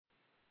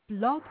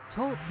Blog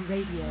Talk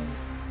Radio.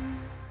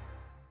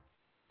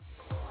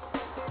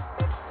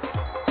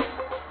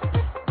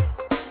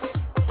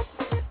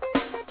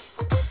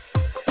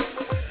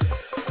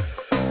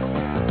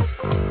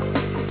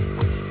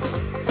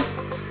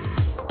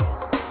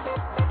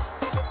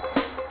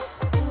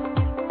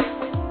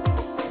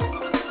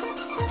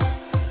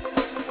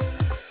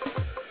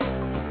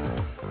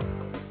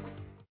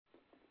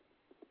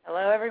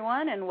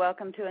 And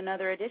welcome to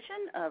another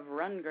edition of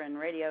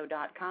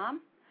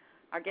RundgrenRadio.com.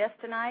 Our guest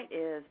tonight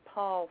is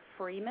Paul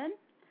Freeman.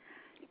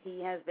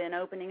 He has been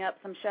opening up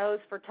some shows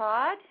for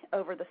Todd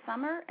over the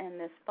summer and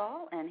this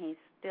fall, and he's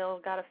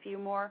still got a few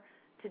more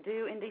to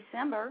do in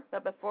December.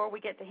 But before we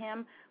get to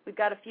him, we've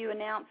got a few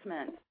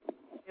announcements.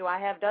 Do I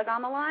have Doug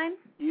on the line?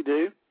 You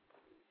do.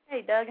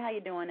 Hey, Doug, how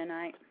you doing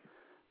tonight?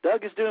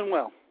 Doug is doing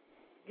well.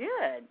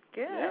 Good,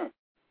 good. Yeah.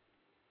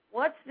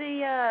 What's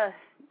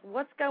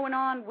going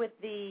on with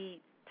the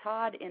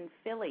Todd in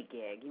Philly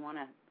gig? You want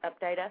to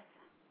update us?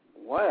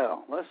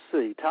 Well, let's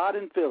see. Todd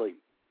in Philly.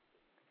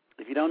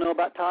 If you don't know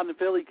about Todd in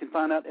Philly, you can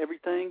find out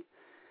everything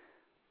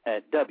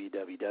at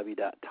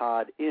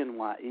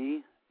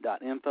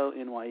www.toddnye.info.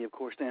 NYE, of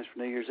course, stands for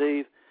New Year's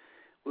Eve.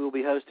 We will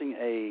be hosting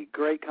a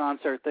great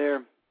concert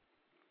there.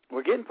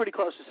 We're getting pretty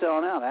close to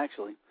selling out,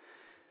 actually.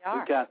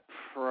 We've got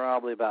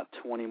probably about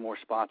 20 more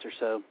spots or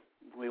so.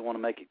 We want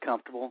to make it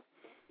comfortable,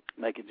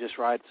 make it just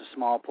right. It's a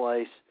small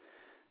place,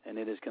 and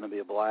it is going to be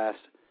a blast.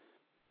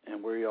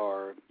 And we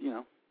are,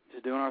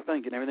 just doing our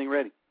thing, getting everything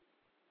ready.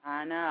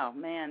 I know.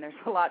 Man, there's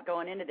a lot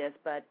going into this,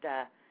 but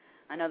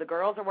I know the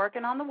girls are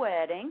working on the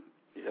wedding.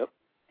 Yep.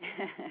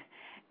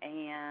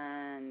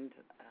 And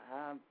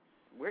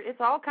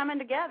it's all coming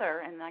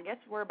together, and I guess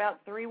we're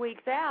about 3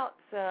 weeks out.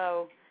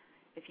 So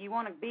if you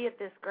want to be at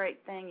this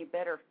great thing, you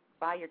better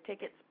buy your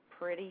tickets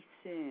pretty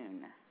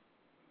soon.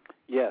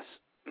 Yes.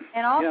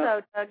 And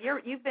also, Doug,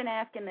 you've been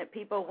asking that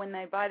people, when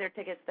they buy their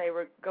tickets, they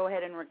go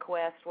ahead and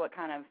request what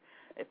kind of,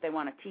 if they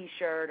want a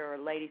T-shirt or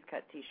a ladies'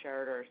 cut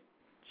T-shirt or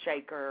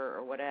shaker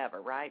or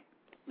whatever, right?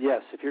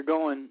 Yes. If you're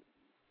going,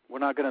 we're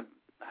not going to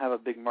have a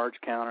big merch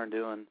counter and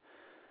doing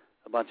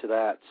a bunch of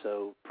that.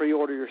 So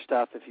pre-order your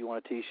stuff if you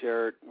want a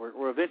T-shirt.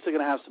 We're eventually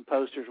going to have some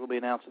posters. We'll be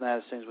announcing that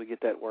as soon as we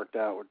get that worked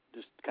out. We're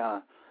just kind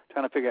of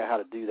trying to figure out how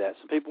to do that.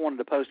 Some people wanted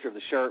a poster of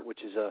the shirt,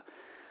 which is a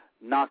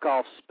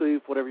knockoff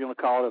spoof, whatever you want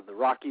to call it, of the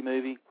Rocky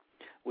movie,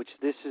 which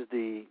this is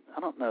the,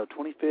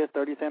 25th,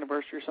 30th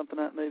anniversary or something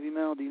of that movie,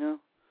 Mel, do you know?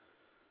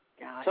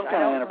 Gosh, some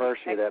kind of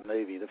anniversary of that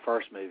movie, the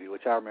first movie,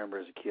 which I remember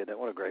as a kid.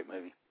 What a great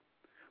movie.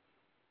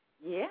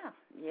 Yeah.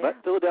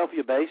 But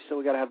Philadelphia-based, so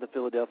we got to have the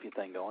Philadelphia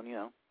thing going,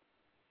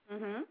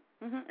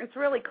 It's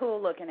really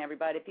cool looking,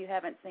 everybody. If you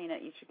haven't seen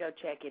it, you should go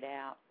check it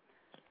out.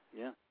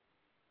 Yeah.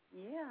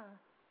 Yeah.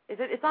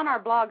 It's on our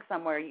blog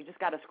somewhere. You just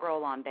got to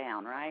scroll on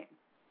down, right?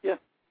 Yeah.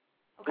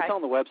 Okay. It's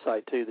on the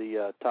website, too,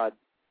 the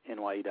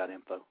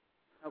toddnye.info.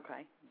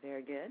 Okay,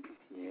 very good.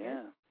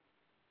 Yeah.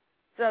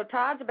 So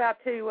Todd's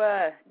about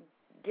to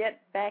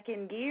get back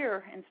in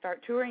gear and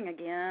start touring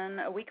again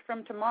a week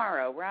from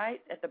tomorrow,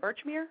 right, at the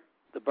Birchmere?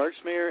 The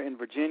Birchmere in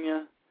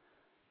Virginia.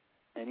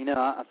 And,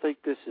 I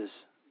think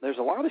there's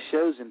a lot of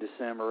shows in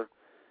December.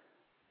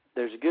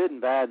 There's good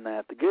and bad in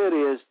that. The good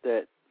is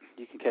that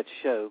you can catch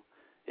a show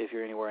if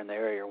you're anywhere in the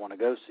area or want to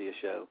go see a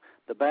show.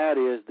 The bad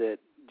is that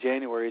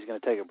January is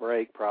going to take a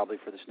break probably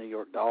for this New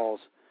York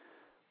Dolls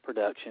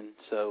production.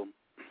 So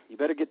you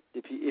better get,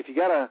 if you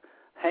got a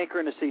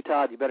hankering to see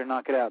Todd, you better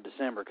knock it out in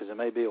December because it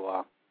may be a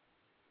while.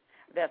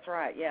 That's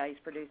right. Yeah, he's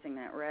producing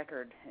that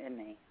record, isn't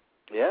he?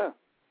 Yeah.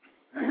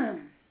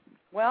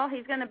 Well,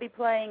 he's going to be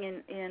playing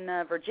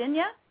in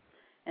Virginia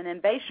and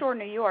then Bayshore,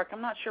 New York.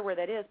 I'm not sure where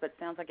that is, but it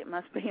sounds like it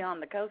must be on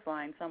the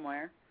coastline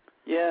somewhere.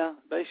 Yeah,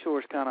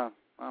 Bayshore's kind of,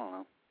 I don't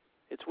know.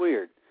 It's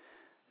weird.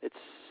 It's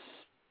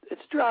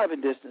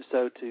driving distance,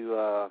 though,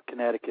 to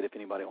Connecticut if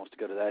anybody wants to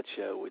go to that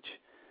show, which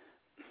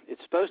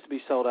it's supposed to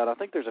be sold out. I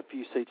think there's a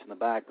few seats in the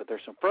back, but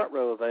there's some front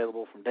row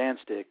available from Dan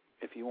Stick.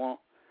 If you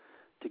want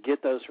to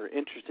get those who are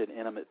interested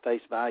in them at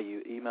face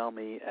value, email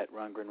me at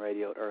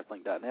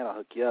rundgrenradio@earthlink.net. I'll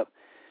hook you up.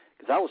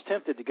 Because I was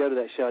tempted to go to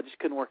that show. I just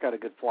couldn't work out a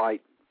good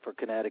flight for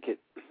Connecticut.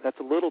 That's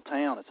a little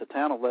town. It's a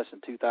town of less than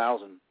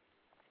 2,000.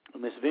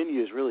 And this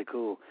venue is really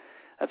cool.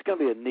 That's going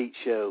to be a neat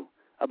show.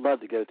 I'd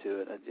love to go to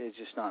it. It's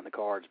just not in the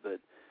cards,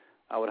 but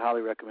I would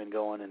highly recommend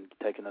going and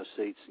taking those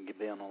seats and get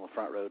down on the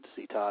front row to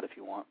see Todd if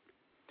you want.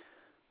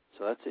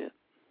 So that's it.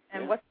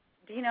 And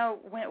do you know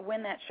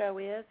when that show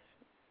is?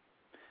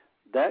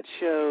 That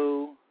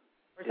show...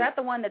 Or is that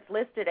the one that's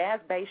listed as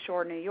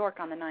Bayshore, New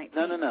York on the 19th?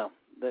 No.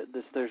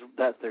 There's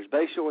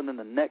Bayshore, and then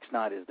the next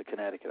night is the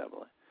Connecticut, I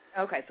believe.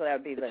 Okay, so that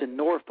would be It's in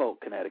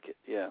Norfolk, Connecticut,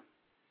 yeah.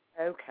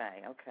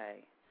 Okay.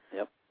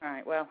 Yep. All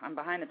right, well, I'm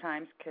behind the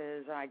times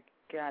because I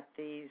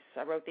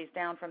wrote these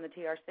down from the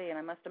TRC, and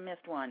I must have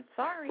missed one.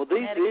 Sorry. Well,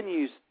 these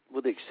venues,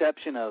 with the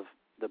exception of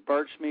the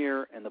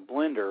Birchmere and the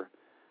Blender,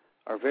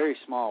 are very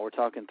small. We're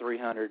talking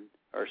 300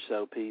 or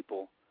so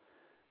people,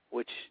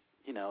 which,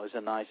 is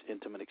a nice,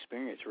 intimate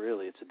experience,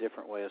 really. It's a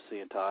different way of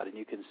seeing Todd, and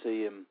you can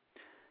see him,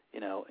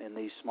 in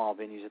these small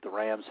venues at the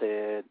Ram's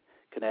Head,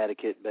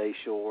 Connecticut,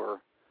 Bayshore,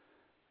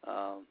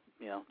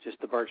 just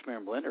the Birchmere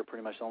and Blender are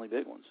pretty much the only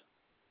big ones.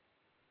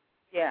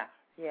 Yeah.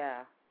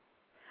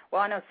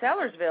 Well, I know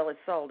Sellersville is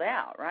sold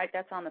out, right?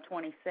 That's on the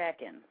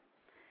 22nd.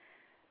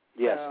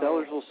 Yeah, so.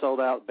 Sellersville sold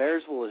out.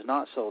 Bearsville is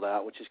not sold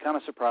out, which is kind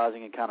of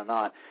surprising and kind of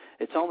not.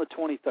 It's on the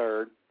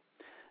 23rd,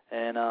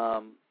 and,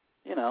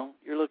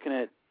 you're looking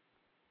at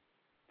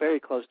very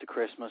close to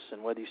Christmas,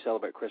 and whether you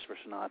celebrate Christmas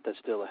or not, that's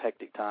still a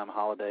hectic time,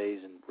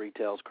 holidays, and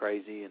retail's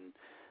crazy, and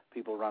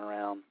people run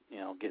around,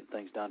 getting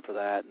things done for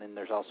that. And then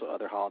there's also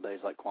other holidays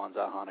like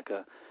Kwanzaa,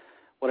 Hanukkah.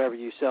 Whatever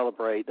you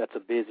celebrate, that's a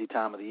busy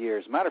time of the year.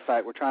 As a matter of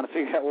fact, we're trying to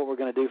figure out what we're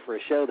going to do for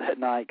a show that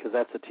night because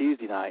that's a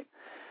Tuesday night.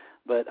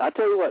 But I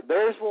tell you what,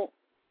 Bearsville,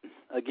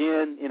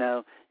 again,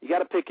 you got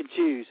to pick and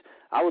choose.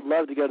 I would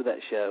love to go to that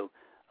show.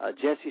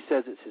 Jesse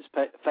says it's his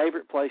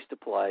favorite place to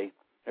play.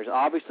 There's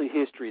obviously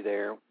history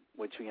there,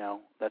 which,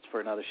 that's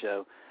for another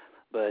show.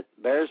 But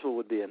Bearsville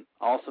would be an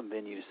awesome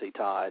venue to see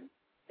Todd.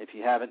 If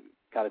you haven't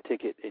got a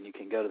ticket and you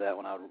can go to that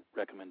one, I would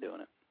recommend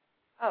doing it.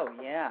 Oh,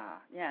 yeah,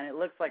 and it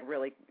looks like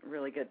really,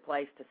 really good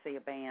place to see a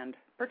band,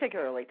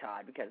 particularly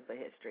Todd, because of the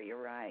history. You're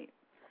right.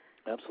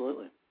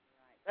 Absolutely.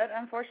 But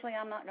unfortunately,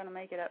 I'm not going to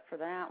make it up for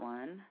that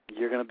one.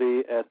 You're going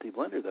to be at the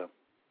Blender, though.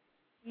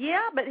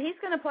 Yeah, but he's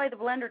going to play the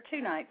Blender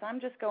 2 nights. I'm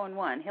just going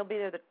one. He'll be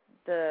there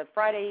the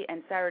Friday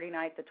and Saturday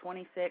night, the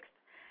 26th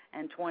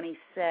and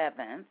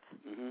 27th.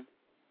 Mm-hmm.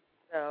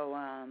 So,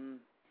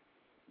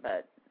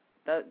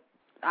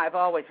 I've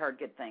always heard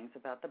good things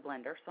about the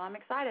Blender, so I'm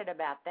excited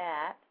about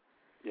that.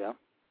 Yeah.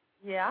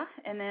 Yeah,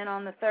 and then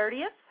on the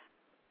 30th,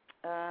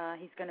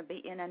 he's going to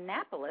be in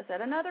Annapolis at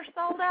another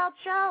sold-out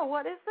show.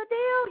 What is the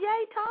deal?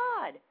 Yay,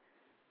 Todd!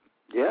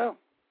 Yeah,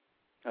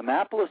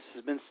 Annapolis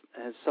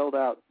has sold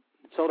out.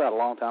 It sold out a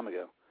long time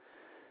ago,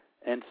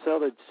 and so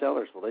did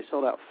Sellersville. They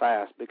sold out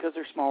fast because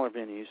they're smaller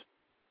venues,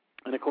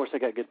 and of course they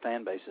got good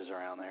fan bases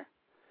around there.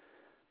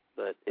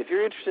 But if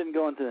you're interested in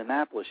going to the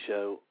Annapolis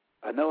show,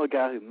 I know a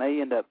guy who may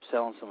end up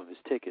selling some of his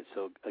tickets.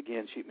 So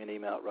again, shoot me an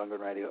email at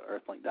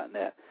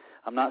rundgrenradio@earthlink.net.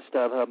 I'm not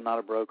StubHub, I'm not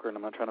a broker, and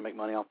I'm not trying to make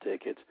money off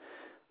tickets.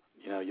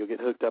 You'll get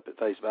hooked up at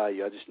face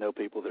value. I just know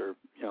people that are,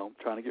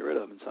 trying to get rid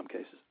of them in some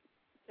cases.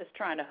 Just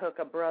trying to hook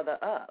a brother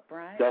up,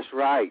 right? That's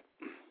right.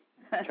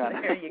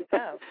 There you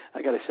go.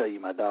 I got to show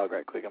you my dog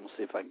right quick. I'm going to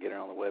see if I can get her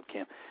on the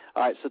webcam.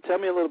 All right, so tell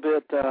me a little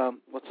bit,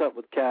 what's up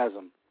with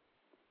Chasm?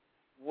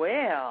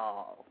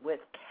 Well,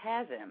 with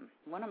Chasm,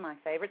 one of my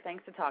favorite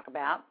things to talk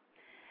about,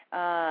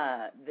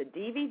 the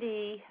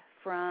DVD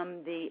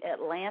from the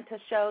Atlanta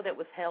show that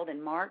was held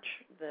in March,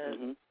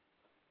 the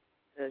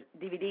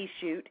DVD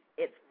shoot,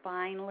 it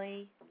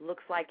finally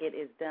looks like it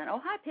is done. Oh,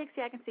 hi,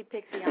 Pixie. I can see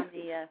Pixie on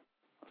the... I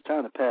was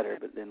trying to pet her,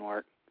 but it didn't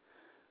work.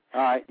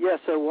 All right, yeah,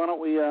 so why don't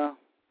we,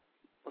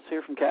 let's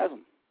hear from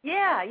Chasm.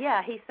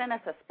 Yeah, he sent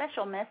us a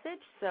special message,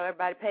 so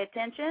everybody pay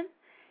attention,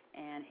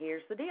 and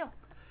here's the deal.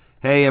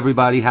 Hey,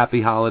 everybody,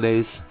 happy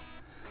holidays.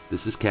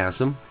 This is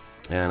Chasm,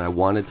 and I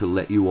wanted to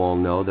let you all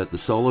know that the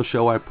solo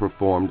show I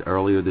performed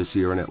earlier this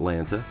year in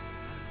Atlanta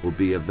will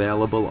be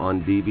available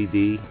on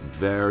DVD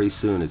very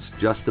soon. It's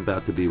just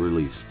about to be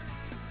released.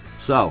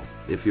 So,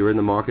 if you're in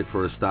the market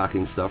for a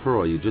stocking stuffer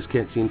or you just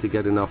can't seem to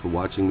get enough of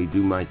watching me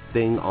do my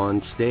thing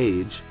on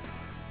stage,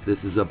 this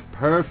is a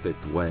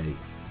perfect way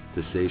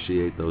to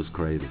satiate those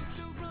cravings.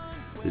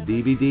 The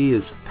DVD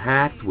is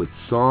packed with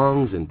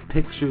songs and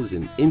pictures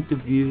and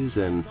interviews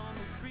and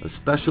a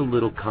special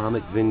little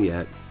comic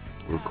vignette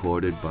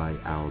recorded by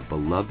our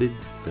beloved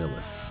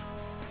Phyllis.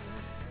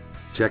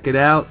 Check it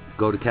out.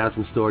 Go to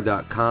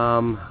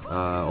chasmstore.com.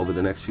 Over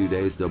the next few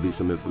days, there'll be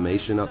some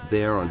information up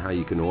there on how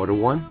you can order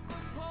one.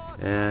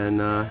 And,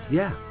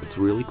 yeah, it's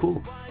really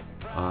cool.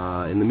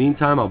 In the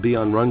meantime, I'll be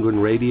on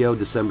Rundgren Radio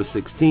December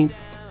 16th.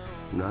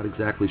 I'm not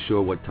exactly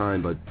sure what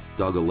time, but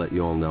Doug will let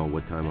you all know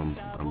what time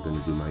I'm going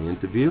to do my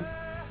interview.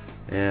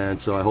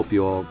 And so I hope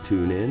you all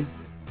tune in.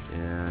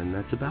 And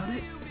that's about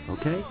it.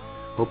 Okay?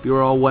 Hope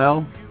you're all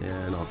well,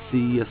 and I'll see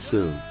you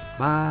soon.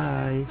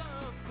 Bye.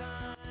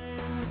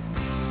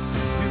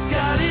 You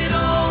got it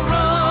all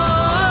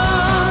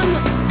wrong.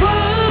 Whoa,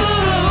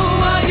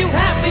 are you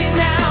happy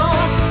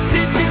now?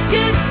 Did you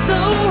get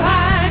so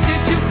high?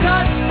 Did you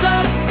touch the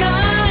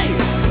sky?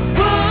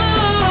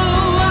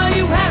 Whoa, are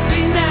you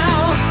happy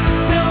now?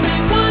 Tell me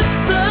what's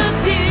the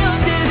deal?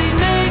 Did he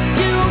make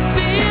you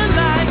feel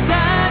like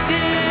I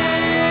did?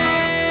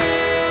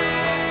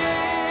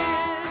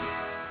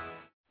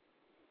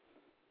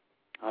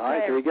 All right,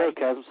 there you go,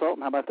 Chasm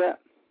Sultan. How about that?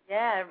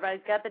 Yeah,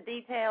 everybody's got the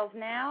details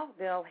now.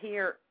 They'll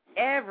hear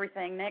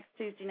everything next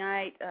Tuesday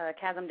night.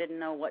 Chasm didn't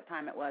know what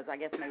time it was. I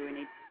guess maybe we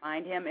need to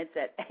find him. It's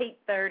at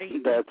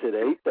 8:30. That's at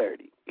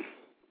 8:30.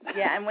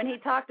 Yeah, and when he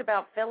talked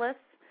about Phyllis,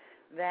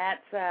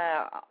 that's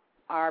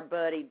our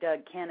buddy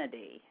Doug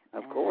Kennedy.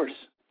 Of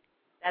course.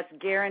 That's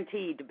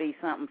guaranteed to be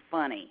something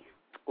funny.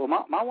 Well,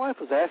 my wife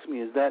was asking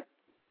me, is that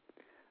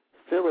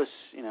Phyllis,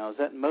 is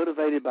that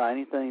motivated by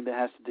anything that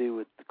has to do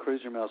with the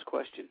Cruiser Mel's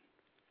question?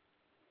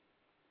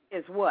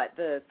 Is what,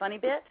 the funny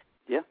bit?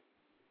 Yeah.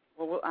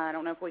 Well, I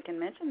don't know if we can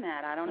mention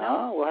that. I don't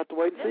know. No, we'll have to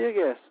wait and see, I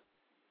guess.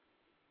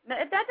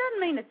 That doesn't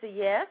mean it's a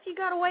yes. You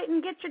got to wait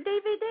and get your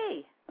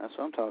DVD. That's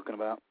what I'm talking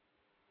about.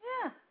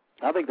 Yeah.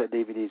 I think that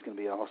DVD is going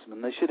to be awesome,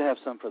 and they should have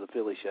some for the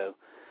Philly show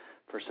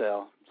for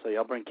sale. So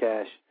y'all bring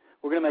cash.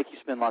 We're going to make you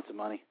spend lots of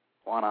money.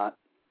 Why not?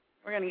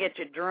 We're going to get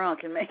you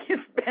drunk and make you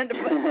spend a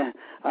bunch.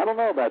 I don't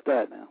know about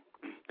that now.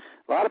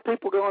 A lot of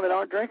people going that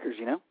aren't drinkers,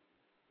 you know.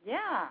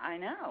 Yeah, I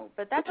know,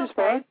 but that's Which is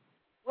okay. fine.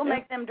 We'll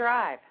make them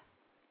drive.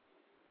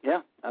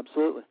 Yeah,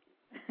 absolutely.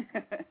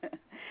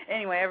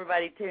 Anyway,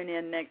 everybody tune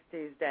in next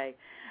Tuesday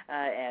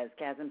as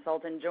Kazim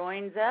Sultan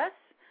joins us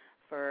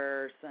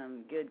for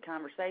some good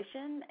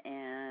conversation,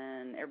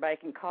 and everybody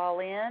can call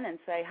in and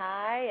say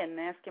hi and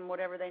ask him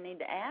whatever they need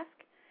to ask.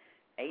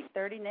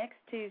 8:30 next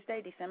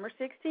Tuesday, December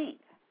 16th.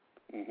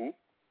 Mhm.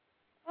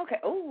 Okay.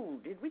 Oh,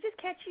 did we just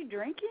catch you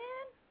drinking?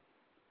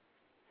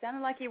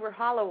 Sounded like you were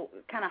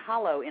kind of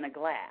hollow in a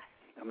glass.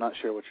 I'm not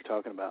sure what you're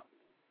talking about.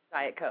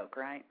 Diet Coke,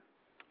 right?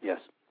 Yes.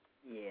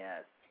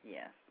 Yes.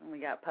 And we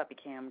got Puppy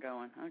Cam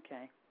going.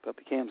 Okay.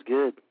 Puppy Cam's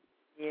good.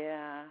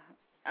 Yeah.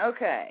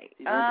 Okay.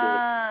 He's very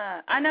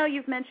good. I know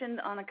you've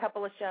mentioned on a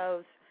couple of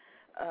shows,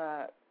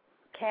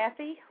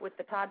 Kathy with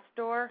the Todd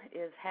store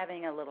is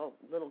having a little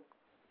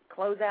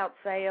closeout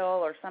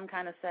sale or some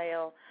kind of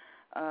sale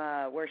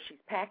where she's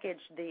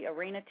packaged the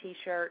Arena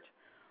T-shirt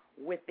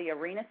with the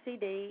Arena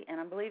CD, and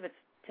I believe it's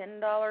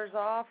 $10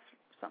 off,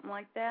 something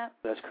like that.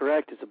 That's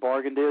correct. It's a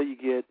bargain deal. You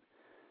get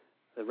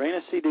the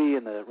Arena CD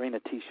and the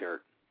Arena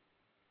T-shirt.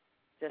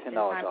 Just $10 in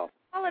time off.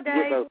 for holiday.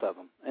 You get both of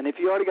them. And if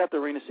you already got the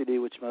Arena CD,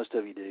 which most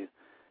of you do,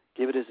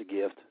 give it as a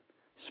gift.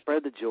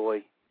 Spread the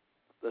joy.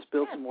 Let's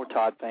build some more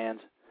Todd fans.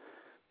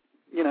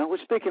 You know, we're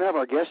speaking of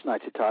our guest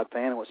tonight's a Todd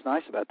fan, and what's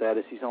nice about that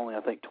is he's only,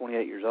 I think,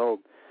 28 years old.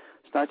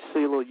 It's nice to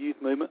see a little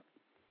youth movement.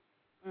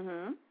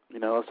 Mhm. You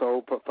know, us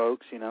old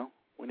folks, you know,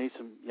 we need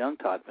some young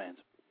Todd fans.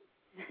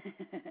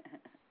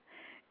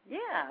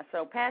 Yeah,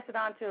 so pass it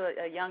on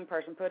to a young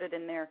person. Put it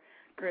in their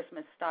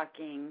Christmas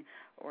stocking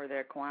or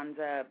their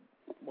Kwanzaa,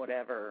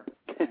 whatever.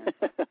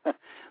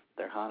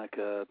 Their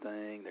Hanukkah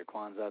thing, their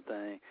Kwanzaa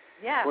thing.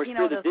 Yeah, of course, you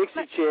know, the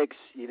Dixie Chicks,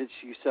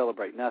 you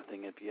celebrate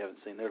nothing if you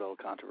haven't seen their little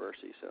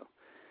controversy. So.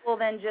 Well,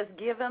 then just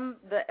give them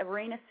the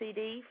Arena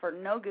CD for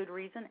no good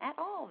reason at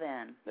all,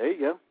 then. There you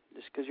go.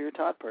 Just because you're a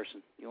Todd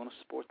person. You want to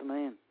support the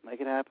man. Make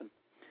it happen.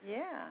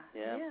 Yeah.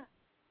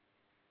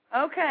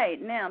 Okay,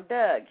 now,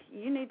 Doug,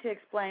 you need to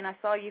explain. I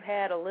saw you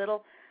had a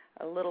little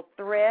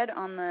thread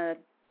on the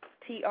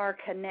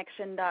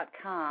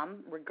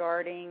trconnection.com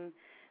regarding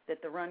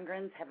that the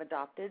Rundgrens have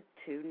adopted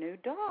 2 new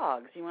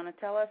dogs. You want to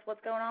tell us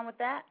what's going on with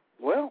that?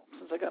 Well,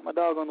 since I got my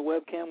dog on the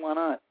webcam, why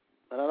not?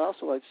 But I'd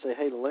also like to say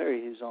hey to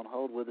Larry, who's on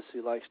hold with us,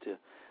 who likes to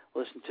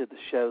listen to the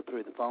show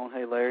through the phone.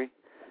 Hey, Larry,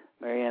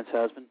 Mary Ann's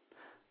husband.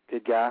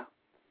 Good guy.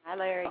 Hi,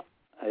 Larry.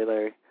 Hey,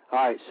 Larry. All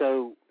right,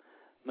 so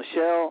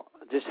Michelle,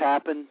 just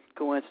happened,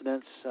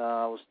 coincidence.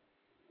 I was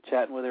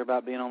chatting with her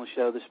about being on the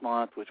show this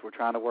month, which we're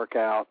trying to work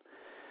out.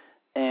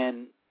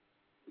 And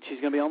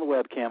she's going to be on the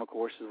webcam, of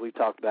course, as we've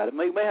talked about it.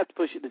 May have to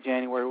push it to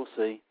January. We'll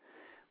see.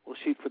 We'll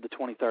shoot for the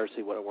 23rd,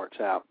 see what it works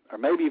out. Or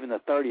maybe even the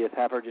 30th,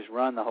 have her just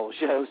run the whole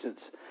show since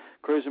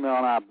Cruiser Mel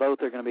and I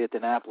both are going to be at the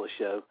Annapolis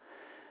show.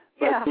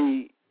 But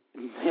she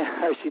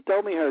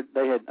told me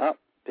they had,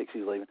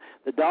 Pixie's leaving.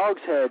 The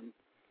dogs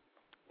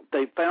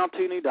they found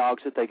 2 new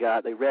dogs that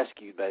they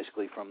rescued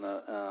basically from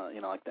the,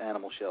 like the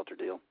animal shelter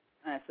deal.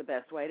 That's the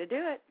best way to do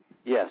it.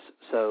 Yes.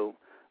 So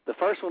the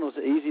first one was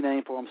an easy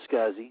name for him,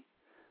 Scuzzy,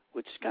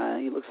 which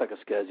he looks like a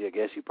Scuzzy, I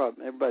guess.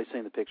 Everybody's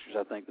seen the pictures,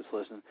 I think, that's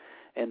listening.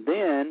 And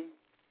then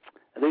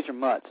these are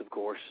mutts, of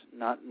course,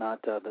 not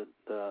the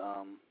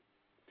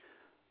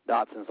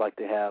Dachshunds like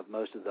they have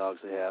most of the dogs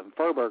they have. And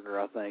Furburger,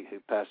 I think, who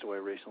passed away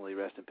recently,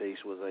 rest in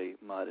peace, was a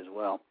mutt as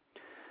well.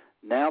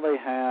 Now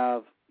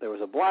there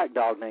was a black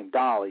dog named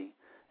Dolly,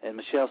 and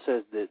Michelle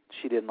says that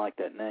she didn't like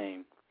that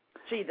name.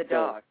 She, the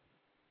dog.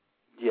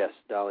 Yes,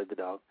 Dolly the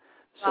dog.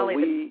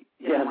 Dolly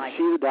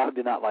the dog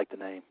did not like the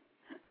name.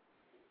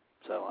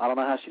 So I don't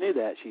know how she knew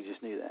that. She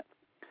just knew that.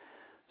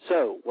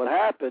 So what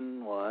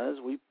happened was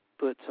we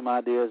put some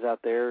ideas out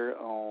there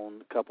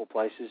on a couple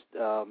places.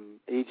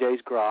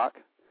 EJ's Grok,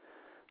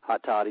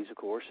 Hot Toddies, of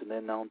course, and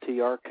then on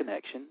TR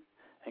Connection,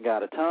 and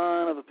got a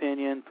ton of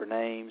opinion for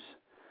names.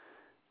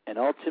 And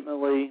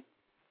ultimately,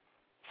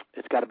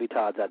 it's got to be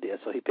Todd's idea,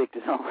 so he picked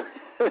his own.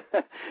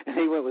 And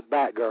he went with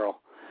Batgirl,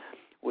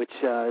 which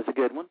is a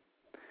good one.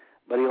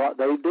 But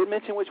they did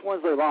mention which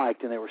ones they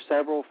liked, and there were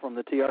several from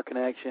the TR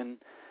Connection,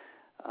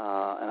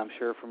 and I'm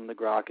sure from the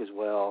Grok as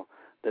well,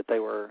 that they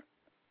were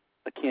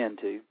akin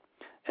to.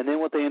 And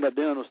then what they ended up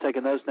doing was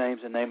taking those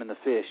names and naming the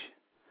fish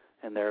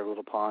in their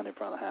little pond in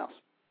front of the house.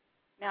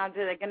 Now, are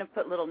they going to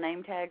put little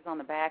name tags on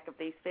the back of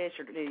these fish,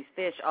 or do these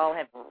fish all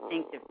have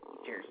distinctive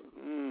features?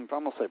 I'm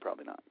going to say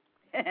probably not.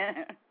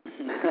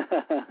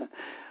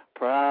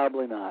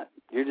 Probably not.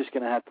 You're just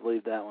going to have to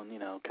leave that one,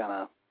 kind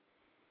of.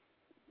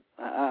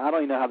 I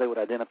don't even know how they would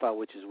identify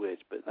which is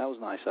which, but that was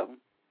nice of them.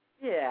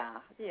 Yeah.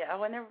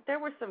 Oh, and there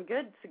were some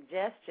good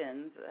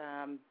suggestions.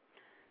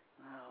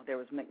 There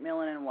was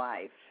Macmillan and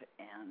Wife,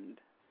 and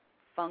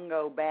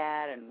Fungo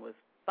Bad, and was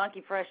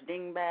Funky Fresh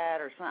Dingbat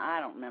or something. I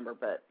don't remember,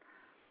 but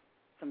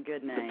some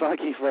good names. The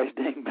Funky Fresh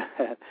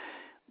Dingbat,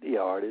 the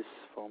artist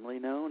formerly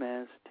known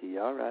as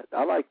T.R.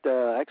 I liked,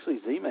 actually,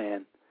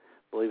 Z-Man,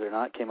 believe it or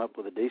not, came up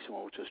with a decent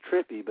one, which was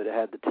Trippy, but it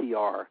had the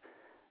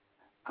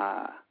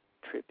T.R.I.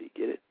 Trippy,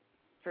 get it?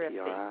 Trippy.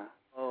 T.R.I.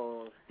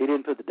 Oh. He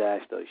didn't put the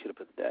dash, though. He should have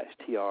put the dash.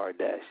 T.R.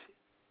 dash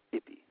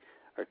Ippy.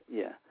 Or,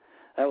 yeah,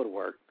 that would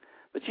work.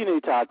 But you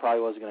knew Todd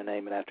probably wasn't going to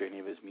name it after any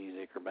of his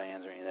music or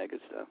bands or any of that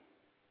good stuff.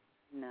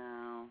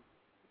 No,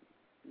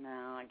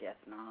 I guess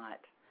not.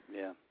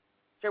 Yeah.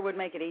 Sure would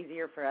make it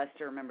easier for us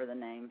to remember the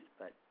names,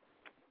 but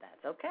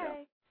that's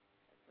okay.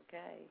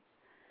 Yeah.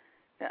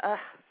 That's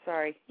okay.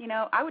 Sorry. You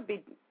know, I would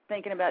be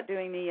thinking about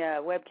doing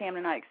the webcam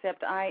tonight,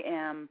 except I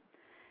am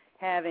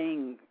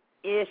having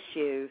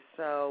issues,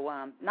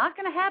 so not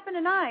going to happen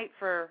tonight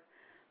for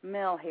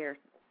Mel here,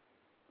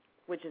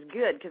 which is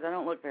good because I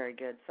don't look very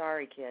good.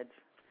 Sorry, kids.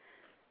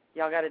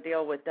 Y'all got to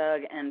deal with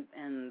Doug and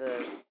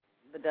the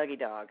Dougie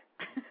dog.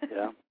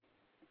 Yeah.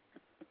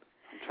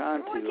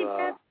 I'm trying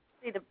to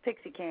see the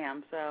Pixie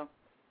Cam, so.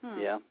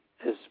 Yeah.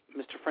 Has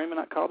Mr. Freeman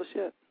not called us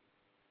yet?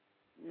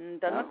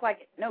 Doesn't look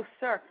like it. No,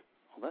 sir.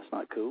 Well, that's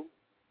not cool.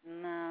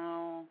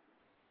 No.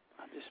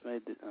 I just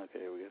made the, okay,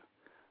 here we go.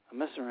 I'm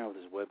messing around with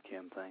this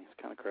webcam thing.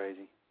 It's kind of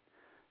crazy.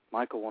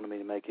 Michael wanted me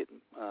to make it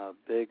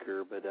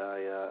bigger, but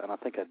I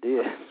think I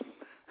did.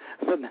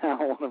 But now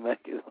I want to make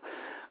it,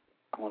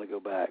 I want to go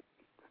back.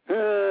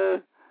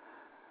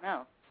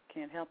 No,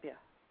 can't help you.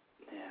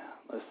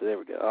 Yeah, there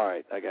we go. All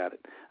right, I got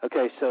it.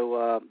 Okay,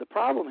 so the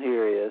problem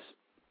here is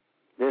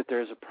that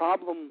there's a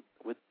problem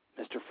with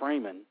Mr.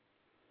 Freeman.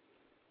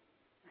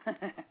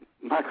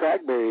 My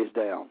crackberry is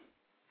down.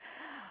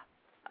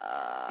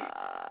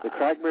 The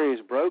crackberry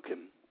is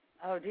broken.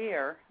 Oh,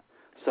 dear.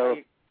 So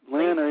if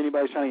Lynn or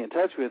anybody's trying to get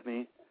in touch with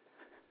me,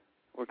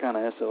 we're kind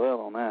of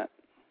SOL on that.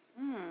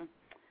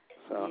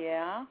 So,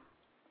 yeah.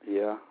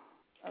 Yeah.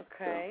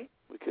 Okay.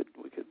 So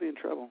we could be in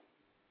trouble.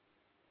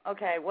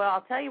 Okay. Well,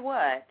 I'll tell you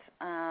what.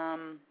 I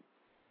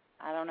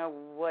don't know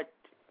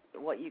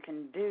what you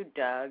can do,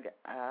 Doug.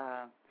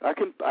 I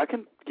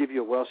can give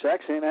you a Welsh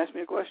accent and ask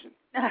me a question.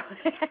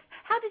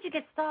 How did you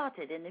get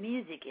started in the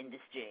music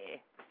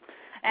industry?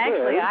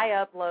 Actually,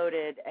 I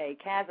uploaded a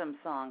Chasm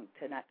song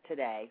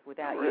today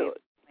without you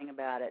thinking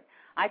about it.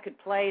 I could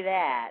play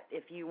that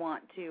if you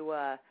want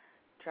to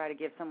try to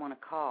give someone a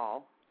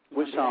call.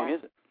 Which song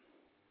is it?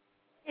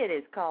 It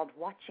is called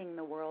Watching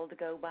the World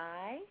Go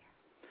By.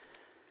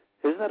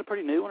 Isn't that a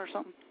pretty new one or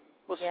something?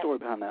 What's the story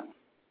behind that one?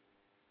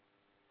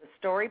 The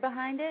story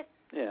behind it?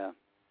 Yeah.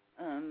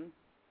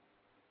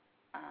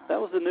 That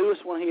was the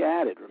newest one he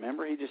added,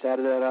 remember? He just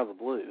added that out of the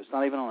blue. It's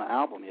not even on an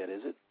album yet,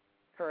 is it?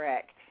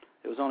 Correct.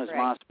 It was on his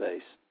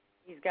MySpace.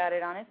 He's got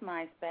it on his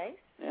MySpace.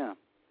 Yeah.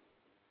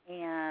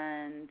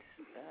 And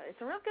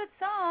it's a real good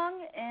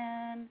song,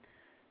 and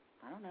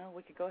I don't know,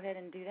 we could go ahead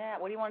and do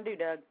that. What do you want to do,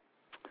 Doug?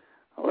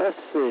 Let's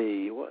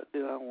see. What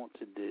do I want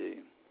to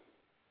do?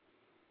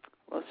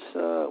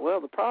 Well,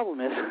 the problem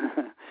is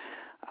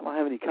I don't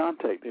have any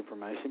contact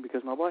information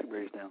because my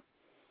BlackBerry's down.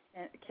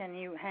 Can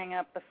you hang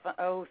up the phone?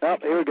 Oh,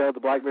 here we go. The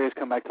BlackBerry's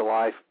come back to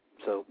life.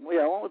 So,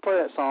 yeah, why don't we play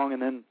that song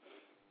and then,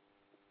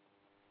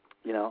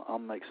 I'll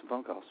make some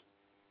phone calls.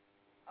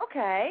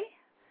 Okay.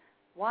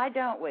 Why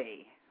don't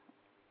we?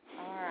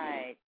 All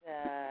right.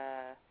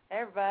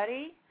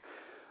 Everybody,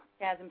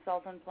 Chasm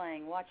Sultan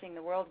playing Watching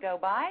the World Go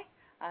By.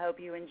 I hope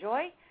you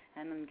enjoy.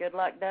 And good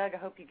luck, Doug. I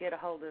hope you get a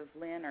hold of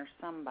Lynn or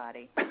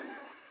somebody.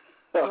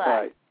 All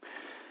right.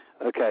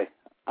 Okay.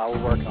 I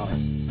will work on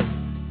it.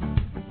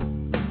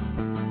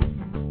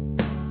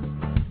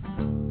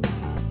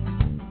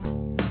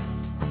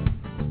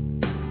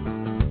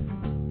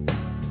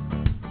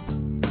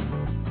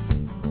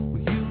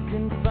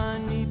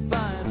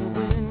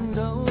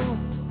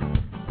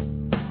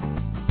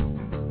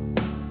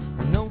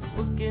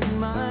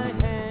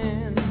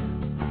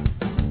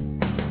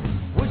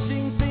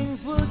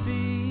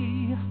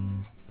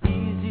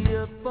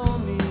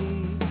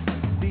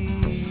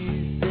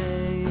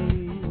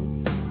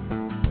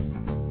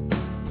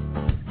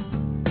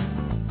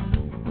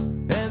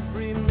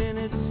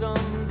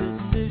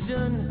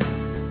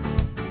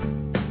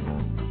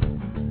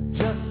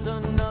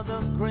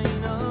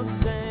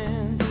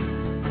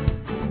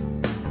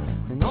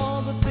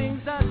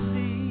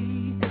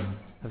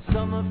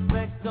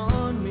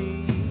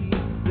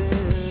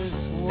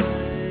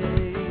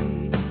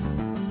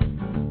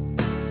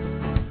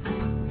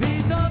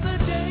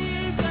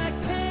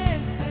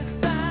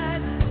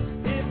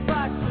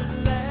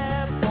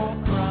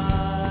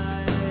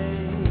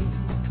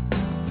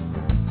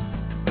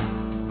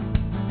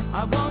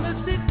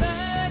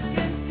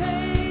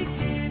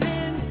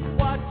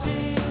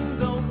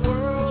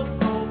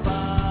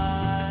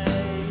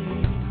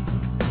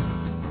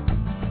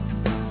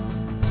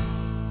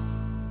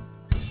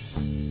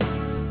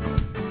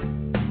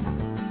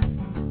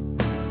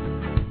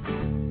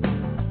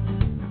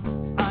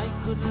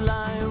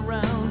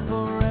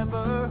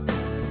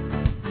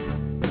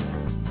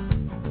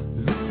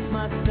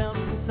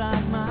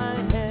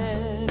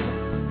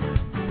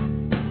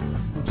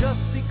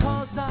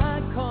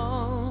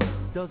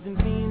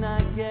 doesn't mean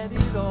I get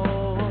it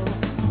all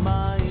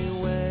my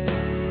way.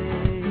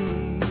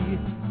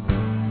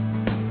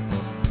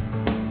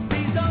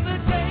 These are the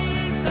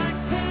days I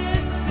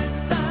can't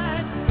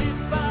decide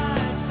if I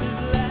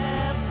should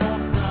laugh or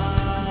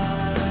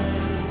cry.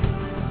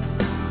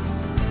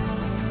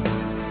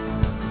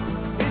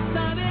 It's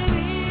not an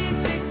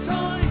easy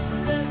choice,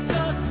 there's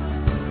just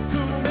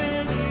too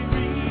many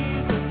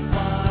reasons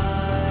why.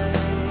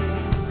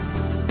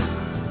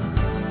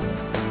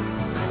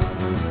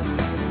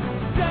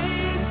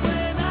 Days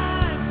when I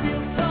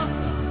feel tough,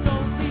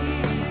 don't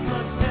need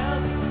much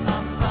help,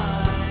 I'm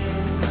fine.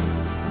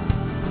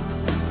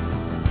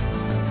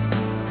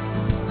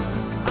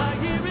 I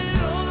hear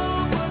it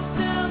all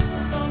worked out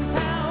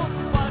somehow,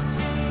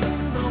 watching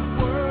the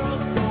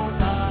world go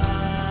by.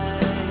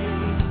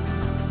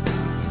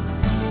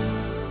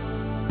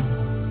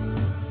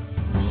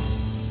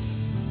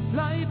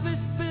 Life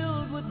is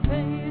filled with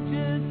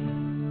pages.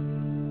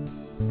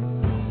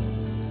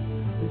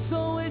 There's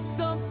always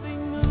something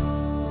new.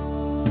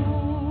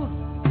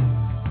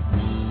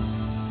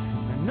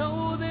 I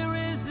know there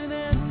is an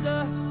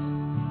answer.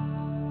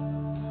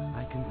 I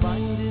can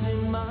find it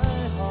in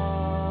my heart.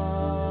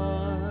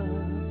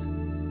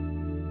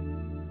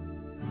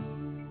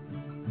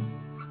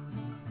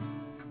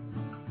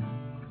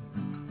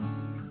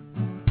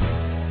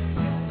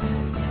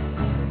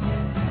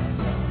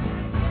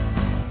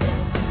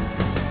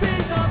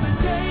 These are the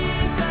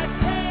days I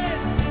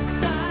can't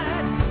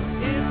decide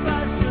if I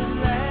should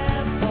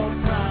laugh or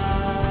cry.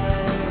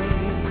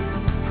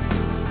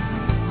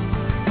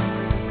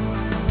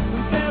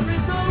 There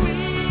is no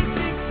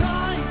easy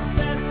choice,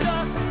 there's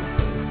just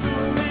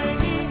too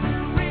many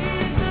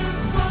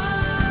reasons why.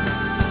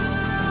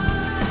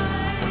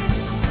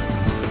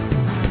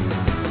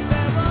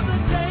 There are the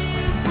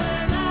days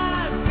when I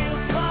feel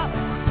tough,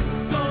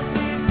 don't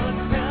need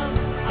much help,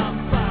 I'm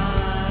fine.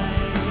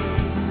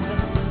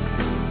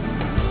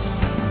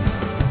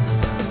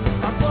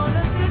 I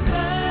wanna sit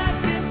back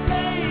and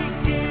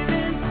take it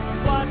in,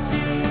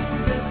 watching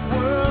this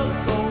world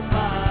go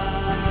by.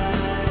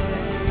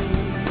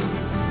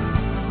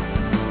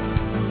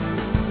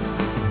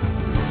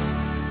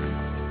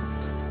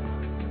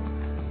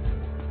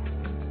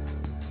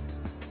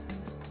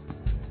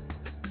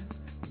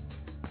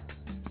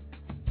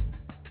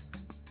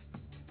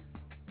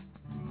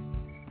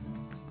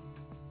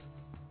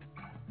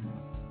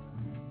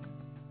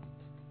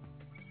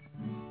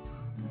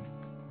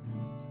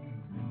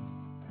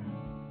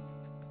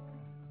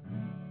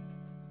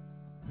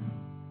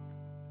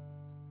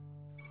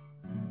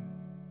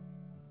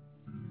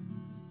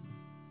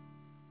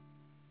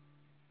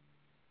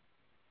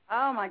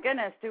 Oh, my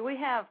goodness. Do we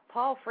have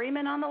Paul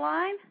Freeman on the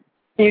line?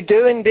 You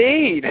do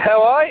indeed.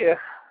 How are you?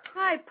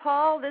 Hi,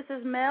 Paul. This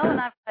is Mel,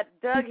 and I've got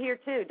Doug here,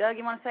 too. Doug,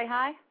 you want to say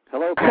hi?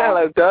 Hello, Paul.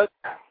 Hello, Doug.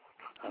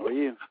 How are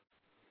you?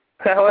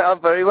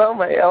 I'm very well,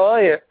 mate. How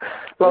are you?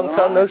 Long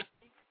time no.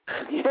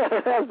 Yeah,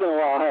 it has been a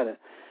while, hasn't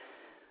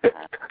it?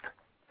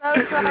 So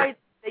sorry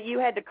that you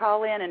had to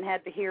call in and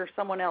had to hear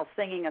someone else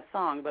singing a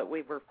song, but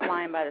we were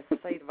flying by the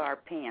seat of our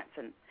pants.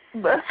 And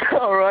That's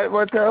all right,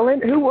 my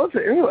darling. Who was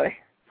it, anyway?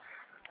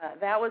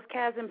 that was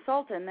Kazim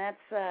Sultan. That's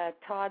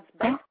Todd's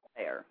bass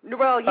player.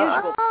 Well,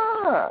 usual.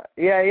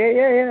 Yeah.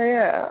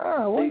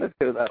 I wondered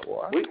who that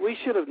was. We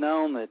should have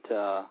known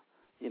that,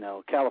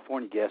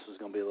 California guest was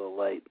going to be a little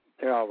late.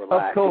 They're all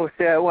relaxed. Of course,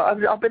 yeah. Well,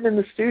 I've been in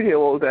the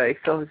studio all day,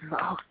 so I was just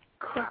like, oh,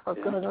 crap,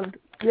 I've got to go.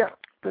 Yeah,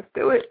 let's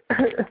do it.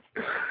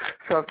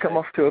 So I've come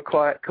off to a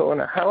quiet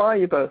corner. How are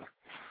you both?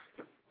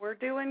 We're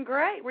doing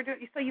great.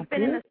 So you've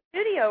been in the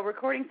studio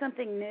recording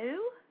something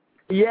new?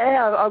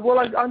 Yeah,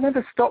 I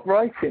never stopped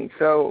writing.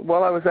 So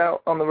while I was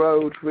out on the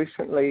road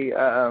recently,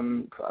 I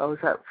was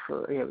out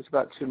for, it was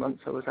about 2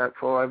 months I was out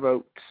for. I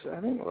wrote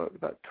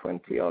about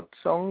 20-odd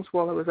songs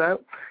while I was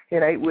out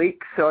in 8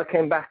 weeks. So I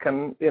came back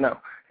and,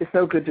 it's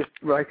no good just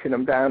writing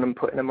them down and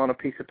putting them on a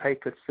piece of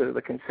paper so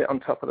they can sit on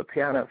top of the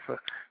piano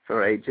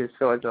for ages.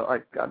 So I thought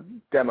I'd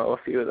demo a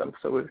few of them.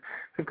 So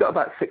we've got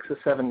about 6 or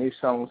 7 new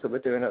songs that we're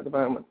doing at the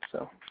moment.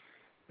 So.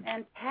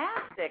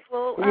 Fantastic.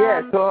 Well,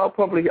 yeah, so I'll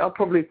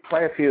probably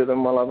play a few of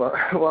them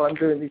while I'm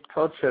doing these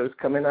Todd shows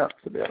coming up.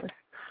 To be honest.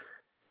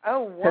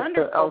 Oh,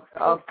 wonderful!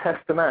 I'll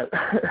test them out.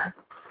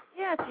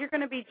 Yes, you're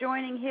going to be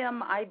joining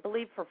him, I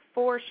believe, for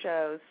 4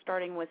 shows,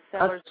 starting with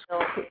Sellersville,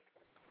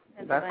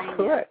 Pennsylvania. That's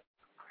correct.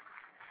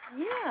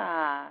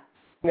 Yeah.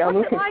 Yeah, I'm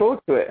looking forward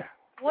to it.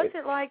 What's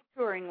it like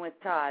touring with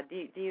Todd?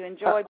 Do you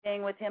enjoy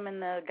being with him and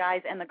the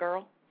guys and the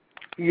girl?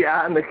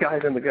 Yeah, and the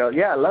guys and the girl.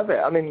 Yeah, I love it.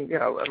 I mean,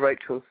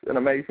 Rachel's an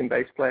amazing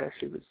bass player.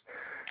 She was.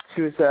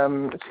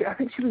 I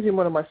think she was in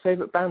one of my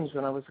favorite bands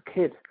when I was a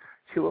kid.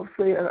 She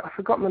obviously, I've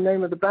forgotten the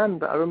name of the band,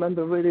 but I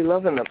remember really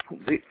loving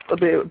the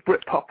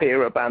Britpop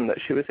era band that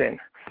she was in.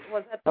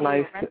 Was that the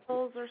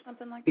Rentals or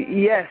something like that?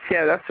 Yes,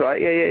 yeah, that's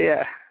right.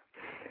 Yeah.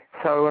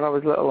 So when I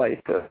was little, I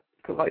used to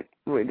like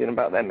reading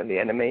about them and the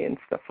Enemy and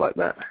stuff like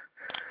that.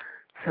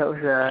 So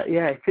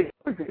it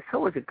was, it's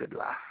always a good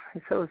laugh.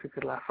 It's always a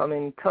good laugh. I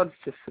mean, Todd's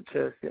just such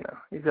a,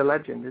 he's a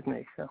legend, isn't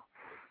he? So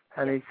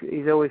and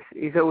he's always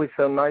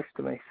so nice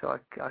to me. So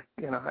I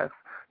have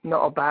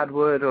not a bad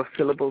word or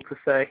syllable to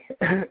say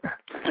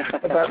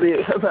about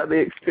the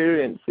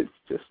experience. It's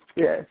just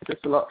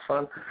a lot of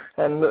fun,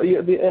 and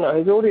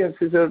his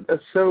audiences are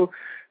so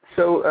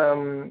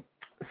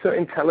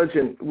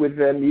intelligent with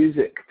their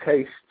music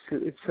tastes.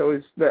 It's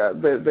always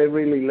they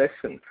really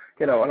listen.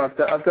 And I've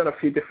done a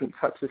few different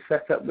types of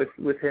setup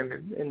with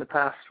him in the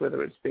past,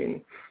 whether it's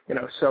been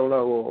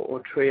solo or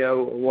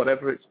trio or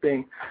whatever it's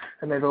been,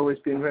 and they've always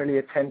been really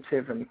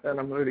attentive, and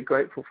I'm really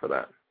grateful for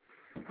that.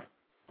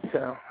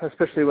 So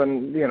especially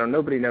when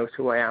nobody knows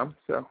who I am.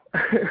 So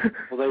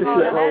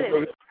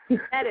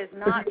that is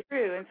not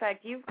true. In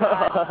fact, you've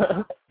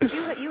got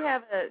you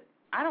have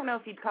I don't know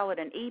if you'd call it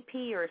an EP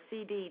or a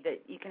CD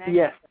that you can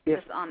actually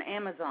purchase on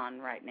Amazon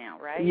right now,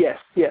 right? Yes,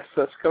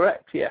 that's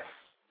correct. Yes.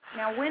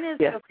 Now, when is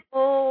the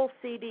full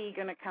CD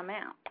going to come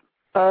out?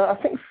 I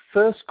think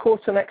first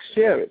quarter next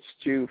year it's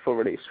due for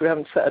release. We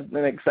haven't set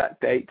an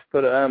exact date,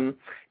 but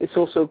it's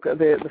also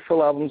the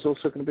full album's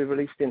also going to be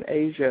released in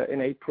Asia in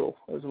April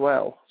as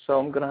well. So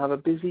I'm going to have a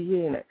busy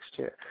year next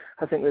year.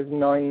 I think there's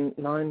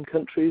nine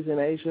countries in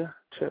Asia,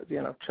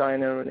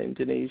 China and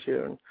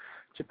Indonesia and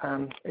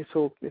Japan. It's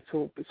all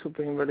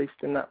being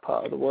released in that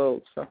part of the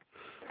world. So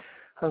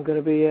I'm going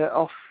to be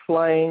off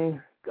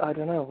flying. I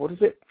don't know, what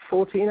is it,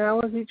 14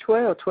 hours each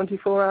way or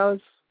 24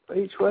 hours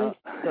each way?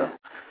 So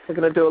I'm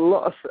going to do a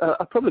lot of,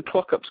 I'll probably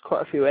clock up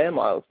quite a few air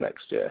miles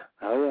next year.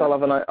 Oh, yeah. So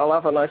I'll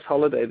have a nice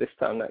holiday this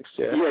time next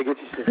year. Yeah, get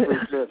you some free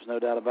trips, no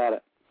doubt about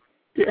it.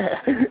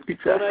 Yeah, exactly.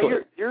 So now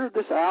you're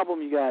this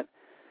album you got,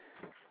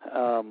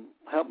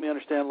 help me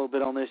understand a little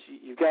bit on this.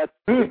 You've got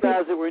two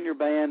guys that were in your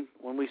band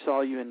when we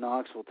saw you in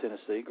Knoxville,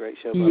 Tennessee. Great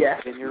show.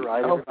 Yes. And you're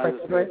right, everybody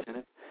was great in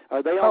it.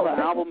 Are they on the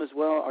album as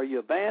well? Are you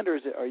a band or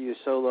are you a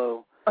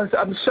solo?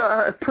 I'm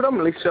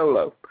predominantly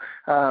solo,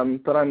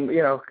 but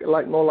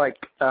I'm more like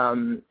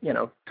Tom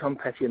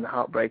Petty and the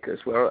Heartbreakers,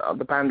 where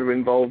the band are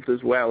involved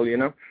as well,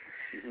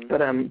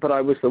 Mm-hmm. But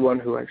I was the one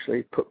who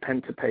actually put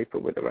pen to paper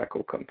with the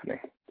record company.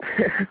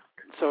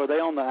 So are they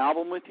on the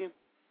album with you?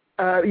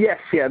 Yes,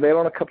 they're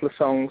on a couple of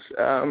songs.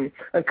 And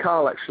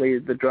Carl, actually,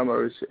 the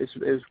drummer,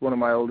 is one of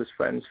my oldest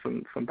friends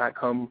from back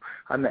home.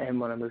 I met him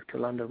when I moved to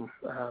London,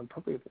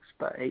 probably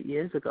about 8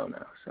 years ago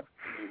now. So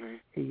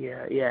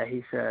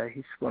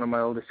he's one of my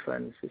oldest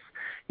friends.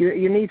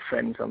 You need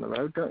friends on the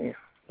road, don't you?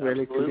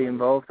 Really, to be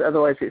involved.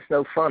 Otherwise, it's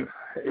no fun.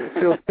 It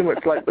feels too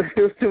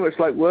much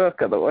like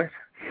work. Otherwise.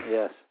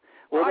 Yes.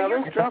 Well, now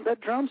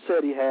that drum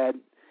set he had.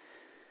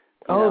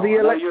 The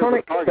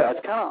electronic stuff.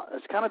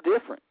 It's kind of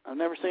different. I've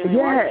never seen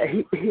anything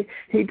like it.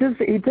 he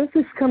does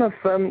this kind of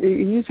he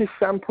uses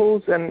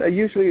samples, and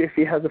usually if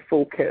he has a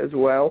full kit as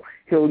well,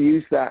 he'll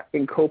use that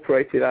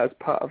incorporated as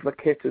part of the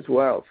kit as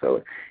well.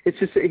 So it's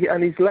just,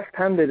 and he's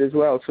left-handed as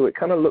well, so it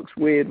kind of looks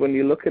weird when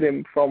you look at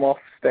him from off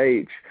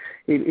stage.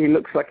 He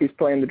looks like he's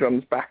playing the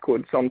drums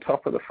backwards on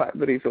top of the fact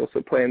that he's also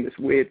playing this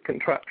weird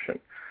contraption.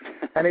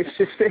 And it's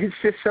just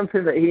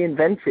something that he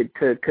invented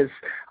because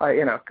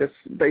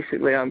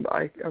basically I'm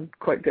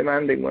quite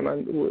demanding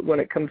when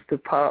it comes to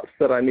parts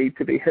that I need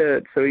to be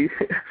heard. So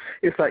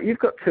it's like, you've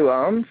got two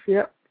arms,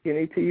 you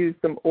need to use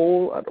them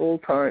all at all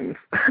times.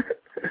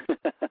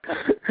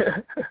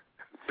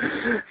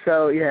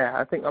 So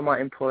I think I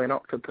might employ an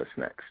octopus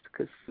next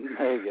because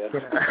there you go.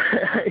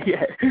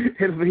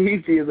 It'll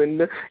be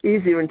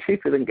easier and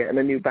cheaper than getting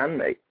a new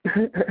bandmate.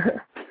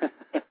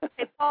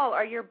 Hey, Paul,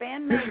 are your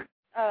bandmates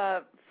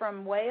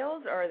from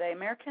Wales, or are they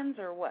Americans,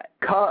 or what?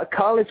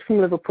 Carl is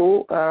from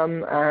Liverpool,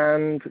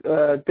 and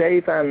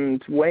Dave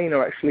and Wayne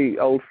are actually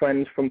old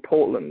friends from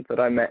Portland that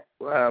I met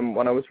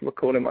when I was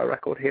recording my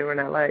record here in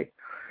LA.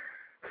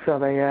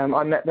 So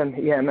I met them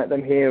here, and they've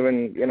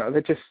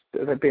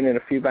been in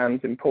a few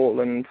bands in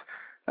Portland,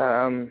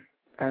 and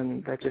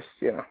they're just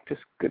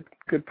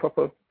good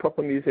proper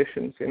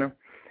musicians.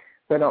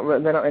 They're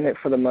not in it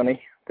for the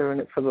money, they're in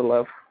it for the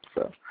love.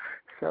 So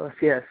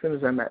as soon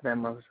as I met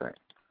them, I was like,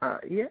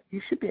 you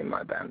should be in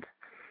my band.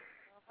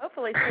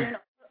 Hopefully soon.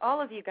 All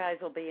of you guys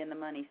will be in the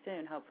money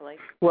soon, hopefully.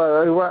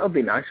 Well, it would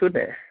be nice,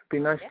 wouldn't it? It'd be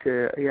nice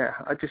to,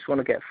 I just want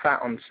to get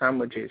fat on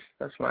sandwiches.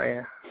 That's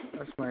my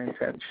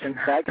intention.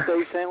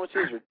 Backstage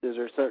sandwiches, or is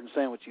there a certain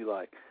sandwich you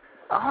like?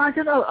 Oh, I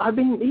don't know. I've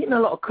been eating a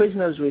lot of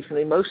Quiznos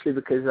recently, mostly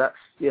because that's,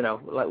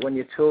 like when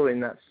you're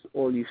touring, that's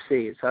all you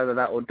see. It's either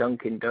that or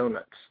Dunkin'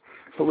 Donuts.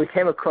 But we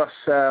came across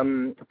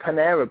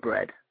Panera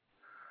Bread,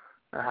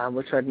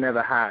 which I'd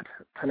never had.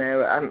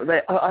 Panera, and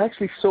I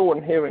actually saw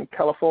one here in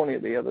California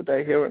the other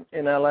day, here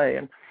in LA,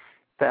 and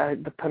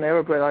the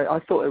Panera Bread, I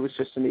thought it was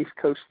just an East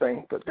Coast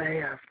thing, but they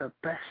have the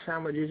best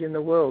sandwiches in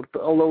the world.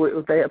 But although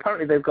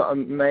apparently they've got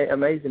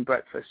amazing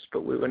breakfasts,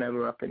 but we were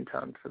never up in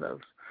time for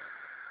those.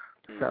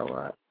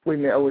 So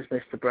we always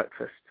miss the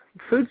breakfast.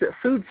 Food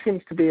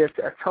seems to be a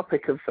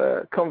topic of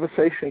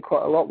conversation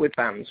quite a lot with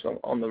bands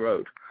on the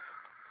road.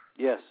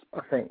 Yes,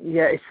 I think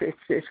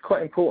it's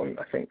quite important.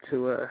 I think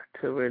to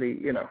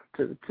really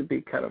to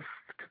be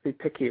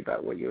picky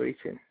about what you're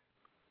eating,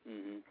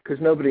 because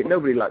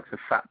nobody likes a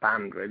fat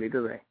band, really,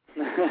 do they?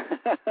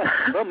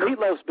 Well,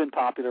 meatloaf's been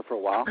popular for a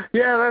while.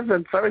 Yeah, that's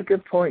a very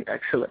good point,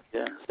 actually.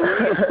 Yeah. So when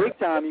you get big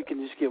time, you can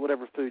just get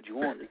whatever food you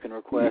want. You can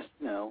request,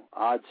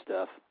 odd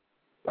stuff.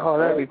 Oh,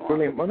 that'd be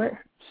brilliant, wouldn't it?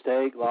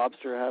 Steak,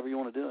 lobster, however you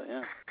want to do it,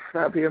 yeah.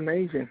 That'd be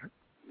amazing.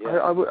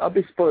 Yeah. I'd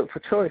be spoiled for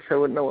choice. I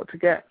wouldn't know what to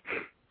get.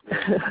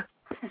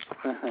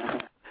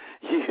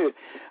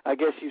 I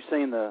guess you've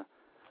seen the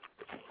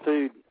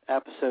food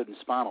episode in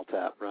Spinal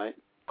Tap, right?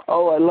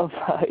 Oh, I love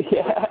that,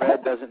 yeah. The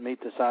bread doesn't meet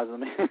the size of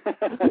the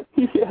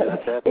meat. Yeah.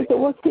 So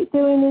what's it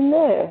doing in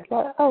there?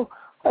 Like,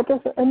 it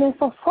doesn't, and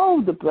if I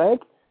fold the bread,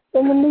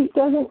 then the meat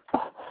doesn't.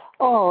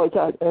 Oh, it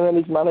does. And then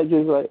his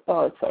manager's like,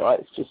 oh, it's all right.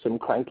 It's just some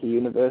cranky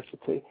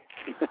university.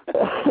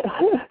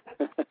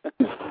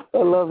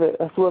 I love it.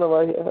 That's one of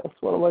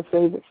my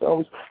favorite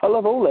films. I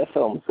love all their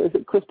films. Is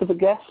it Christopher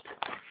Guest?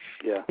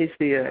 Yeah. He's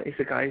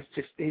the guy.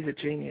 He's a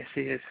genius.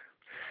 He is.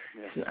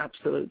 Yeah. He's an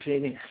absolute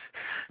genius.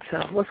 So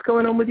what's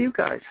going on with you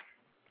guys?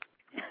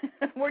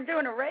 We're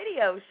doing a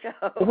radio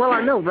show. Well,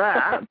 I know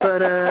that,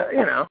 but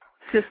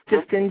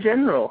just in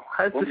general,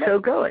 how's the show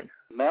going?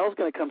 Mel's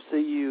going to come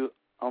see you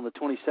on the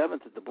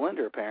 27th at the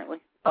Blender, apparently.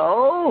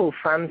 Oh,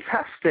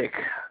 fantastic!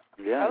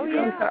 Yeah. Oh,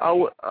 yeah.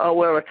 I'll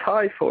wear a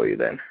tie for you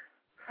then.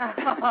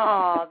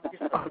 Oh,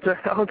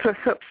 I'll dress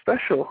up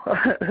special.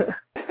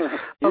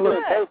 You're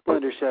doing both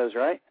Blender shows,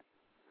 right?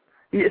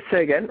 Yeah,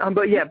 say again.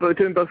 But we're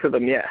doing both of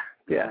them. Yeah.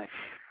 Nice.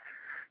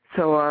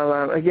 So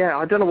I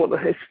don't know what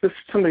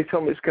somebody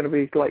told me it's going to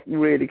be like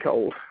really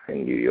cold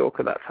in New York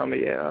at that time of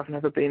year. I've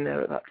never been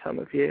there at that time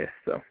of year,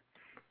 so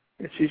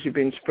it's usually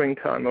been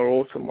springtime or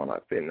autumn when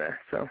I've been there.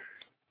 So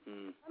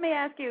let me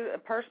ask you a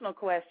personal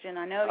question.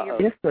 I know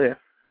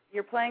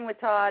you're playing with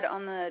Todd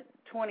on the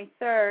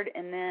 23rd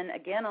and then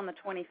again on the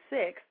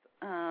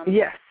 26th.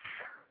 Yes.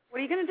 What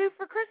are you going to do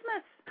for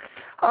Christmas?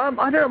 I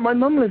don't know. My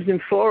mum lives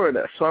in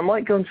Florida, so I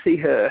might go and see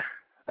her.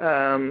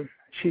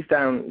 She's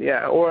down,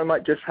 or I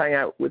might just hang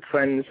out with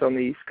friends on the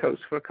East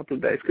Coast for a couple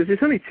of days, because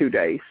it's only 2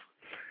 days.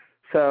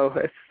 So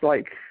it's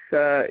like,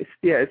 is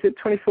it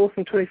 24th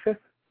and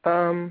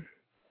 25th?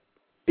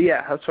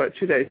 Yeah, that's right,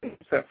 2 days.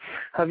 So,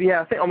 I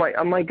think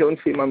I might go and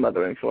see my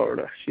mother in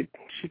Florida.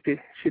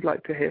 She'd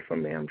like to hear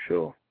from me, I'm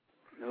sure.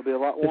 It'll be a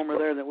lot warmer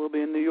there than it will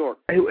be in New York.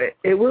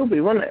 It will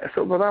be, won't it?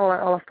 So, but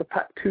I'll have to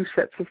pack 2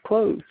 sets of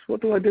clothes.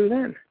 What do I do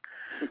then?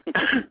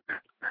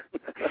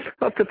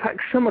 I'll have to pack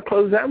summer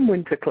clothes and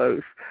winter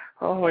clothes.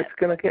 Oh, it's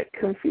going to get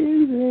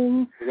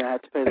confusing. You're going to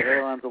have to pay the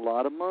airlines a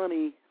lot of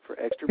money for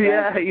extra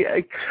baggage.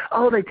 Yeah.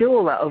 Oh, they do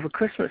all that over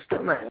Christmas,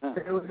 don't they? Yeah.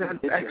 They always have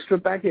extra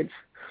baggage.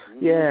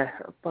 Mm-hmm. Yeah,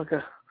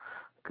 bugger.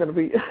 I'm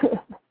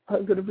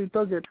going to be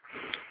buggered.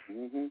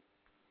 Mm-hmm.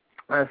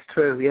 That's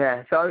true,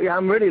 yeah. So,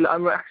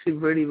 I'm actually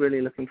really, really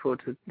looking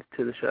forward to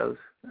the shows.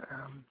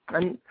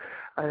 And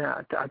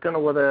I don't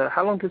know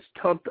how long does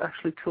Todd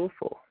actually tour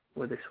for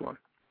with this one?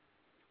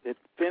 It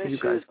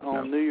finishes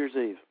on New Year's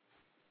Eve.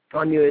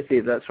 On New Year's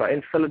Eve, that's right.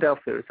 In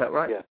Philadelphia, is that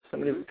right? Yeah.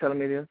 Somebody was telling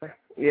me the other day.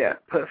 Yeah,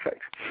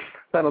 perfect.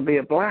 That'll be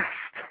a blast.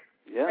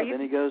 Yeah,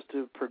 then he goes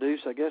to produce,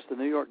 I guess, the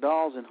New York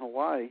Dolls in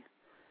Hawaii.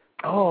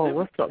 Oh,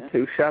 that's not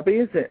too shabby,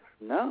 is it?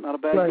 No, not a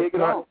bad gig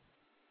at all.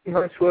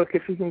 Nice work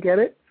if you can get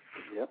it.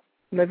 Yep.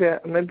 Maybe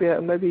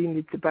you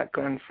need the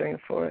background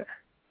singer for it.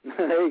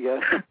 There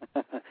you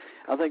go.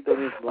 I think that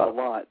is a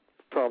lot,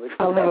 probably.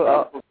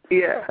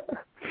 Yeah.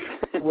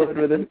 Word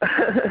with him.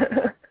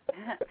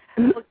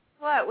 Well,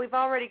 what? We've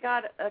already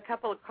got a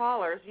couple of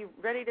callers. You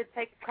ready to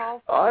take a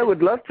call? I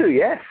would love to.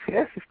 Yes,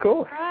 of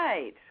course.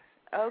 Right.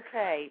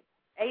 Okay.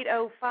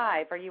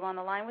 805. Are you on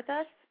the line with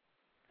us?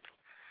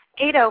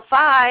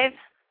 805.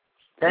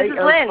 This is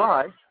Lynn.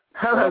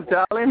 Hello,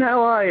 darling.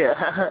 How are you?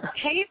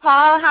 Hey,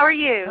 Paul. How are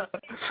you?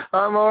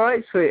 I'm all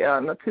right,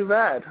 sweetheart. Not too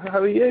bad. How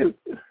are you?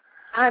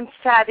 I'm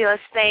fabulous,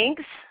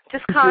 thanks.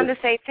 Just calling to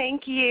say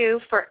thank you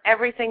for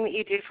everything that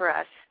you do for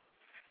us.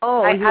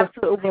 Oh, I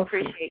absolutely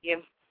appreciate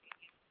you.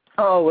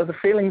 Oh, well, the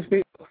feeling's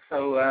beautiful.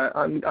 So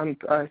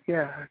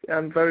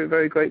I'm very,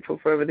 very grateful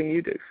for everything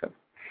you do. So,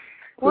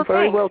 well,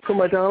 very welcome,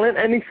 my darling.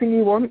 Anything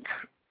you want?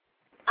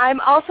 I'm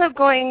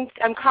calling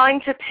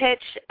to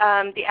pitch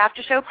the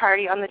after show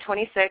party on the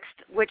 26th,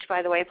 which,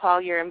 by the way,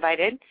 Paul, you're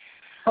invited.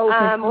 Oh,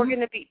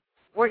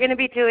 we're going to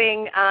be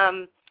doing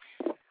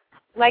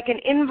like an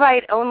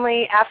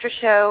invite-only after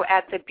show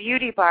at the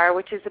Beauty Bar,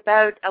 which is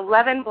about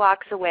 11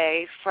 blocks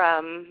away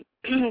from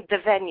the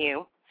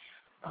venue.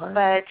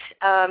 But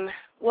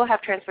we'll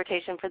have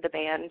transportation for the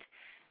band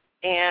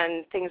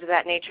and things of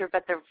that nature,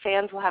 but the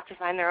fans will have to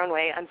find their own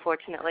way,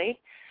 unfortunately.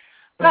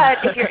 But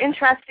if you're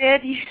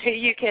interested,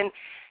 you can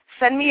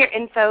send me your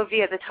info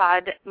via the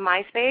Todd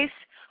MySpace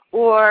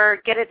or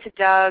get it to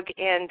Doug,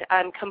 and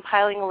I'm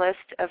compiling a list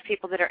of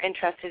people that are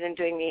interested in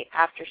doing the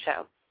after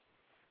show.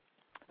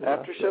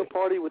 After show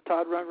party with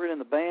Todd Rundgren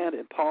and the band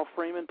and Paul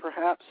Freeman,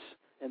 perhaps?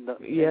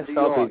 Yes,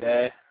 I'll be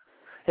there.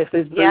 If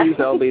there's booze,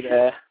 I'll be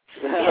there.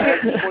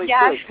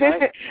 Yes.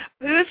 Right?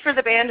 Booze for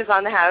the band is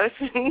on the house.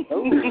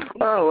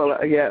 Oh,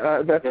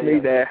 well, that's me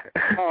there.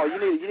 Oh, you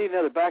need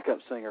another backup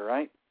singer,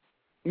 right?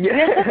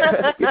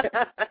 Yeah.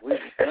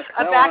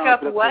 A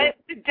backup what,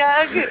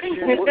 Doug?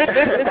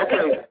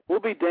 We'll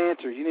be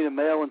dancers. You need a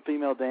male and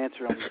female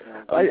dancer on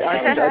I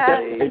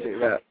definitely do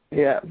that.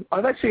 Yeah,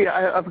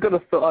 I've got a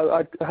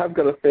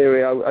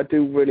theory. I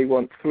do really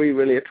want 3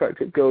 really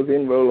attractive girls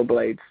in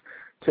rollerblades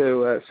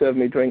to serve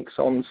me drinks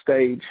on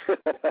stage.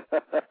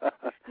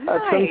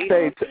 At some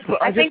stage.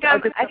 I think I'll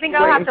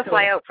have to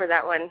fly out for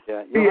that one.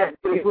 Yeah, you'll have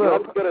to go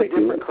to a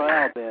different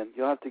crowd then.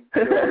 You'll have to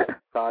go to a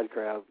side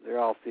crowd. They're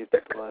all 50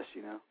 plus,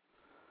 you know.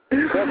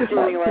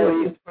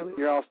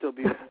 You're all still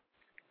beautiful.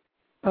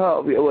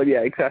 Oh well,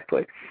 yeah,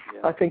 exactly.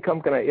 Yeah. I think I'm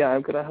gonna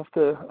have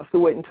to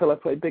wait until I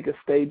play bigger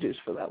stages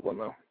for that one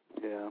though.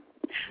 Yeah,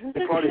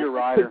 it's part of your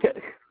rider.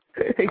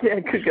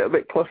 It could get a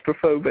bit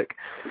claustrophobic.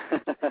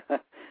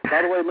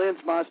 By the way,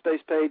 Lynn's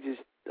MySpace page is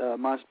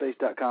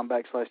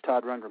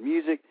myspace.com/Todd Rundgren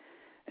Music,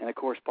 and of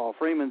course Paul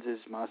Freeman's is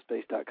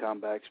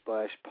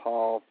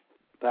myspace.com/Paul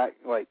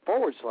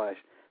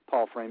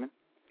Freeman.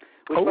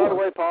 Which, by the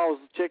way, Paul was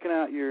checking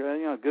out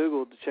your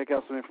Google to check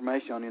out some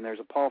information on you. And there's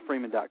a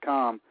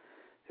paulfreeman.com,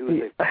 who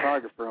is a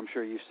photographer. I'm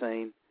sure you've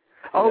seen.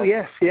 Oh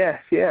yes.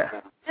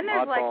 And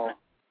there's like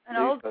an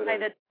old guy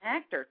that's an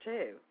actor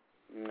too.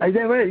 Yeah.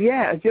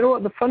 Do you know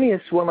what the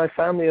funniest one I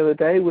found the other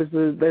day was?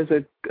 There's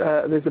a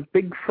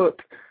Bigfoot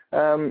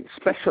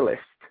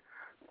specialist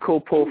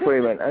called Paul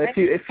Freeman, and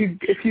if you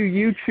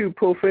YouTube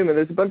Paul Freeman,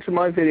 there's a bunch of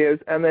my videos,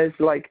 and there's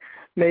like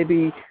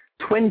maybe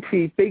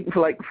 20 big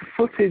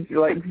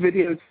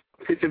videos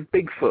of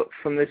Bigfoot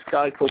from this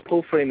guy called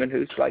Paul Freeman,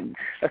 who's like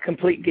a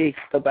complete geek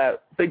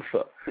about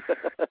Bigfoot.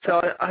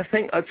 So I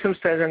think at some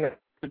stage I'm going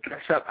to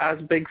dress up as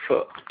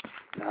Bigfoot.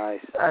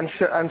 Nice. And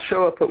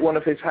show up at one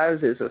of his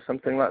houses or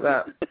something like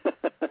that.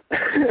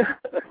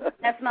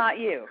 That's not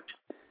you.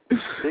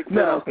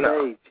 No. I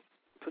think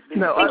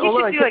you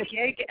should do a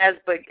gig as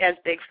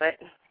Bigfoot.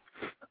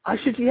 I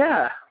should,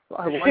 yeah.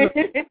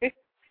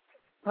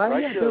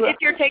 If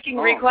you're taking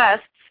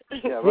requests.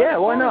 Yeah,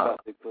 why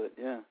not? Bigfoot,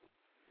 yeah.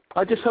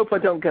 I just hope I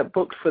don't get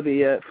booked for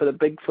the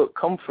Bigfoot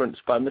conference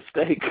by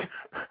mistake,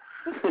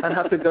 and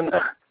have to go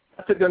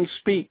and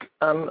speak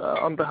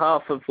on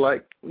behalf of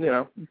the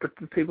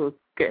people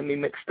getting me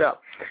mixed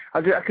up.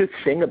 I could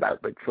sing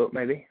about Bigfoot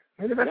maybe.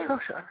 Maybe that's how I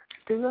should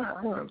do that.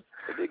 Hang on.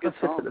 It'd be a good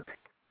song.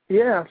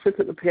 I'll sit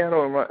at the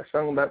piano and write a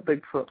song about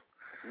Bigfoot.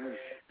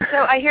 So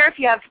I hear if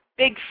you have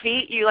big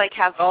feet, you have big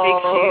shoes.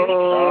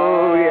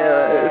 Oh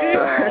yeah.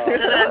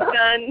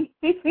 Done.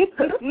 She's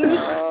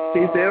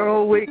here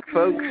all week,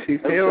 folks.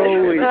 She's here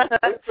all week.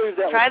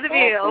 Try the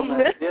veal.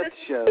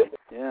 Show.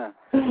 Yeah.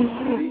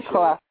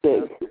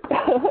 Classic.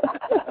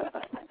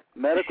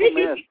 Medical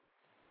myth.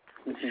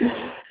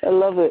 I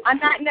love it. On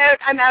that note,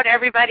 I'm out,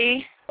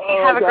 everybody.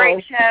 Have a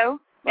great show,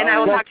 and I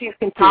will talk to you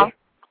soon. Bye.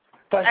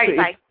 All right,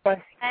 bye.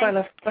 Bye. Bye,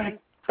 love. Bye.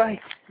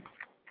 Bye.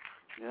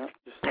 Yeah,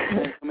 just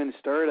come in and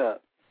stir it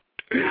up.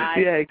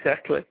 Yeah,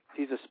 exactly.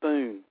 She's a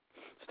spoon.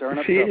 Stirring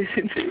up She is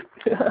indeed.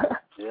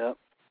 Yep.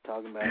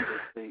 Talking about his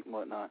feet and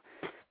whatnot.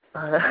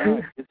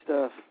 Good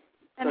stuff.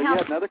 And so you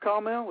had another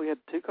call, Mel? We had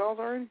 2 calls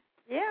already?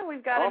 Yeah,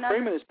 we've got another. Paul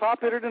Freeman is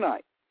popular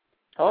tonight.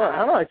 Oh,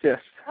 how nice,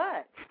 yes.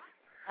 What?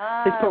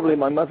 It's probably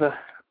my mother.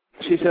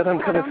 She said I'm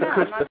coming for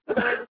Christmas. I'm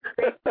not sure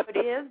who it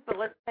is, but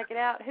let's check it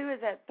out. Who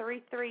is that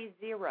 330?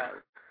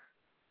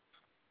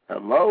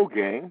 Hello,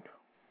 gang.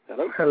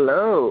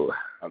 Hello.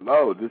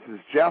 Hello. This is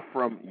Jeff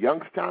from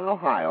Youngstown,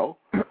 Ohio.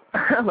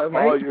 Hello,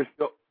 mate.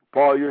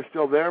 Paul, you're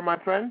still there, my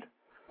friend?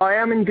 I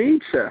am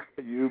indeed, sir.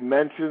 You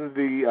mentioned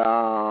the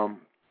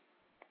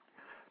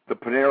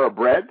Panera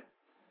Bread.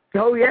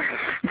 Oh, yes.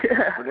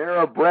 Yeah.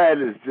 Panera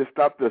Bread is just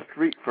up the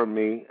street from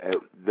me.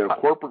 Their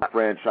corporate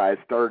franchise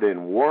started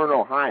in Warren,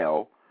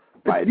 Ohio,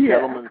 by a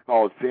gentleman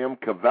called Sam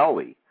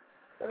Cavelli.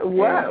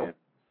 Wow.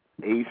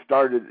 And he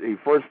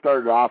first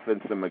started off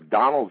in some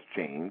McDonald's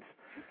chains,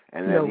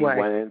 and then he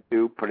went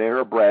into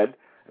Panera Bread.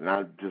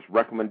 And just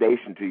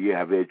recommendation to you: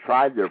 have they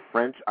tried their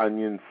French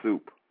onion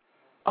soup?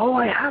 Oh,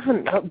 I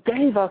haven't.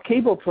 Dave, our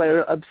keyboard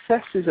player,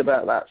 obsesses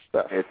about that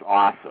stuff. It's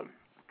awesome.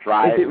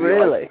 Try it. Is it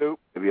really?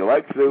 If you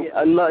like soup,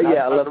 I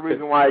love the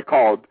reason why I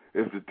called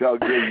is to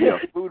give you a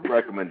food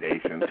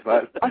recommendation.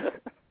 But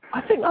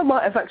I think I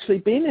might have actually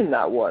been in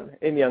that one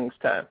in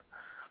Youngstown.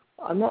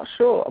 I'm not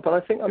sure, but I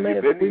think I may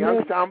have been in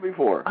Youngstown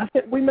before. I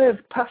think we may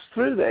have passed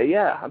through there.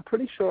 Yeah, I'm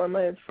pretty sure I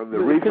may have. The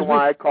reason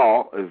why I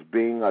call is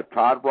being a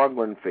Todd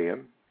Rundgren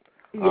fan.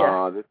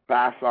 Yeah. This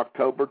past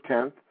October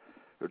 10th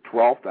or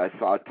 12th, I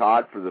saw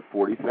Todd for the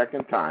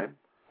 42nd time.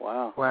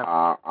 Wow.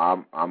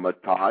 I'm a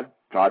Todd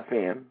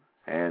fan,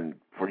 and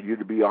for you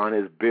to be on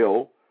his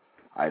bill,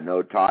 I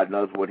know Todd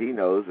knows what he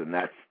knows, and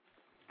that's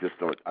just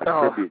a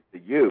tribute to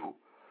you.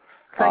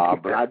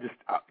 Thank you. But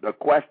a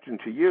question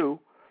to you: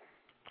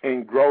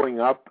 in growing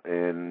up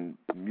in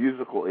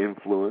musical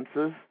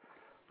influences,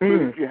 who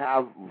did you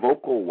have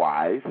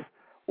vocal-wise,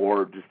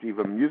 or just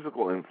even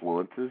musical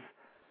influences?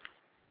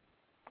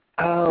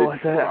 Oh,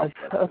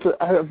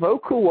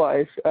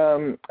 vocal-wise,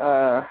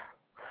 I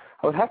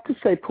would have to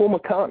say Paul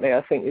McCartney,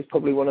 I think, is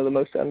probably one of the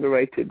most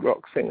underrated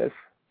rock singers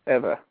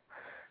ever.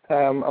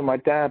 and my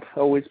dad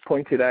always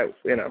pointed out,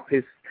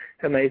 his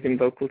amazing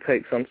vocal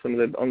takes on some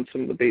of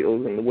the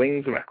Beatles and the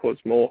Wings records.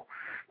 More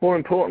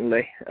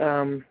importantly,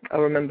 I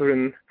remember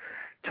him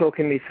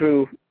talking me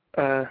through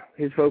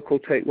his vocal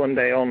take one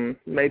day on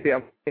Maybe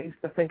I'm Pleased,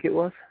 I think it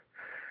was.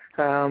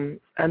 And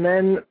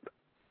then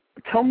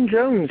Tom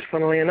Jones,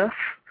 funnily enough,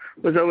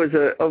 was always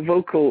a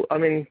vocal. I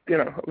mean,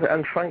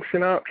 and Frank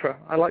Sinatra.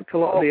 I liked a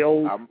lot of the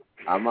old.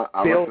 I'm a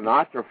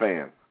Sinatra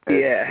fan.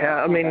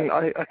 Yeah, I mean,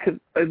 I could.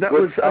 That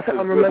was. I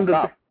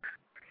remember.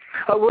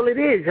 Oh, well, it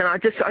is, and I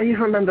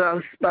even remember I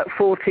was about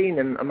 14,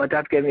 and my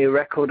dad gave me a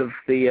record of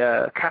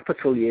the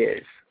Capitol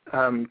years,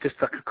 just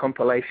like a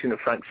compilation of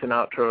Frank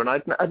Sinatra, and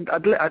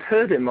I'd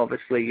heard him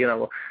obviously,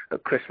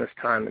 at Christmas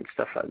time and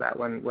stuff like that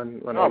when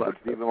all that.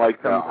 But even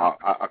like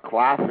a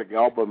classic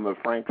album of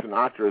Frank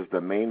Sinatra is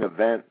the main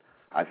event.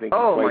 I think.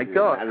 Oh my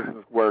God!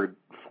 Madison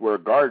Square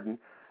Garden,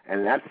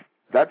 and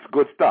that's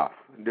good stuff.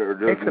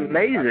 It's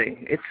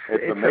amazing. It's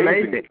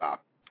amazing stuff.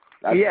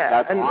 That's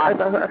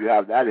awesome if you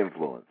have that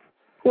influence.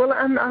 Well,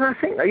 and I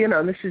think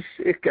this is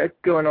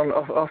going on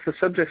off the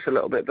subjects a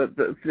little bit, but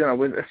with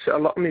a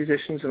lot of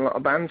musicians and a lot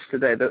of bands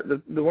today,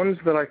 the ones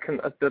that I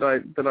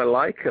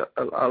like,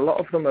 a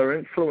lot of them are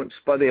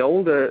influenced by the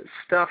older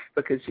stuff,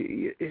 because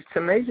it's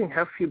amazing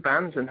how few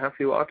bands and how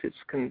few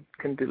artists can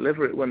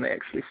deliver it when they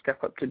actually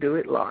step up to do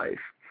it live.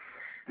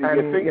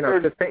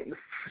 To think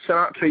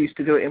Sinatra used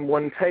to do it in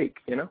one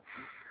take, Do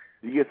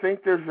you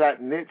think there's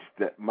that niche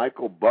that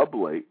Michael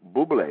Bublé?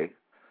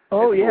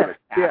 Oh yeah,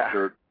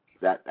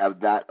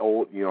 That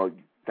old,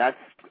 that's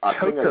a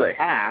thing of the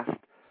past,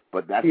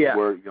 but that's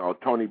where,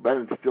 Tony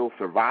Bennett's still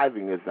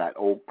surviving, is that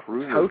old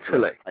crooner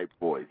type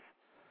voice.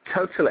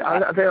 Totally.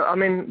 I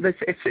mean,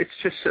 it's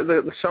just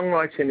the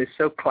songwriting is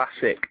so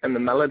classic and the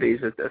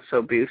melodies are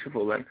so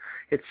beautiful, and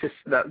it's just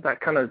that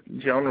kind of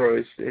genre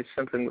is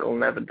something that will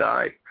never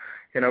die.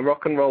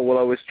 Rock and roll will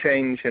always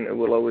change and it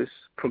will always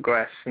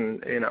progress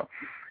and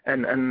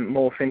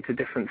morph into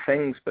different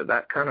things, but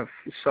that kind of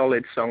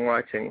solid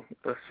songwriting,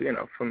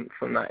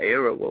 from that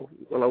era will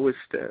always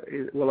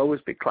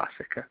be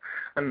classic,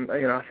 and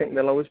I think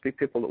there'll always be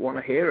people that want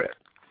to hear it.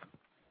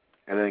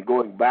 And then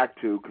going back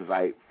to, because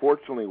I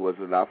fortunately was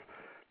enough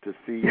to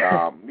see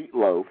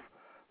Meatloaf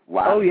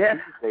last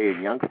Tuesday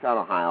in Youngstown,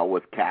 Ohio,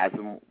 with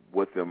Chasm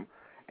with him,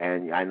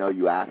 and I know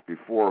you asked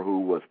before who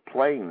was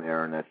playing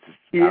there, and that's just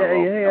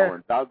Noah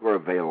and Doug were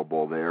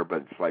available there,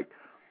 but it's like,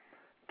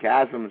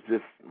 Chasm's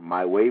just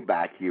my way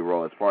back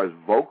hero as far as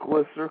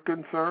vocalists are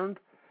concerned.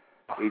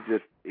 He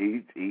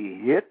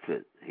hits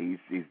it. He's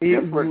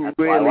different. That's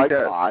really why I like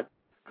does. Todd,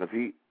 because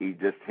he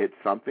just hits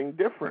something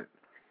different.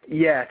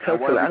 Yeah,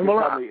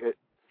 totally.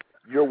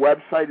 Your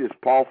website is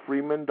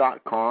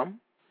paulfreeman.com?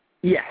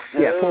 Yes,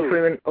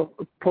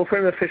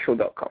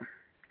 paulfreemanofficial.com.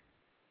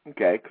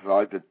 Okay,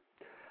 because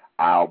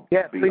I'll be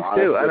honest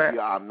with you,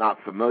 I'm not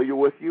familiar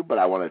with you, but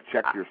I want to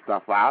check your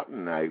stuff out,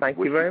 and I wish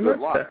you good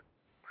luck. Sir.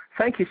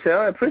 Thank you, sir.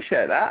 I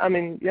appreciate that. I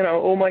mean,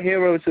 all my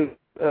heroes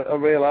are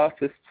real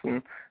artists,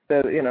 and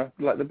they're,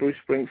 like the Bruce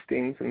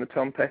Springsteens and the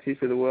Tom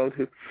Pettys of the world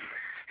who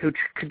could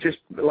just,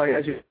 like,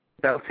 as you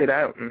belt it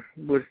out, and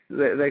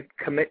they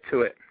commit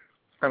to it.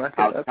 And I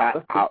think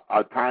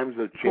our times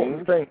have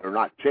changed, or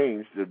not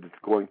changed, it's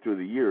going through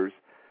the years.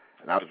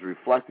 And I was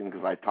reflecting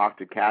because I talked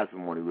to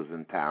Chasm when he was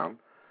in town,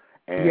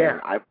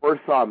 and I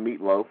first saw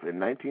Meatloaf in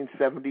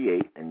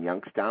 1978 in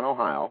Youngstown,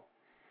 Ohio.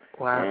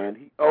 Wow. And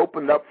he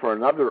opened up for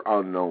another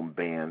unknown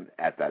band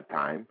at that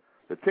time.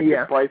 The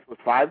ticket price was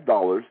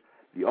 $5.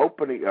 The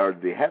opening or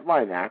the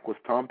headline act was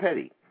Tom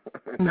Petty.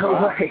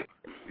 No way.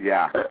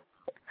 Yeah.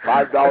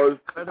 $5.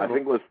 I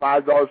think it was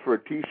 $5 for a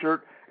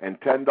T-shirt, and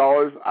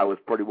 $10. I was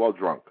pretty well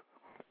drunk.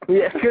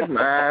 Yeah, good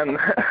man.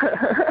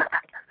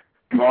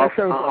 I'm old,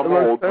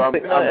 so I'm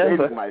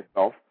dating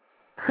myself.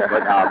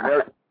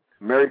 But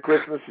Merry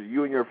Christmas to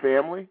you and your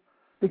family.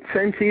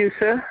 Same to you,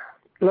 sir.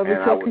 Lovely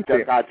talking to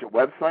you. And I will check out your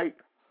website.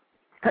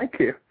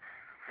 Thank you.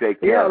 Take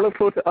care. Yeah, I look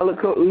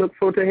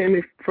forward to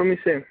hearing from you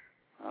soon.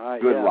 All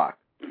right. Good luck.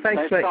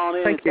 Thanks, mate.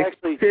 Thank you.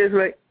 Cheers,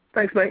 mate.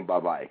 Thanks, mate.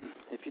 Bye-bye.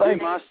 If you do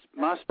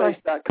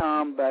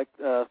myspace.com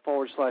 /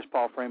 Paul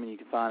Freeman, you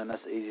can find him.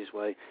 That's the easiest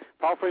way.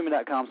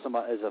 PaulFreeman.com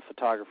is a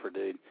photographer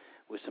dude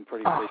with some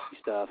pretty fishy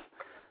stuff.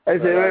 Is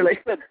it really?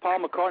 You said Paul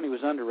McCartney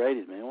was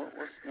underrated, man.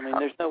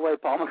 There's no way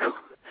Paul McCartney.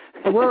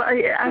 Well,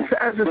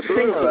 as a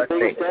singer, I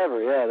think.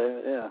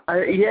 Ever,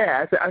 I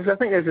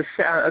think as a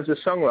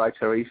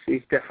songwriter,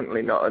 he's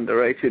definitely not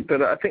underrated.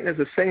 But I think as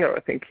a singer, I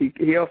think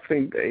he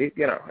often, he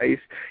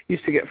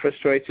used to get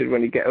frustrated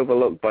when he'd get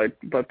overlooked by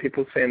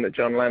people saying that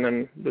John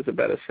Lennon was a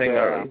better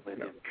singer.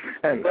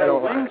 And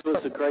Wings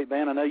was a great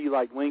band. I know you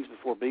liked Wings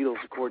before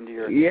Beatles, according to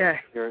your bio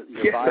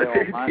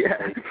on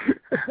MySpace.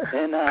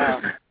 And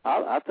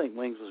I think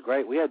Wings was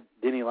great. We had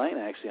Denny Lane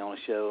actually on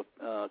a show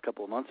a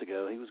couple of months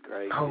ago. He was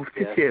great. Oh,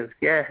 did you?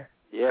 Yeah.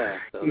 Yeah.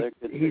 So they're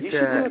good.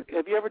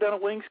 Have you ever done a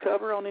Wings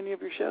cover on any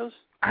of your shows?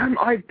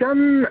 I've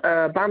done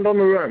Band on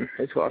the Run,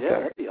 is what I've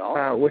done. That'd be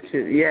awesome. Which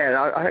is,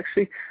 I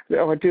actually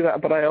do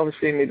that, but I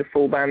obviously need a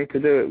full band to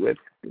do it with.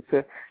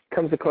 It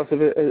comes across a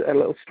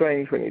little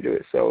strange when you do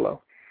it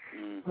solo.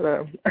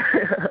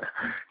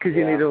 because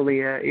you need all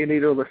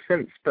the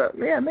synths. But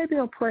yeah, maybe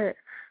I'll play it.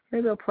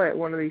 Maybe I'll play it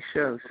one of these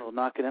shows. Little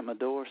knocking at my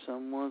door.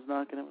 Someone's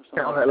knocking at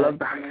my door. Oh, I love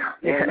that.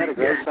 Yeah, isn't that a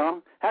great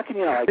song? How can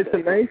you not like it's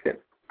that? Amazing.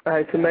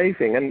 It's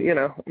amazing, and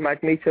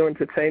Magneto and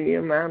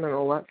Titanium Man and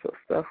all that sort of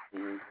stuff.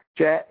 Mm-hmm.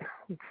 Jet.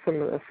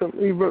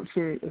 He wrote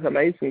some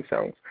amazing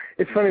songs.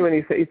 It's funny when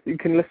you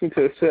can listen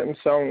to certain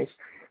songs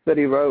that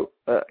he wrote,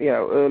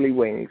 early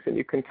Wings, and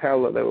you can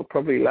tell that they were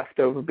probably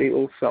leftover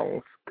Beatles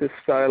songs because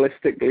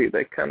stylistically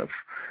they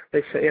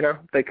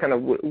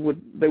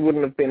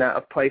wouldn't have been out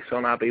of place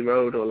on Abbey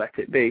Road or Let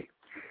It Be.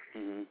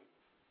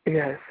 Mm-hmm.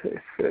 Yeah,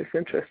 it's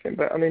interesting.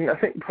 But I mean, I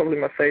think probably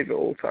my favorite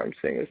all-time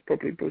singer is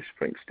probably Bruce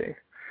Springsteen.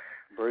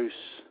 Bruce.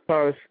 As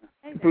far as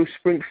Bruce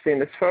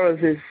Springsteen, as far as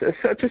his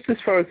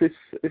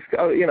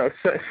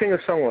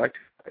singer-songwriter,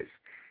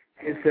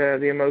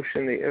 the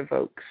emotion that he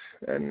evokes,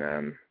 and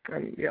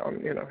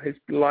his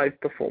live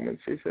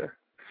performance is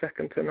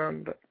second to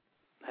none. But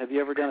have you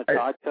ever done a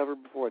Todd cover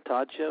before a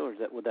Todd show, or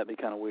would that be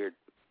kind of weird?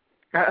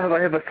 Have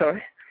I ever?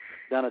 Sorry.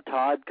 Done a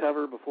Todd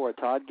cover before a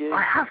Todd gig?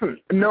 I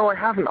haven't. No, I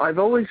haven't. I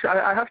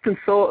often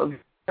thought of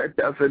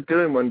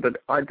doing one,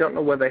 but I don't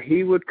know whether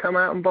he would come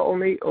out and bottle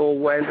me or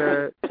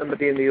whether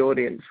somebody in the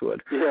audience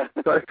would. Yeah.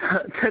 So I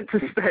tend to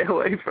stay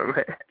away from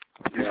it.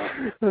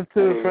 Yeah.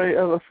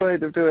 I'm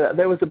afraid of doing that.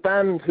 There was a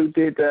band who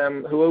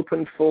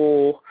opened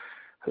for,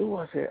 who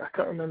was it? I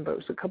can't remember. It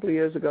was a couple of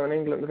years ago in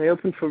England. They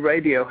opened for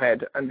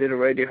Radiohead and did a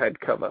Radiohead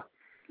cover.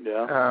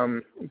 Yeah.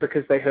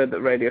 Because they heard that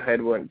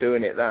Radiohead weren't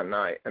doing it that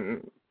night,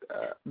 and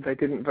they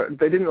didn't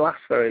last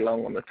very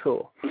long on the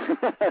tour.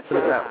 Put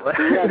it that way.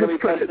 You're not going to be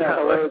passing out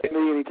hello to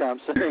me anytime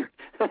soon.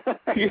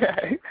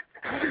 Yeah,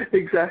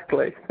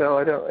 exactly. So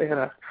I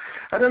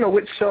don't know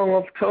which song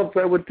of Todd's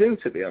I would do,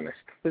 to be honest.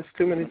 There's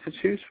too many to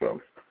choose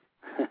from.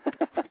 Yeah,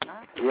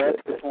 that's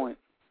a good point.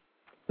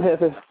 Yeah,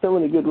 there's so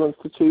many good ones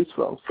to choose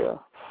from,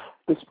 so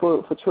be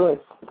spoiled for choice.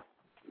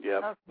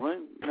 Yeah. Well,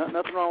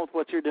 nothing wrong with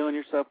what you're doing.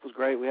 Your stuff was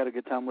great. We had a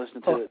good time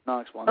listening to it.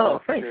 Knox one.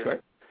 Oh, thanks, sure.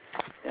 Mate.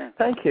 Yeah.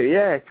 Thank you.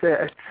 Yeah,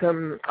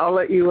 I'll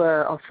let you.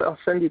 I'll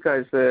send you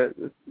guys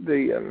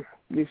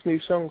these new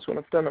songs when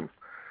I've done them.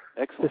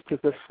 Excellent.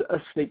 Just as a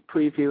sneak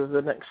preview of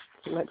the next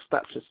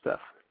batch of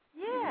stuff.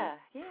 Yeah.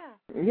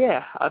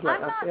 Yeah, I'm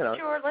not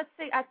sure. Let's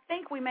see. I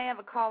think we may have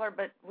a caller,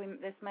 but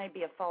this may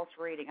be a false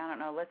reading. I don't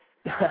know. Let's.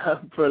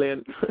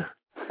 Brilliant.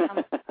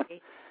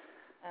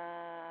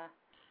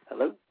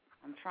 Hello.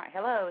 I'm trying.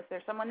 Hello. Is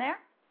there someone there?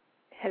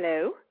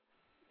 Hello.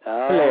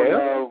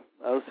 Hello.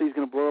 OC's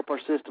going to blow up our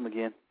system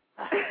again.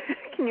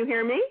 Can you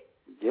hear me?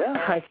 Yeah.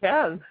 I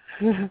can.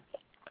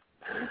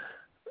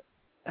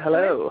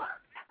 Hello.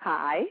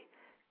 Hi.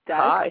 Doug.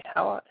 Hi.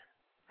 How are you?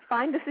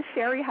 Fine. This is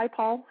Sherry. Hi,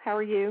 Paul. How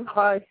are you?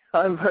 Hi.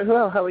 I'm very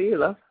well. How are you,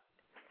 love?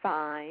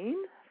 Fine.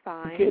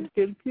 Good.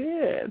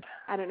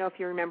 I don't know if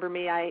you remember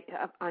me.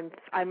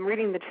 I'm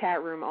reading the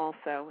chat room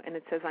also, and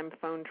it says I'm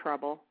phone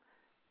trouble.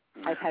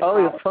 I've had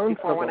your phone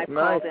before trouble. When I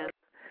nice. called in.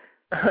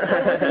 I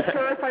wasn't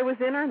sure if I was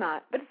in or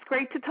not, but it's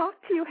great to talk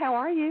to you. How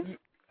are you?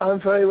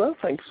 I'm very well,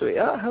 thanks,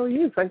 sweetheart. How are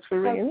you? Thanks for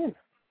ringing in.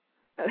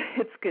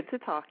 It's good to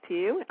talk to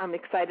you. I'm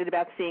excited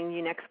about seeing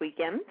you next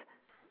weekend.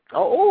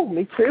 Oh,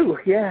 me too.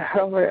 Yeah,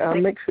 I'll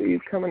make sure you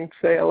come and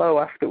say hello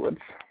afterwards.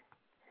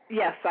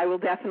 Yes, I will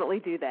definitely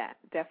do that.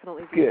 That.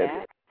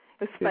 It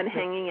was fun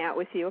hanging out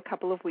with you a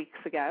couple of weeks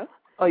ago.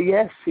 Oh,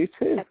 yes, you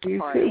too.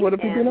 You too. What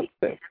have you been up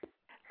to?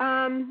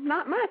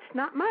 Not much.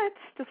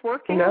 Just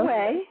working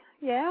away.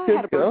 Yeah, I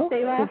had a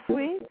birthday last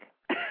week.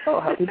 Oh,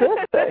 happy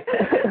birthday.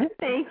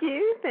 Thank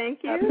you.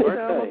 Happy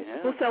birthday,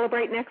 We'll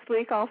celebrate next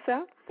week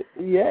also.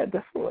 Yeah,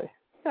 definitely.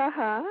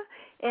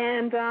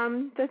 And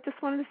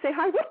just wanted to say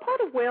hi. What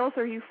part of Wales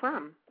are you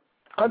from?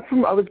 I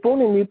was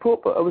born in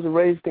Newport, but I was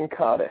raised in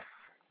Cardiff.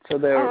 So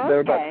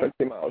they're about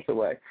 20 miles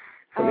away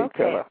from each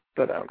other.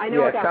 But I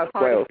know about South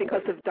Cardiff Wales.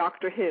 because of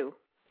Doctor Who.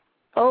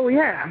 Oh,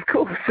 yeah, of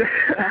course.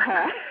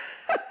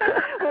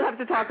 We'll have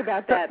to talk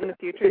about that in the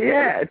future.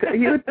 Yeah,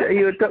 you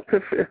a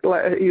Doctor,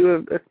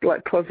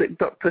 like closet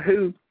Doctor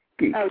Who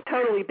geek? Oh,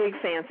 totally big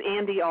fans.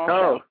 Andy also.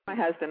 Oh. My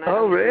husband.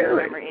 Really?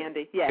 Remember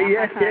Andy? Yeah.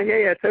 Yeah,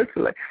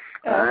 totally.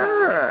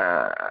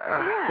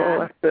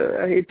 Well,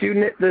 do you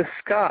knit the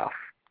scarf?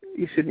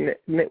 You should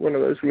knit one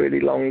of those really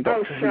long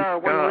Doctor Who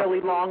scarves. One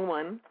really long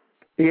one.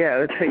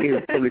 Yeah,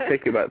 it'd probably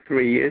take you about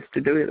 3 years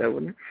to do it, though,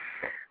 wouldn't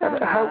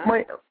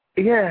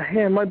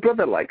it? My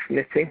brother likes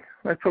knitting.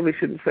 I probably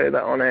shouldn't say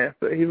that on air,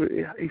 but he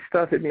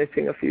started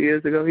knitting a few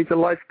years ago. He's a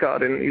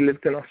lifeguard and he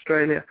lived in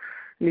Australia,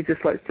 and he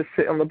just likes to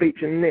sit on the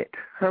beach and knit.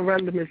 How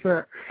random is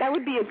that? That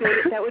would be a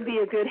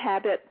good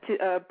habit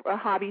a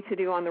hobby to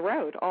do on the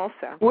road,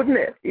 also. Wouldn't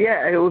it?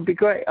 Yeah, it would be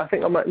great. I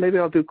think maybe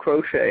I'll do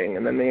crocheting,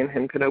 and then me and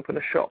him could open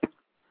a shop.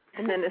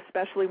 And then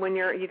especially when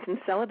you can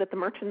sell it at the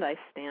merchandise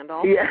stand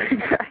also. Yeah,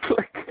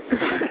 exactly.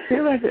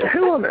 Who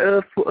on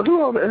earth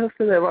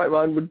in their right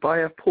mind would buy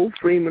a Paul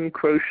Freeman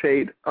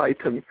crocheted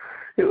item?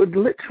 It would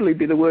literally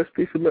be the worst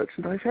piece of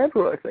merchandise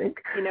ever, I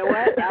think. You know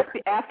what?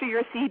 After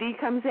your CD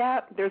comes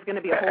out, there's going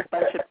to be a whole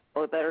bunch of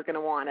people that are going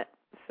to want it.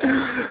 So.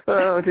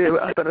 Oh, dear.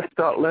 I better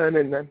start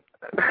learning then.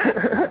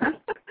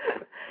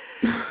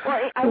 Well,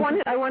 I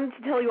wanted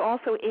to tell you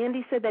also,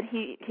 Andy said that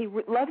he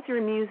loves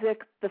your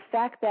music, the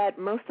fact that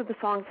most of the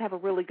songs have a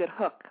really good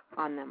hook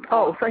on them.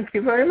 Oh, thank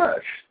you very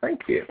much.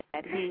 Thank you.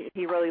 And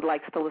he really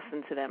likes to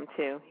listen to them,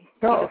 too.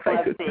 Oh, he just thank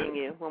loved you. seeing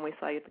you when we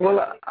saw you.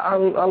 Well,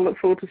 I'll look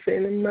forward to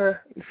seeing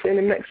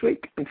him next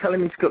week and tell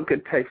him he's got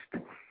good taste.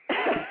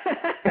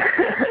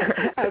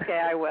 Okay,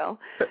 I will.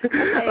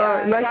 Okay, all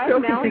right, nice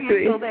talking Mel, to you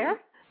you. still there?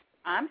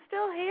 I'm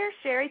still here,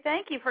 Sherry.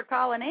 Thank you for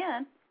calling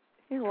in.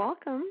 You're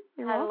welcome.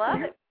 I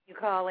love it when you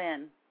call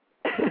in.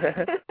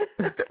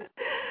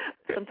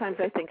 Sometimes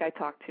I think I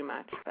talk too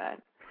much, but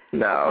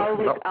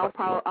no,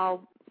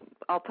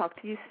 I'll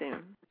talk to you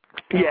soon.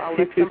 Yes, I'll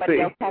let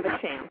somebody else have a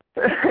chance.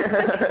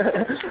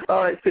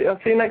 All right, I'll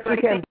see you next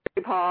weekend. Thank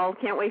you, Paul.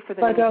 Can't wait for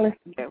the Bye, next darling.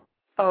 video.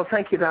 Oh,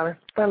 thank you, darling.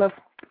 Bye, love.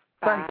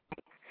 Bye.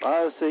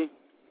 Bye, see.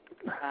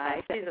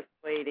 Bye. She's a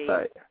sweetie.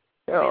 Bye.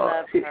 We Oh,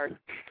 love her.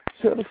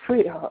 Sort of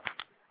sweetheart.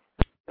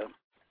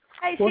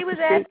 Hey, she was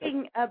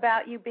asking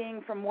about you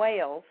being from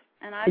Wales,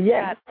 and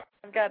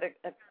I've got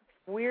a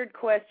weird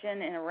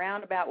question in a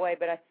roundabout way,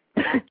 but I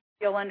think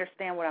you'll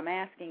understand what I'm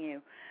asking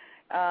you.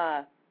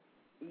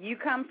 You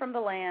come from the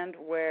land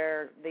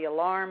where the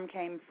alarm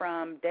came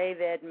from,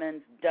 Dave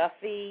Edmunds,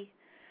 Duffy,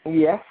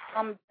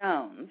 Tom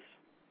Jones.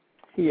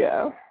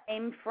 Yeah.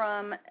 Came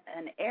from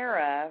an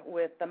era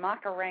with the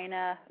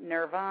Macarena,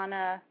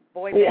 Nirvana,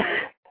 boy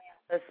band,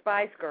 the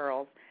Spice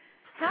Girls.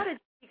 How did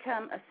you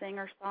become a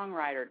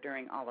singer-songwriter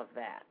during all of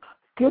that?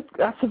 Good.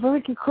 That's a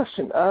very good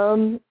question.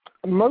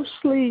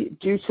 Mostly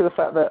due to the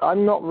fact that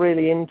I'm not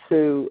really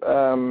into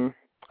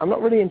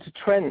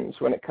trends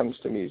when it comes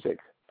to music.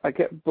 I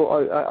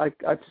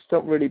just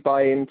don't really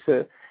buy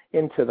into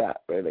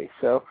that really.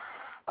 So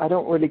I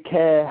don't really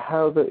care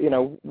how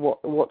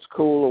what's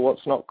cool or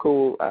what's not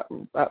cool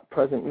at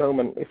present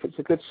moment. If it's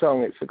a good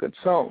song, it's a good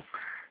song.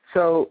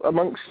 So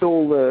amongst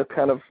all the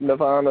kind of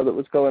Nirvana that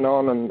was going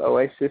on and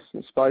Oasis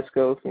and Spice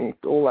Girls and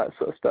all that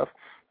sort of stuff,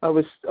 I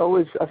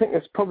think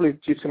that's probably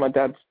due to my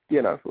dad's,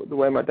 the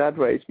way my dad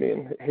raised me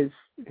and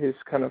his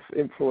kind of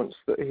influence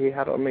that he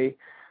had on me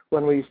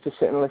when we used to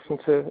sit and listen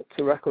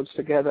to records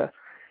together.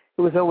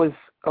 It was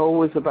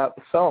always about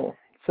the song.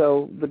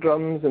 So the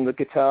drums and the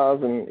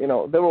guitars and,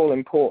 they're all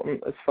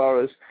important as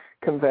far as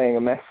conveying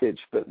a message,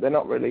 but they're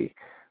not really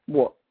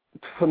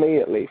for me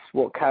at least,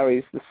 what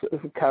carries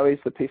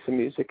the piece of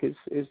music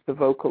is the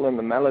vocal and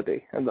the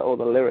melody, or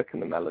the lyric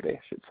and the melody, I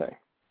should say.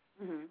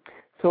 Mm-hmm.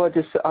 So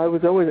I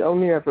was always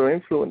only ever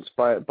influenced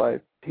by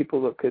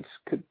people that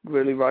could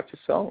really write a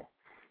song,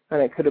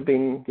 and it could have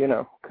been.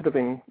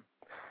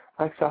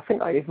 Actually, I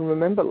think I even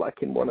remember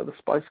liking one of the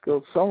Spice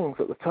Girls songs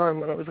at the time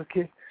when I was a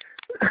kid.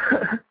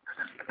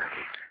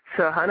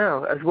 So I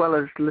know, as well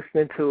as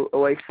listening to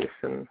Oasis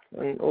and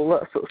all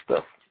that sort of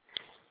stuff.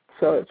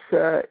 So it's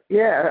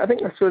I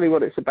think that's really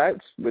what it's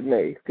about with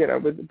me.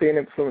 With being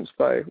influenced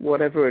by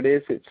whatever it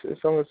is. It's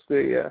as long as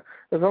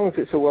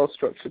it's a well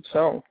structured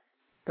song,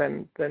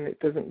 then it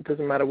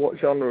doesn't matter what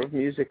genre of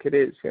music it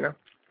is.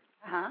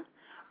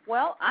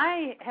 Well,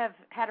 I have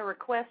had a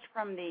request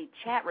from the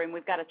chat room.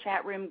 We've got a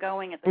chat room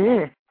going at the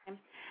same time,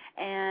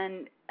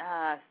 and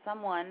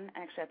someone,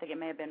 actually I think it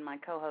may have been my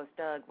co-host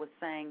Doug, was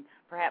saying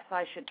perhaps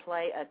I should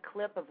play a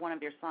clip of one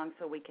of your songs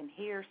so we can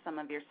hear some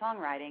of your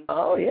songwriting.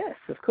 Oh yes,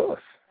 of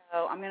course.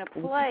 So I'm going to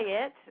play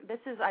it. This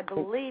is, I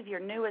believe, your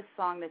newest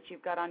song that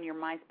you've got on your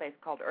MySpace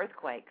called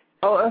Earthquakes.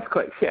 Oh,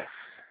 Earthquakes, yes.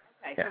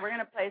 Okay, so we're going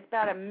to play. It's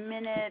about a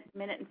minute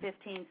and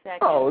 15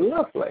 seconds. Oh,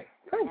 lovely.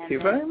 Thank you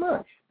very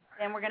much.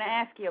 And we're going to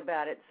ask you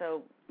about it,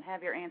 so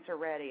have your answer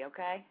ready,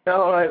 okay?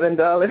 All right then,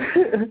 darling.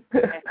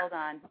 Okay, hold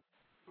on.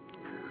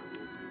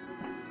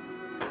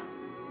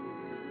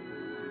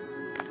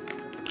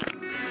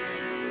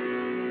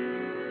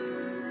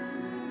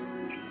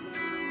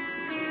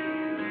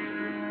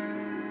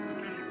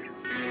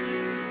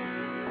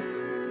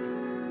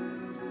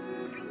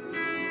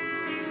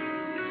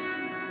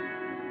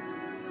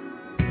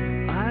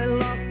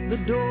 The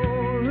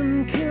door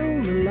and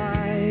kill the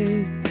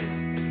light,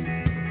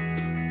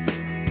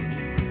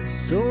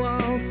 so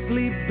I'll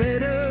sleep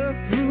better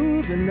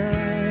through the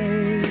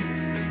night.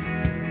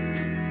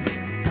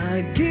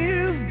 I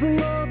give the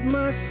Lord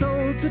my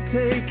soul to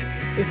take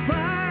if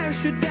I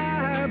should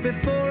die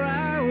before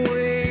I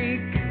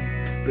wake,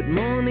 but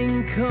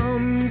morning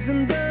comes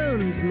and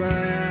burns my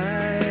eyes.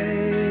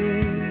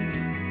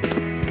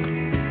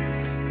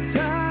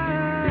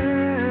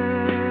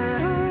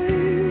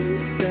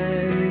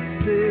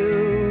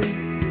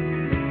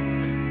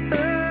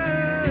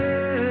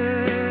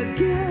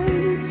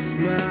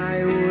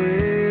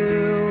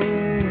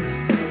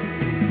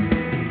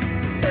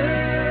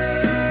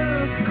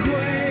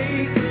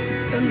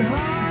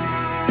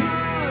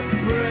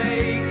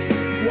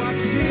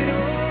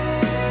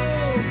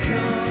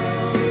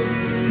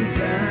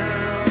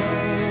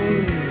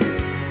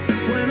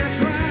 When I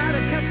try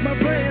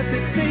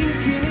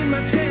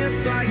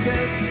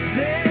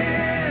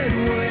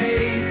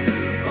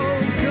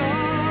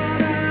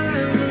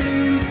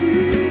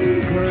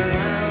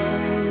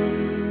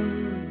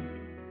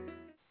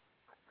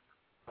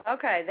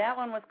Okay, that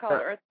one was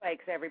called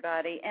Earthquakes,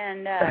 everybody.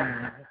 And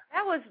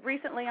that was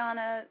recently on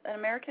an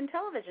American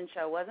television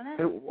show, wasn't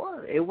it?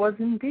 It was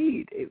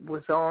indeed. It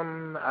was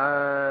on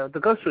The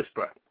Ghost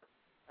Whisperer.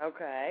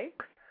 Okay.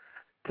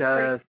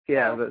 The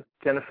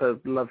Jennifer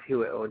Love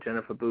Hewitt or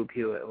Jennifer Boob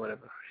Hewitt or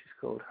whatever she's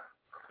called.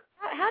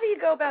 How do you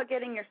go about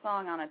getting your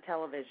song on a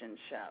television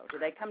show? Do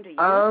they come to you?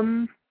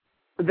 And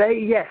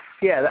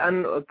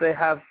they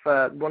have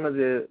one of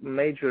the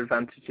major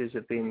advantages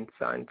of being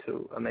signed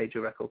to a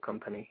major record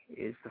company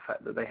is the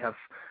fact that they have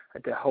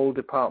a whole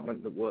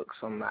department that works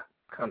on that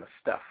kind of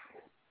stuff.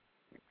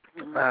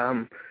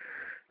 Mm-hmm.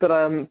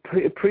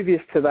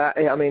 Previous to that,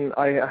 I mean,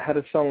 I had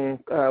a song.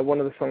 One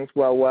of the songs,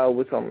 "Well, Well,"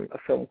 was on a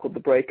film called The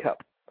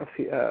Breakup a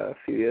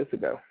few years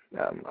ago.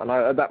 And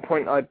at that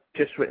point, I'd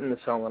just written the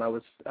song, and I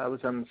was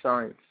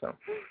unsigned. So,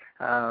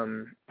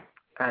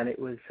 and it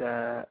was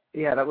that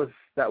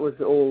was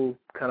all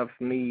kind of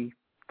me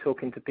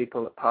talking to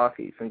people at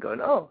parties and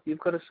going, "Oh, you've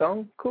got a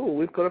song? Cool,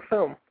 we've got a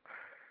film."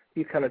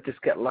 You kind of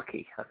just get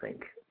lucky, I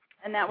think.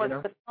 And that was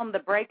the film The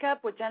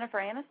Breakup with Jennifer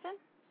Aniston?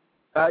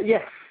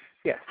 Yes.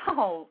 Yes.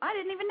 Oh, I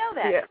didn't even know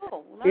that. Yeah.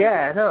 Cool.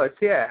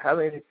 I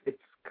mean,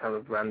 it's kind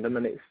of random,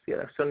 and it's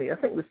it's only, I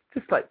think there's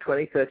just like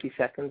 20-30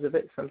 seconds of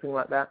it, something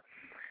like that.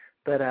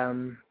 But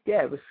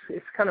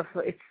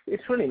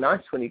it's really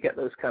nice when you get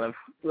those kind of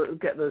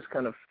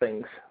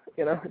things.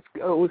 It's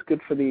always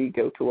good for the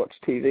ego to watch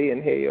TV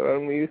and hear your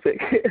own music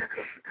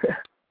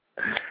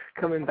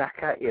coming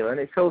back at you, and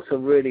it's also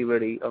really,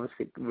 really,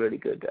 obviously, really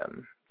good.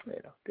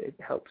 It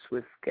helps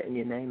with getting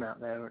your name out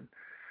there and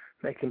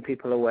making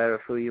people aware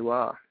of who you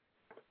are.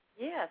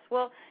 Yes.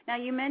 Well, now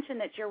you mentioned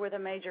that you're with a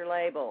major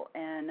label,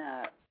 and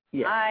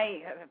yes.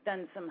 I have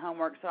done some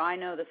homework, so I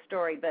know the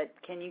story. But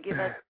can you give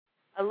us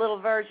a little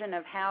version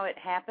of how it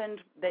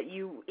happened that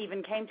you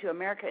even came to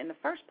America in the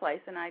first place?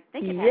 And I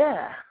think it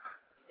happened,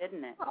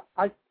 didn't it?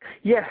 I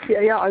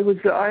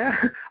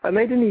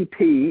made an EP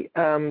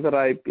that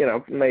I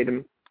made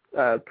and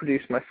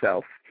produced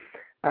myself,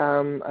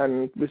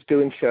 and was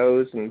doing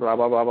shows and blah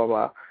blah blah blah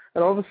blah.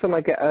 And all of a sudden,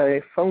 I get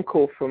a phone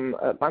call from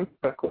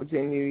Atlantic Records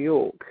in New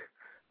York,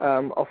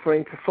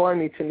 offering to fly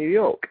me to New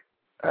York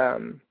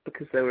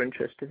because they were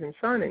interested in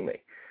signing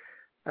me.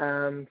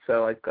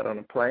 So I got on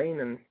a plane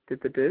and did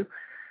the do.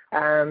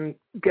 And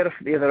get off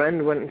at the other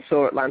end, went and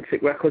saw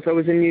Atlantic Records. I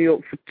was in New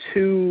York for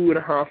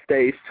 2.5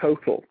 days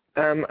total.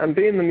 And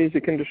being the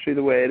music industry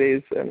the way it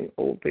is, and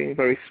all being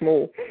very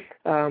small,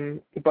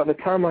 by the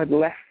time I'd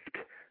left,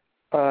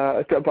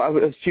 I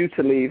was due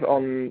to leave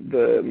on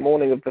the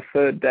morning of the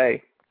third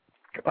day,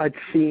 I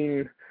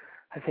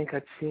think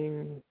I'd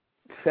seen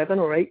 7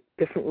 or 8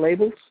 different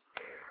labels,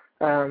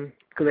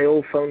 because they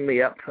all phoned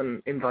me up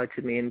and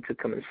invited me in to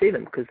come and see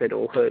them because they'd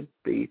all heard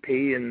the EP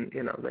and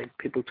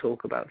people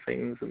talk about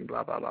things and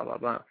blah blah blah blah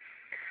blah.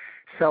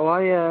 So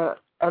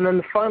and then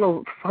the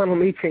final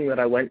meeting that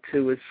I went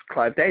to was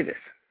Clive Davis,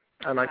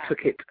 and I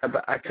took it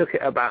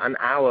about an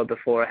hour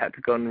before I had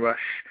to go and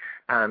rush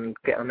and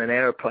get on an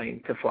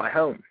airplane to fly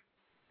home.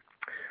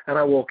 And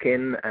I walk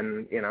in,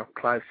 and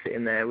Clive's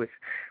sitting there with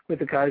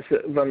the guys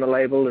that run the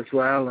label as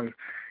well, and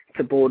it's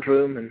a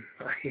boardroom, and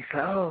he's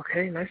like, "Oh,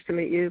 okay, nice to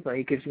meet you." But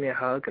he gives me a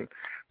hug, and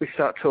we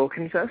start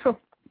talking. He says, "So,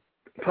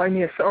 play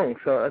me a song."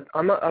 So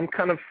I'm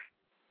kind of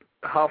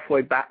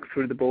halfway back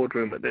through the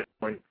boardroom at this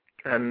point,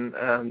 and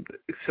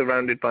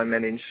surrounded by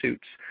men in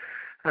suits,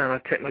 and I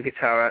take my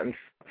guitar out and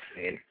start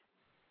singing.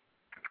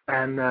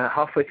 And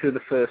halfway through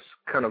the first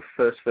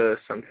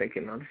verse, I'm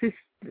thinking, "Oh, this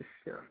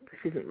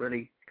isn't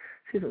really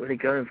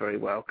going very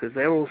well," because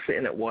they're all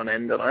sitting at one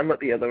end and I'm at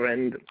the other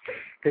end.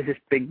 There's this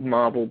big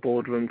marble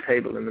boardroom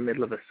table in the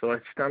middle of us, so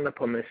I stand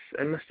up on this.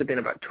 It must have been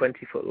about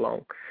 20 foot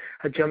long.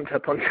 I jumped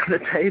up onto the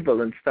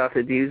table and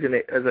started using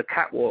it as a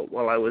catwalk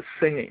while I was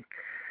singing.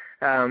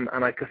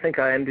 And I think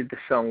I ended the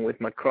song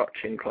with my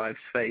crotch in Clive's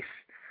face.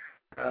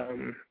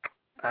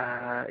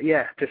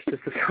 Just as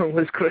the song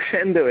was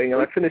crescendoing,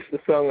 and I finished the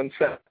song and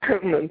sat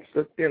down and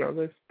said,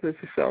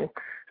 there's a song.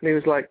 And he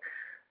was like,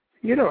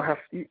 You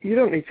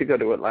don't need to go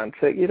to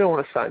Atlantic. You don't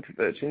want to sign to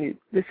Virgin.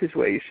 This is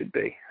where you should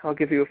be. I'll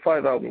give you a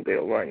 5-album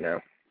deal right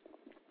now."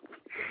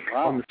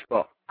 Wow. On the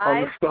spot.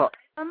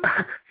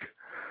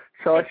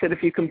 So I said,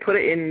 if you can put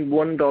it in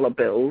 $1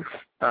 bills,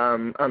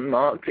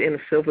 unmarked, in a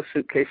silver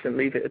suitcase and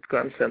leave it at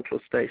Grand Central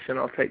Station,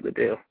 I'll take the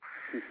deal.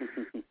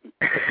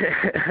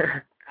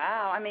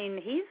 Wow. I mean,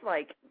 he's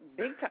like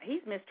big time.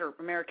 He's Mr.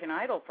 American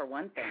Idol for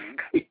one thing.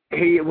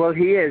 He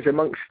is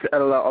amongst a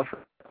lot of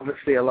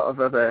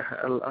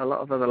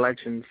other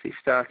legends. He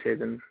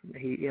started, and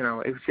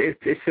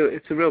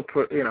it's a real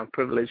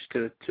privilege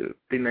to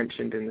be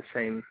mentioned in the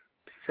same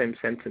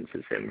sentence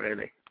as him,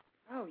 really.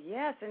 Oh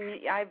yes, and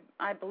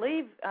I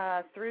believe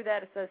through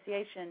that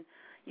association,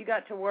 you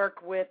got to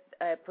work with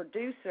a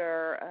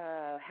producer,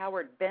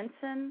 Howard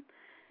Benson.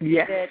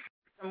 Yes. Did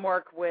some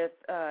work with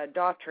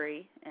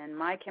Daughtry and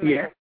My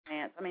Chemical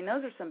Romance. I mean,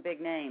 those are some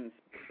big names.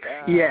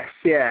 Yes,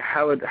 yeah.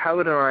 Howard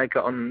and I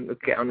get on. We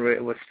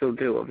still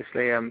do,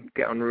 obviously.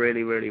 Get on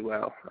really, really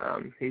well.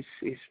 He's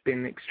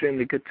been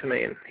extremely good to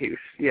me, and he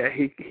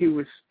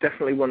was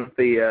definitely one of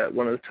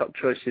the top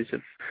choices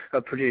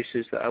of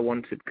producers that I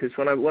wanted. Because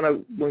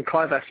when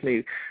Clive asked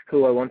me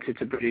who I wanted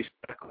to produce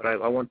the record, I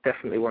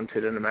definitely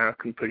wanted an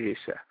American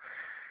producer,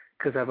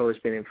 because I've always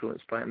been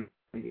influenced by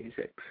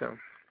music. So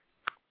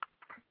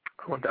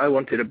I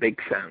wanted a big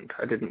sound.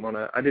 I didn't want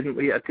to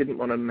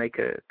make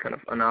a kind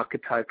of an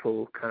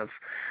archetypal kind of,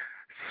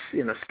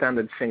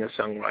 standard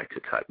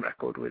singer-songwriter type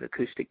record with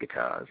acoustic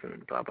guitars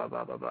and blah blah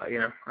blah blah blah.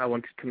 I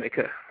wanted to make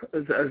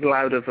as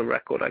loud of a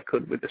record I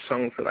could with the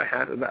songs that I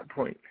had at that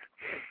point.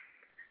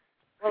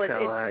 Well,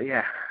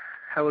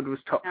 Howard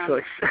was top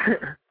choice.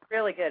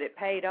 Really good. It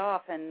paid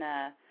off, and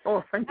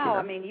thank you.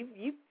 I mean,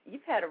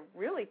 you've had a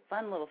really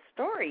fun little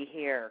story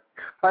here.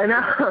 I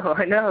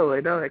know.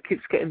 It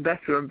keeps getting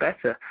better and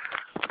better.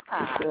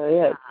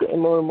 It's getting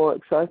more and more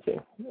exciting.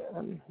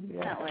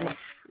 Definitely.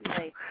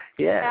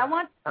 Yeah. I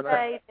want to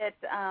say that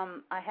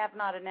I have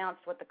not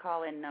announced what the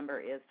call-in number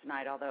is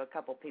tonight, although a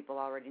couple people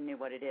already knew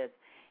what it is.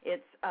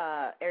 It's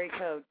area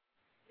code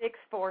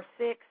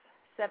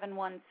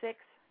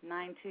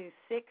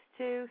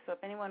 646-716-9262. So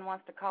if anyone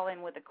wants to call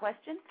in with a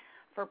question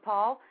for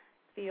Paul,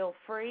 feel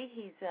free.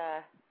 He's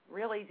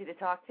real easy to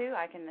talk to.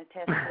 I can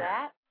attest to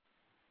that.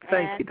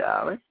 Thank you,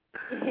 darling.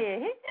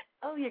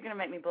 Oh, you're going to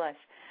make me blush.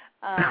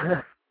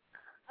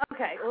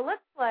 Okay, well,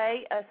 let's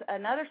play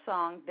another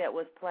song that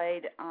was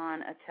played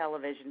on a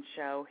television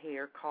show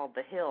here called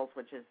The Hills,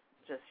 which is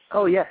just...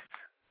 Oh, yes.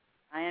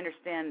 I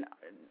understand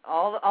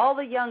all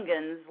the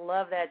young'uns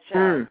love that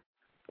show.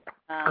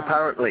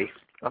 Apparently.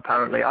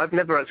 I've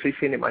never actually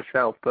seen it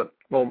myself, but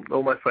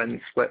all my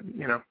friends swear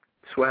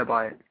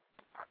by it.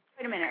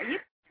 Wait a minute. Are you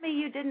telling me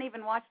you didn't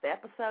even watch the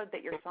episode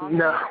that your song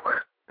No.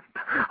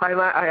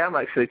 I am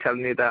actually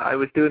telling you that. I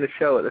was doing a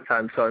show at the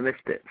time, so I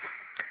missed it.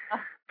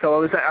 So I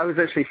was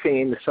actually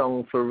singing the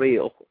song for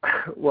real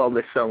while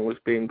this song was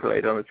being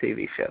played on a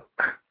TV show.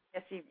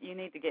 Guess you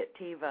need to get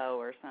TiVo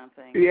or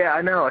something. Yeah,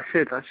 I know. I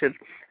should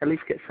at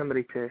least get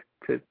somebody to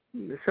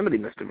somebody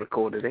must have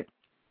recorded it.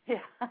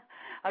 Yeah.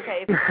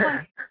 Okay, if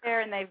someone's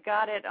there and they've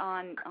got it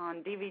on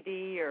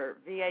DVD or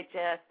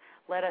VHS,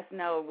 let us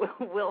know.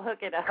 We'll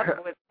hook it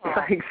up with Paul.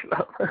 Thanks,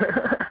 Flo.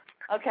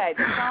 Okay,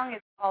 the song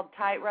is called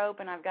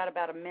Tightrope, and I've got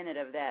about a minute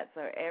of that.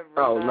 So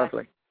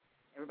lovely.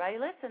 Everybody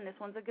listen. This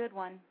one's a good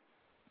one.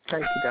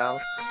 Thank you,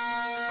 darling.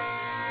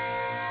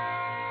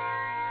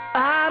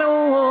 I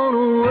don't want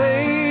to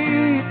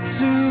wait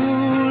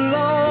too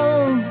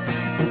long.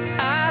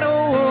 I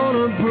don't want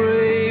to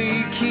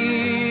break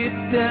it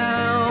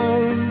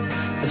down.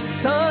 The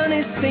sun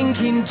is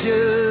sinking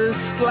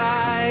just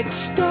like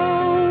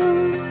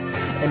stone,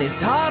 and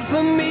it's hard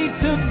for me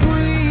to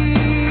breathe.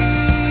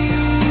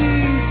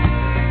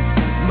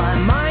 My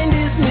mind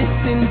is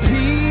missing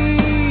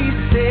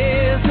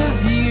pieces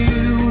of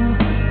you.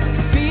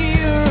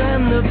 Fear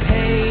and the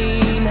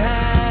pain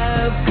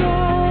have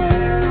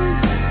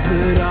gone,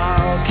 but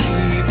I'll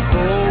keep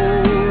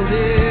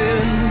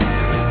holding,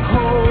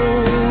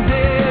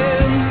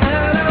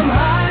 and I'm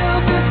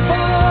higher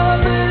before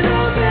than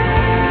I've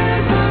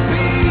ever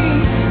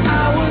been.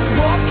 I was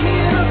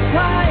walking a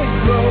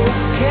tightrope,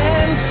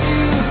 can't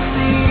you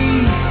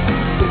see?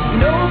 But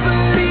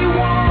nobody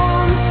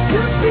wants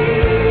to be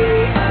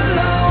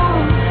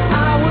alone.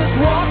 I was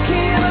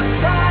walking a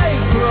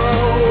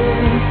tightrope.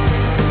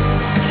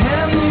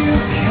 Can you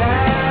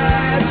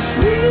catch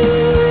me?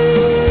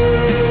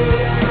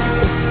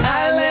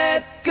 I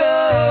let go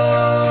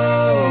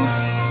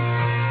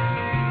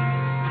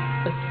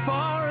as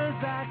far as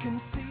I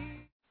can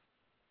see.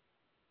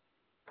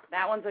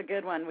 That one's a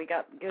good one. We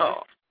got good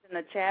in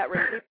the chat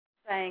room. People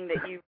saying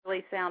that you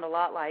really sound a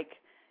lot like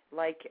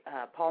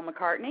Paul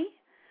McCartney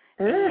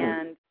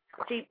and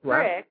Cheap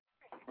Trick.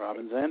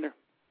 Robin Zander.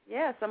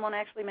 Yeah, someone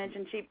actually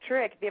mentioned Cheap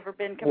Trick. Have you ever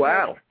been compared?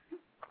 Wow.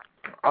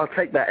 I'll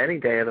take that any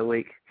day of the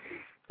week.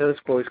 Those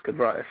boys could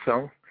write a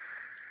song.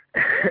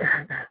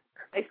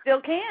 They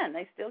still can.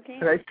 They still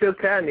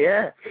can,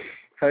 yeah.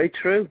 Very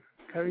true,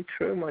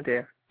 my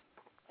dear.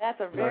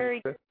 That's a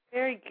very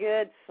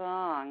good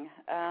song.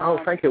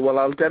 Thank you. Well,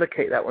 I'll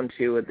dedicate that one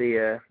to you at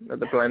the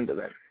blender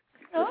then.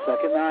 The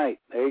second night.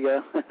 There you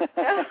go.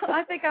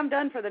 I think I'm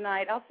done for the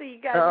night. I'll see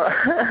you guys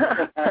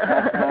later.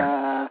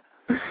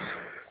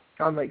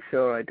 I'll make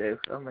sure I do.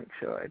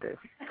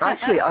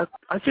 Actually, I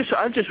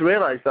just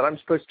realized that I'm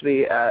supposed to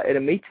be in a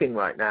meeting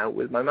right now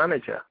with my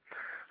manager.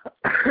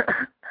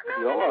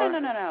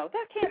 No.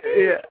 That can't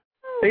be.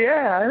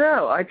 Yeah, I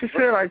know. I just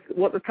realized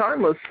what the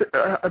time was.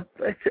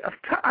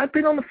 I've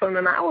been on the phone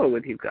an hour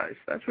with you guys.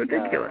 That's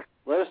ridiculous.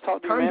 Let us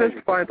talk to your Time manager.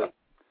 goes by.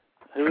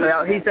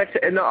 He's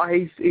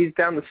actually he's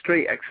down the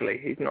street. Actually,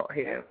 he's not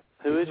here.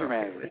 Who is your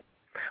manager?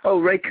 Oh,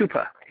 Ray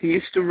Cooper. He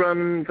used to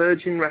run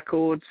Virgin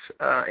Records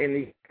in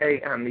the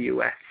UK and the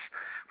US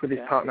with his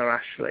partner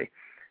Ashley,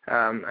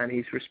 and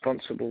he's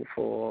responsible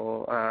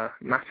for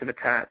Massive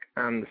Attack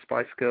and the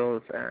Spice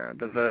Girls,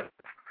 the Verve.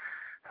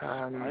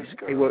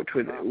 He worked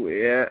with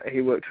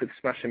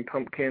Smashing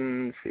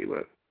Pumpkins. He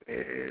worked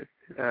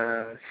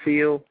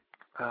Seal,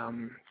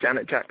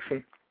 Janet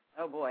Jackson.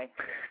 Oh boy.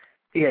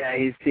 Yeah,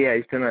 he's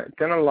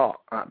done a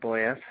lot, that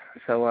boy has.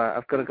 So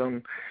I've got to go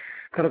and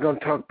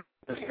talk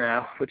business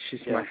now, which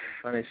is my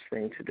funnest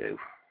thing to do.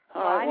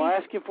 All right, well,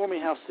 ask him for me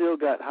how Seal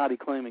got Heidi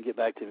Klum and get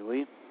back to me, will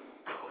you?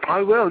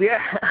 I will, yeah.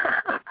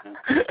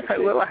 I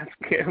will ask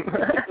him.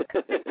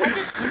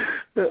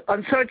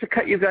 I'm sorry to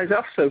cut you guys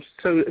off so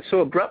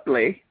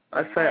abruptly.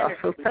 I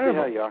feel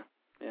terrible. Yeah, you are.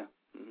 Yeah.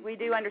 We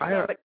do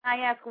understand, but can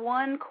I ask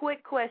one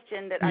quick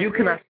question that you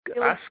can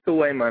ask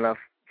away, my love.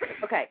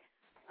 Okay.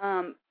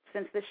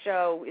 Since this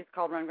show is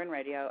called Rundgren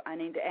Radio, I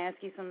need to ask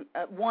you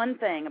one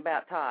thing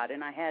about Todd,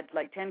 and I had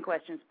like 10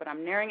 questions, but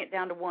I'm narrowing it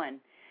down to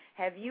one.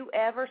 Have you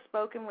ever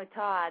spoken with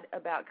Todd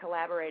about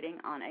collaborating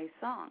on a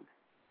song?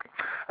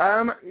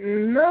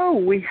 No,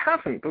 we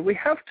haven't, but we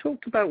have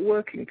talked about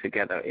working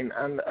together in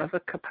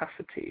other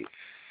capacities.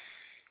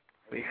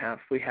 We have,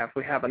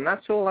 and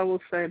that's all I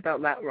will say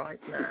about that right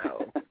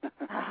now.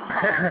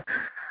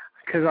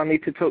 Because I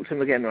need to talk to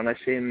him again when I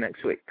see him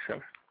next week.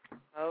 So.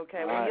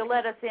 Okay, well, you'll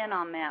let us in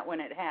on that when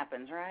it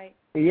happens, right?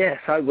 Yes,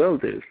 I will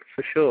do,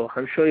 for sure.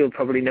 I'm sure you'll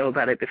probably know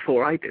about it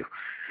before I do.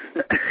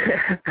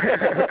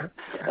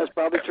 That's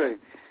probably true.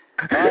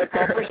 All right,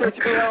 Paul, appreciate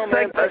you being on,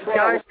 man.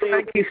 Guys,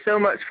 thank you so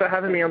much for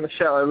having me on the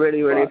show. I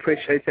really, really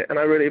appreciate it, and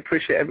I really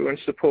appreciate everyone's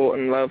support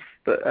and love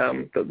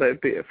that they've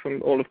been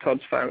from all of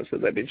Todd's fans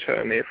that they've been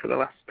showing me for the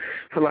last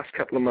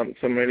couple of months.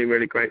 I'm really,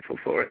 really grateful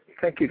for it.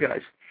 Thank you,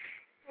 guys.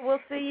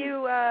 We'll see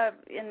you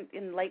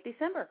in late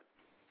December.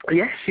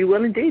 Yes, you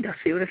will indeed. I'll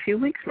see you in a few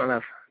weeks, my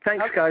love.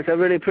 Thanks, guys. I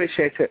really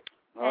appreciate it.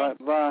 All right,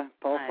 bye.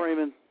 Paul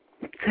Freeman.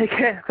 Take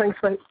care.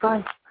 Thanks, mate.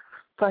 Bye.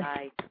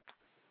 Bye.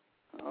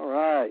 All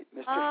right,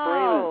 Mr.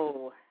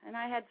 Freeman. And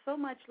I had so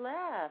much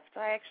left.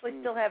 I actually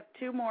still have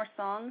 2 more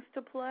songs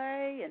to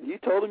play. And you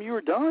told him you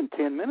were done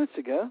 10 minutes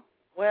ago.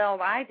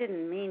 Well, I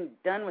didn't mean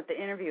done with the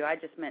interview. I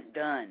just meant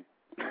done.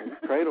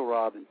 Cradle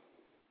robbing.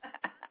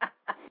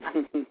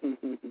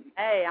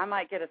 Hey, I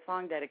might get a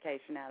song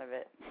dedication out of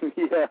it.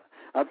 Yeah,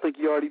 I think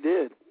you already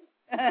did.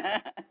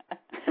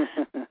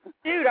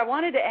 Dude, I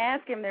wanted to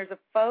ask him, there's a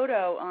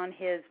photo on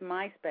his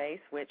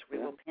MySpace, which we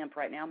will pimp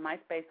right now,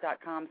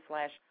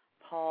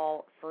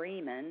 myspace.com/Paul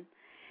Freeman,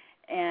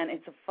 and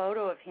it's a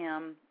photo of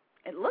him.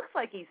 It looks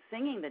like he's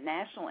singing the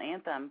national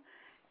anthem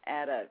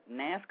at a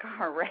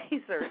NASCAR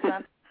race or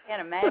something. I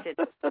can't imagine.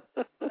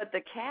 But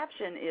the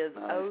caption is,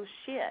 oh,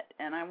 shit,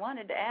 and I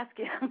wanted to ask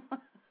him,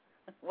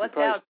 what's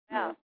that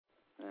about?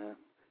 Yeah,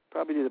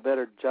 probably did a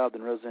better job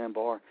than Roseanne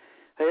Barr.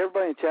 Hey,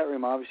 everybody in the chat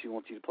room obviously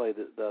wants you to play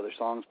the other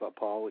songs by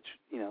Paul, which,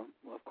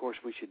 of course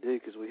we should do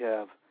because we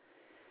have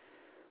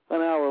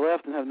an hour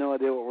left and have no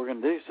idea what we're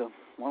going to do. So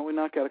why don't we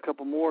knock out a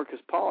couple more?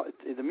 Because, Paul,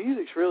 the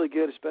music's really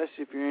good,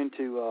 especially if you're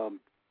into,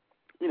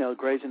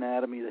 Grey's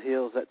Anatomy, The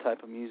Hills, that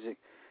type of music.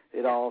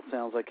 It all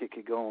sounds like it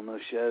could go on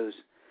those shows.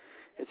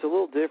 It's a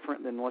little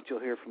different than what you'll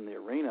hear from the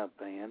Arena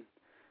band,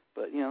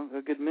 but,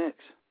 a good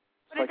mix.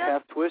 It's like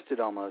half twisted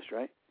almost,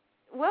 right?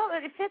 Well,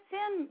 it fits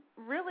in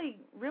really,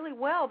 really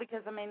well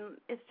because,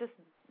 it's just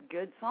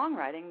good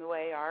songwriting the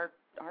way our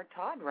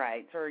Todd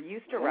writes, or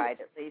used to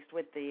write, at least,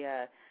 with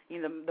the,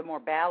 the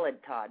more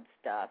ballad Todd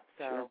stuff.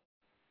 So, sure.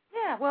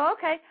 Yeah, well,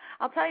 okay.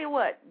 I'll tell you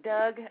what,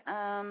 Doug,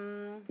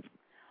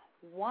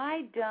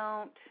 why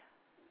don't,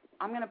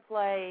 I'm going to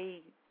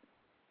play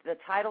the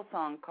title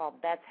song called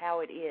That's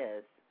How It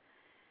Is,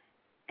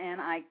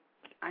 and I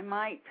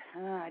might,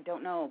 I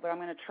don't know, but I'm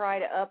going to try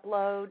to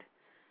upload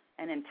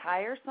an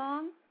entire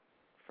song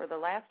for the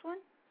last one.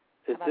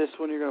 Is this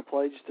one you're going to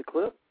play just a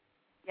clip?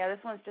 Yeah,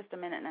 this one's just a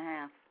minute and a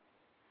half.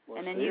 Let's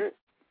and then hear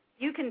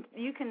you can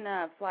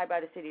fly by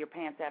the seat of your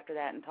pants after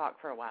that and talk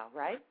for a while,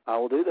 right? I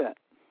will do that.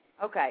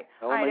 Okay.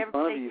 I will make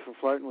fun of you for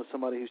flirting with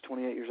somebody who's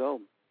 28 years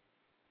old.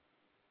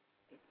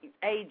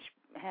 Age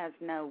has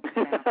no.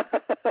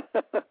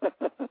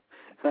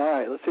 All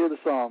right, let's hear the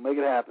song. Make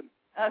it happen.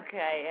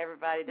 Okay,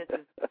 everybody, this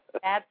is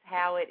That's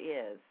How It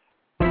Is.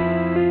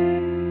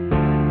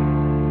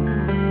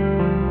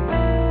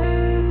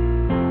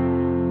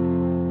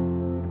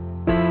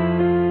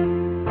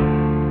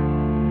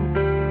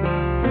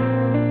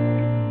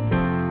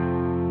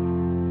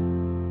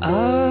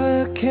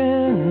 I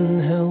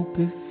can't help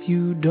if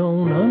you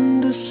don't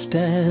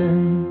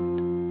understand.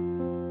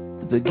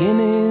 The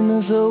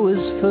beginning is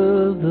always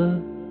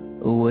further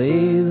away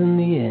than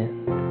the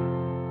end.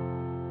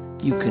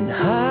 You can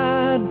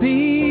hide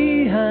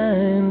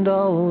behind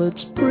all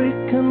that's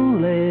brick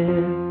and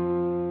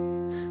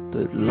lead,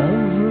 but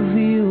love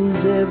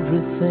reveals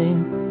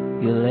everything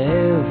you'll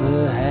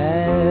ever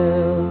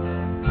have.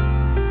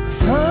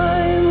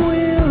 Time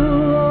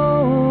will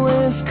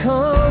always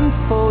come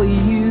for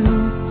you.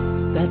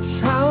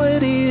 That's how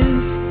it is,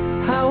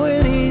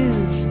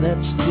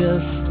 that's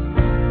just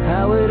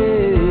how it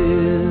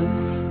is.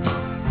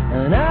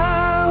 And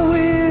I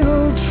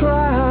will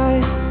try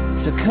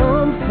to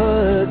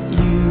comfort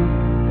you.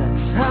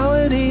 That's how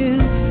it is,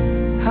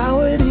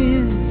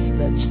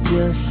 that's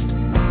just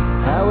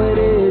how it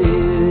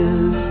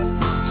is.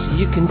 So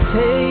you can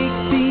take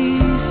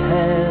these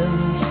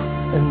hands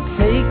and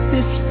take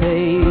this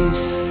face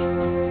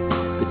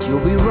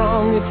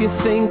if you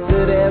think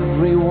that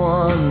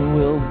everyone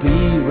will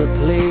be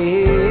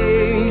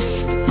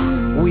replaced.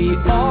 We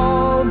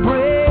all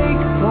break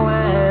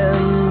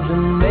plans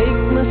and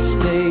make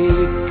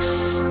mistakes,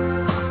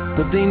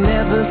 but they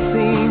never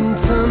seem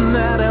to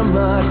matter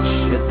much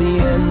at the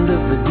end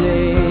of the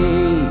day.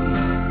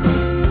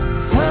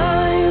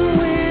 Time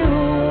will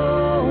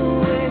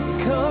always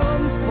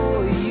come for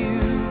you.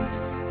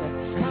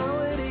 That's how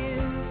it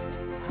is,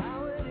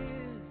 how it is.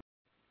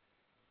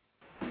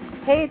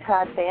 Hey,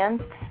 Todd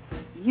fans.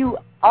 You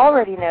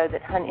already know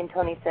that Hunt and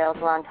Tony Sales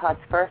were on Todd's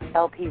first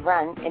LP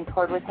run and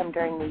toured with him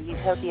during the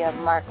Utopia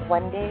Mark I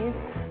days.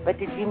 But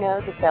did you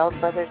know the Sales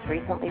Brothers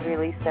recently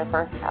released their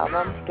first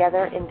album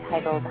together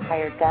entitled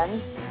Hired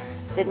Guns?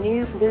 The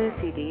new Blues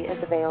CD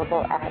is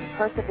available at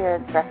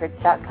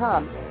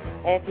perseverancerecords.com.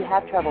 And if you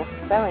have trouble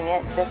spelling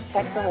it, just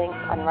check the link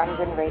on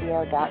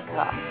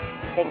rundgrenradio.com.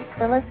 Thanks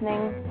for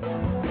listening.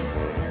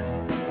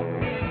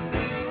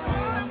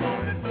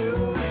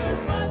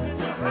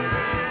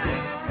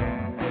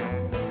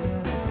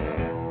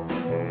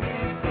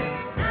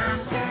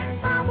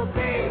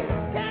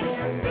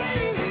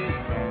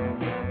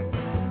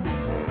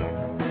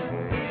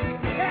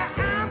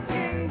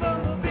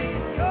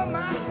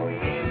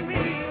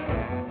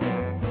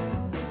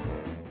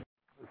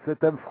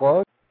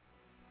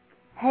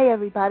 Hey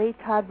everybody,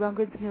 Todd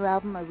Rundgren's new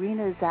album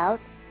Arena is out.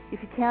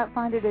 If you can't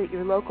find it at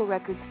your local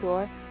record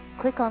store,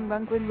 click on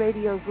Rundgren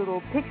Radio's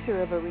little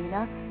picture of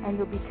Arena and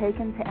you'll be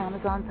taken to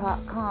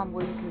Amazon.com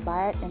where you can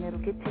buy it and it'll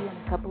get to you in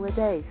a couple of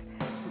days.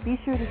 And be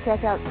sure to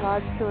check out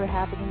Todd's tour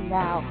happening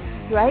now.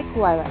 Strike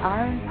while the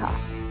iron's hot.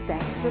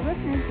 Thanks for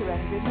listening to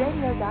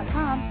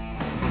RundgrenRadio.com.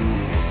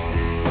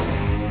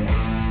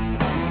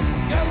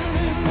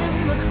 Gathering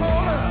in the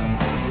corner,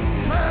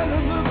 trying to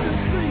look the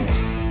street.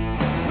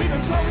 We've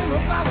been talking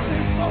about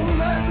this all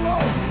night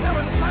long. Now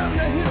it's time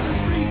to hit the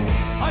street.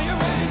 Are you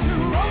ready to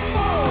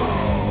rumble?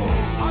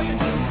 Are you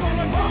just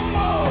gonna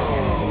rumble?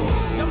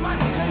 You might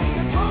take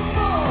a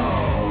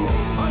tumble,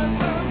 but it's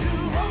time to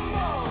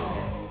rumble.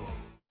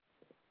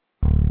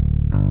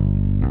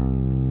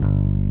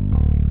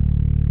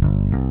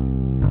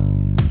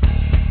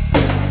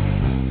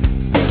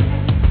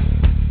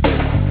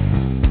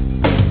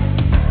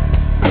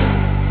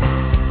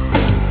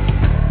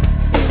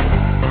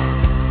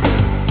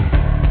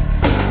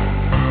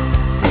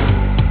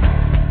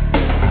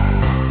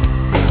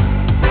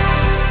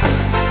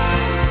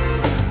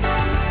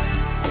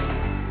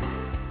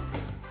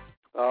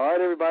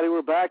 Everybody,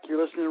 we're back.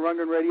 You're listening to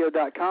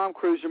RundgrenRadio.com.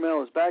 Cruiser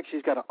Mel is back.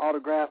 She's got an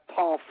autographed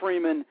Paul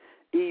Freeman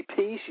EP.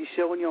 She's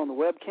showing you on the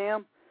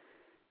webcam.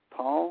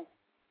 Paul,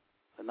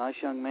 a nice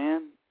young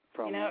man.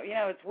 From You know,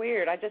 it's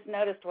weird. I just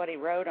noticed what he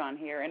wrote on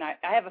here, and I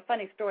have a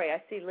funny story.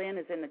 I see Lynn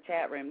is in the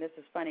chat room. This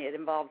is funny. It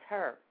involves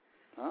her.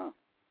 Oh.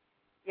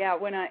 Yeah,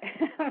 when I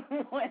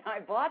when I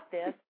bought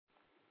this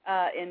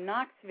in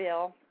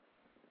Knoxville,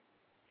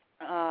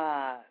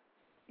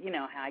 you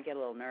know how I get a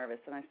little nervous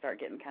and I start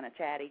getting kind of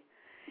chatty.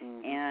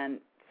 Mm-hmm. And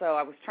so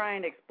I was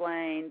trying to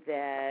explain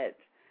that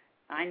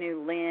I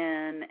knew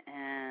Lynn,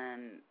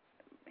 and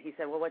he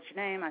said, well, what's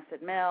your name? I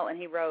said, Mel, and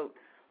he wrote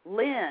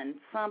Lynn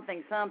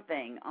something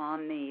something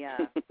on the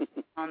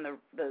on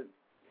the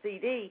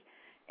CD,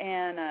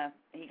 and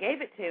he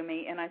gave it to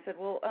me, and I said,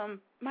 well,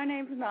 my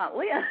name's not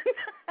Lynn.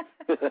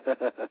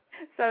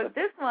 So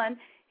this one,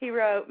 he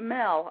wrote,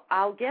 Mel,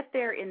 I'll get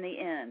there in the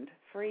end,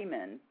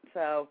 Freeman.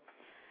 So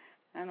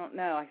I don't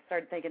know. I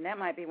started thinking that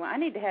might be one. I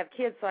need to have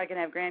kids so I can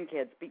have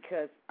grandkids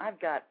because I've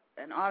got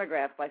an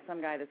autograph by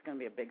some guy that's going to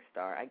be a big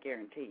star, I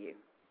guarantee you.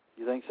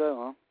 You think so,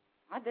 huh?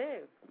 I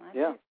do.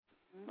 Yeah.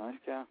 Mm-hmm. Nice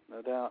guy,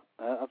 no doubt.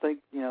 I think,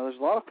 there's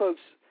a lot of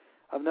folks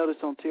I've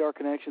noticed on TR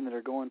Connection that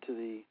are going to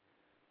the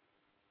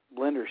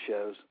Blender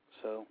shows.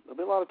 So there'll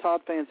be a lot of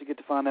Todd fans that get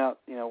to find out,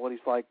 what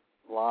he's like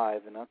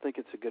live, and I think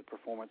it's a good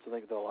performance. I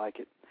think they'll like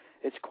it.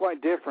 It's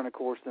quite different, of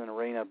course, than an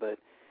arena, but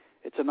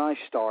it's a nice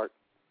start.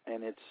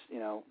 And it's,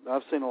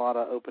 I've seen a lot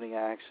of opening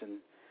acts,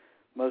 and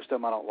most of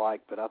them I don't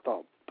like, but I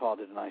thought Paul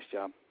did a nice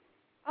job.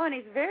 Oh, and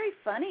he's very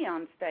funny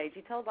on stage.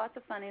 He told lots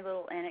of funny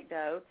little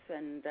anecdotes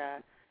and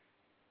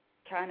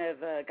kind of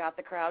got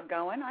the crowd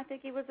going. I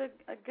think he was a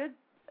good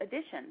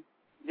addition.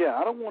 Yeah,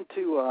 I don't want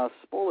to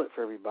spoil it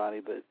for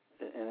everybody,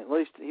 and at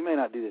least he may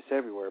not do this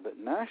everywhere, but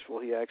in Nashville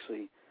he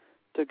actually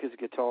took his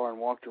guitar and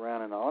walked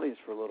around in the audience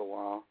for a little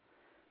while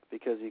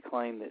because he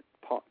claimed that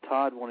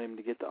Todd wanted him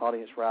to get the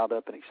audience riled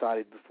up and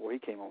excited before he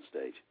came on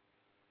stage.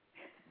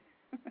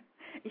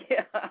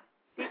 Yeah,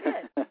 he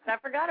did. I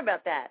forgot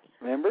about that.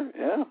 Remember?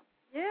 Yeah.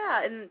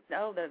 Yeah, and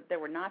there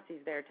were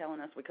Nazis there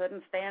telling us we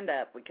couldn't stand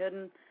up, we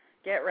couldn't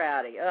get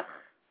rowdy. Ugh.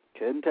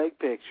 Couldn't take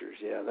pictures.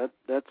 Yeah,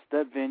 that's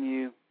that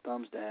venue.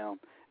 Thumbs down.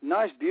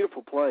 Nice,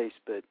 beautiful place,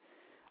 but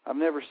I've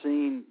never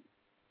seen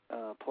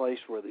a place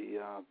where the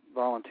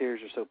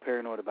volunteers are so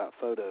paranoid about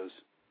photos.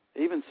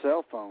 Even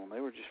cell phone,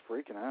 they were just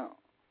freaking out.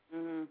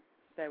 Mhm.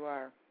 They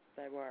were.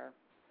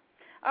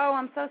 Oh,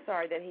 I'm so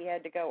sorry that he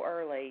had to go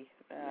early.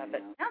 But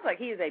it sounds like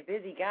he is a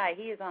busy guy.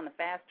 He is on the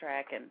fast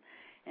track,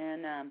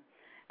 and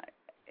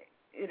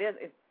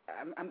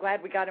I'm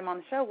glad we got him on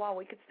the show while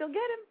we could still get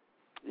him.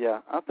 Yeah,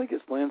 I think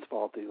it's Lynn's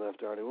fault that he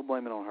left early. We'll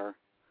blame it on her.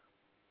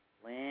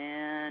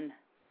 Lynn.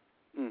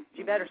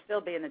 She better still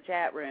be in the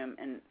chat room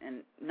and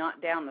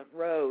not down the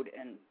road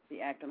and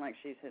be acting like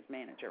she's his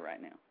manager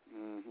right now.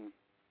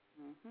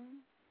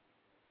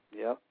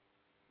 Yep.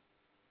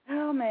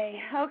 Oh,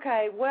 me.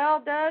 Okay,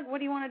 well, Doug, what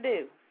do you want to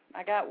do?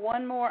 I got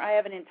one more. I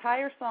have an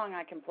entire song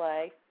I can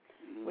play.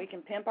 We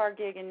can pimp our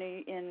gig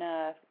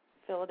in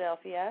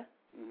Philadelphia.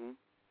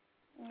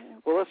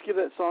 Well, let's give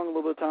that song a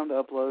little bit of time to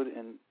upload,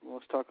 and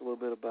let's talk a little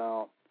bit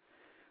about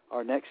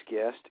our next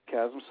guest.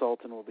 Chasm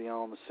Sultan will be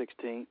on the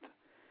 16th.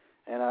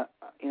 And, I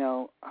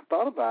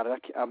thought about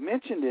it. I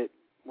mentioned it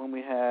when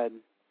we had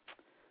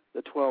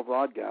the 12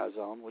 Rod guys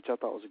on, which I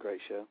thought was a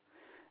great show.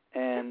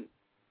 And,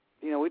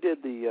 we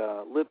did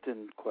the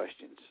Lipton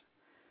questions.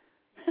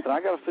 But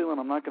I got a feeling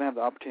I'm not going to have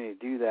the opportunity to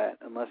do that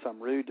unless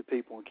I'm rude to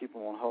people and keep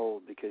them on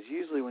hold, because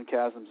usually when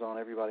Chasm's on,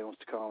 everybody wants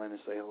to call in and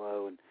say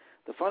hello. And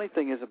the funny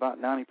thing is, about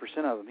 90%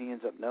 of them he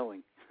ends up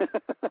knowing.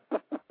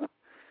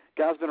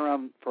 Guy's been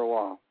around for a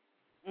while.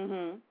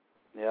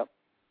 Yep.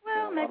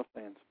 Well, a lot of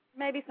fans.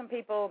 Maybe some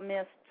people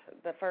missed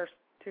the first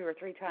 2 or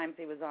 3 times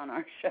he was on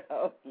our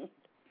show.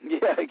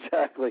 Yeah,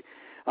 exactly.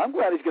 I'm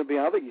glad he's going to be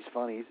on. I think he's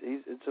funny.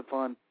 It's a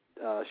fun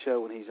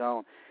show when he's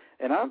on.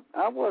 And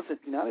I wasn't,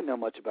 I didn't know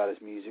much about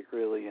his music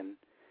really. And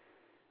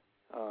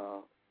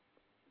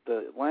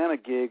the Atlanta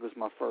gig was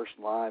my first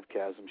live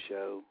Chasm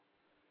show.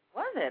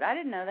 Was it? I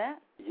didn't know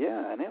that.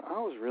 Yeah, and I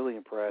was really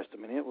impressed. I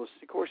mean, it was,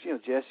 of course,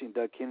 Jesse and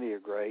Doug Kennedy are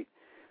great,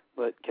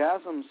 but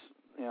Chasm's,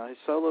 his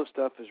solo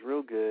stuff is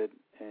real good,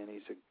 and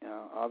he's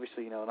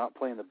obviously, not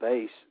playing the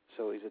bass,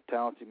 so he's a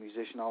talented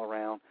musician all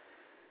around.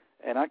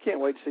 And I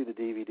can't wait to see the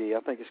DVD. I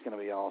think it's going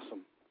to be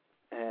awesome.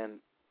 And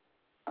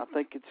I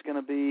think it's going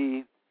to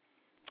be,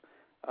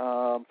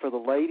 for the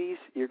ladies,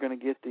 you're going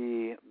to get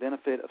the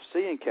benefit of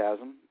seeing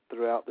Chasm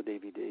throughout the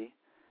DVD.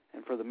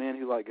 And for the men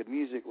who like good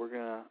music, or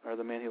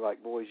the men who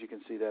like boys, you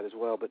can see that as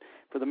well. But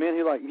for the men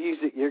who like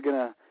music, you're going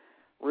to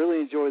really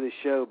enjoy this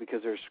show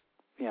because there's,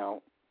 I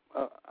don't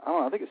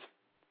know, I think it's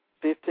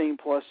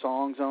 15-plus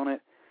songs on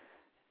it,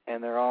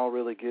 and they're all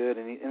really good.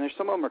 And there's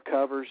some of them are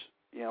covers.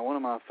 One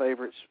of my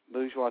favorites,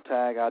 Bourgeois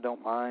Tag, I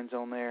Don't Mind's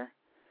on there.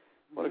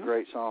 What a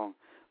great song.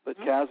 But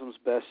Chasm's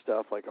best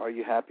stuff, like Are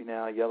You Happy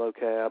Now, Yellow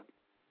Cab,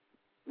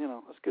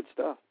 that's good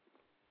stuff.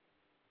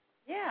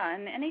 Yeah,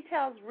 and he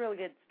tells really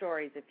good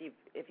stories.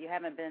 If you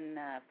haven't been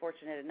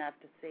fortunate enough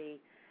to see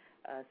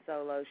a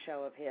solo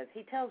show of his,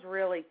 he tells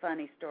really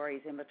funny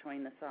stories in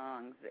between the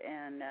songs,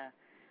 and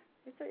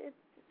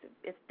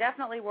it's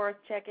definitely worth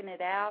checking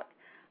it out.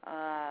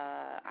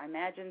 I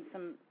imagine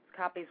some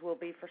copies will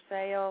be for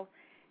sale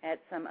at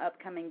some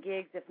upcoming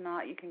gigs. If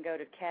not, you can go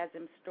to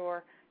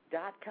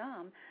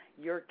chasmstore.com.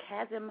 Your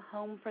Chasm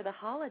home for the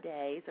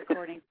holidays,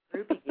 according to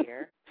Groupie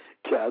Gear.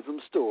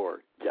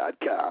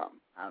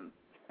 Chasmstore.com.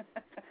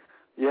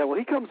 Yeah, well,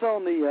 he comes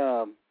on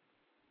the,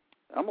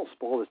 I'm going to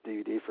spoil this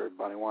DVD for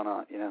everybody. Why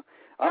not,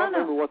 I don't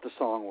remember what the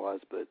song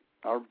was, but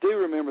I do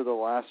remember the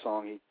last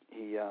song.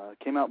 He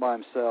came out by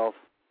himself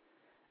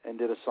and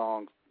did a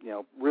song,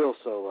 real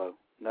solo.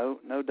 No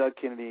Doug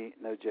Kennedy,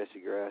 no Jesse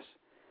Grass.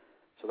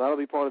 So that'll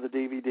be part of the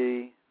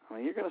DVD. I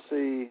mean, you're going to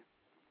see,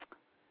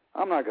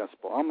 I'm not going to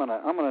spoil. I'm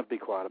going to be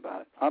quiet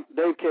about it.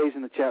 Dave Kay's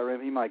in the chat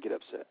room. He might get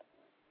upset.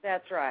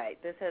 That's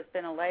right. This has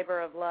been a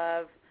labor of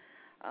love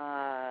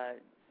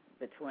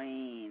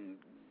between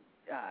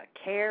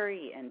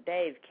Carrie and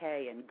Dave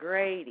Kay and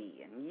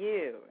Grady and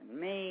you and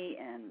me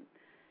and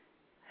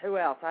who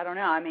else? I don't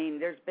know. I mean,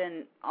 there's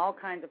been all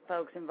kinds of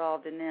folks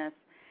involved in this,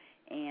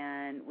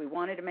 and we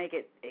wanted to make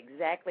it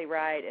exactly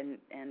right, and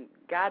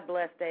God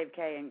bless Dave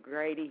Kay and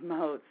Grady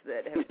Motes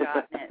that have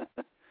gotten it.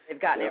 They've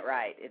gotten it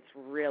right. It's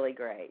really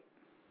great.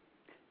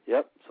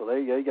 Yep, so there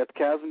you go. You got the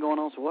Chasm going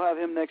on, so we'll have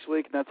him next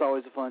week, and that's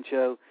always a fun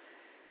show.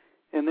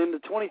 And then the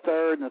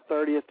 23rd and the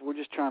 30th, we're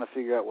just trying to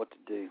figure out what to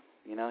do.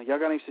 Y'all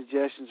got any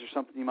suggestions or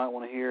something you might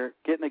want to hear?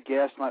 Getting a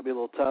guest might be a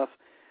little tough.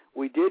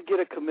 We did get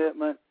a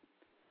commitment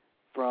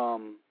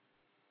from,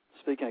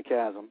 speaking of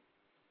Chasm,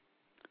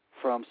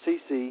 from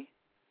Cece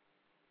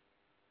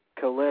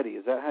Coletti.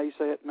 Is that how you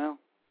say it, Mel?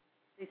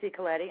 Cece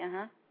Coletti,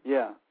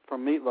 Yeah,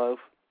 from Meatloaf,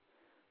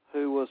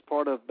 who was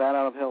part of Bat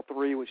Out of Hell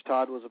 3, which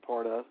Todd was a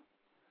part of.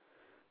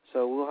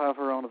 So we'll have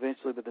her on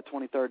eventually, but the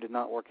 23rd did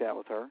not work out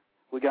with her.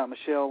 We got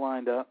Michelle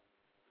lined up.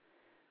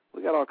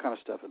 We got all kind of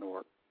stuff in the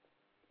work.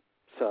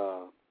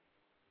 So.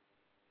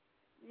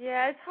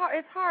 Yeah,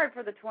 it's hard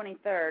for the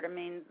 23rd. I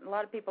mean, a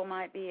lot of people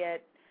might be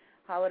at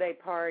holiday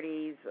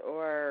parties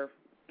or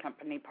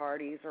company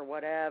parties or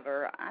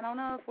whatever. I don't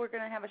know if we're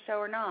going to have a show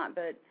or not,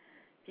 but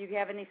if you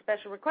have any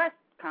special requests,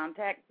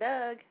 contact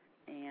Doug,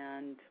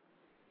 and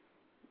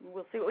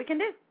we'll see what we can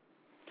do.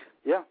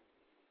 Yeah,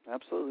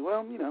 absolutely.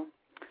 Well,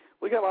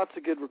 we got lots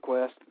of good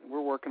requests.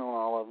 We're working on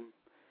all of them.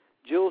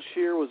 Jill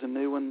Shear was a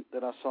new one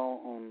that I saw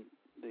on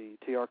the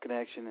TR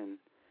Connection, and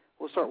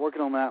we'll start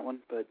working on that one.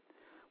 But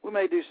we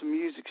may do some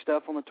music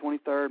stuff on the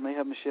 23rd, may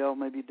have Michelle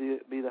maybe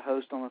be the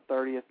host on the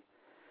 30th.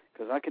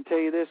 Because I can tell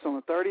you this, on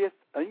the 30th,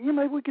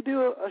 maybe we could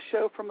do a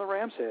show from the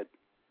Ram's Head,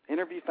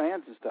 interview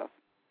fans and stuff.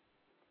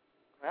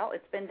 Well,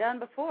 it's been done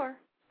before.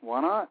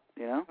 Why not?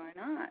 You know? Why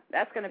not?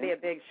 That's going to be a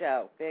big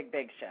show. Big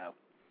show.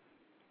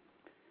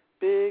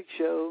 Big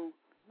show.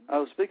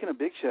 Oh, speaking of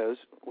big shows,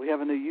 we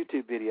have a new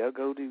YouTube video.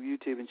 Go to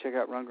YouTube and check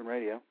out Rundgren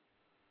Radio.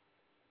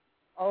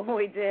 Oh,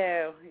 we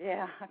do.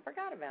 Yeah, I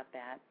forgot about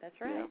that.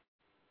 That's right.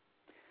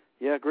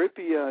 Yeah,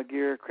 groupie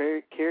gear.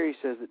 Carrie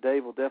says that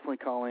Dave will definitely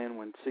call in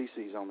when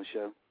Cece's on the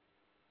show.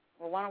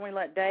 Well, why don't we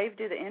let Dave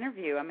do the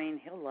interview? I mean,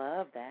 he'll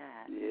love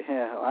that.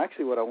 Yeah, well,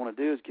 actually what I want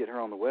to do is get her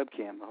on the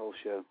webcam the whole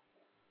show.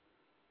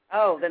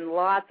 Oh, then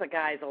lots of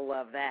guys will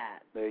love that.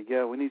 There you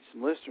go. We need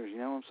some listeners, you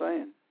know what I'm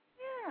saying?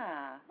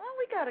 Yeah. Well,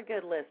 we got a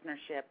good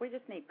listenership. We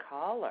just need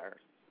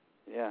callers.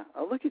 Yeah.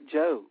 Oh, look at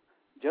Joe.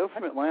 Joe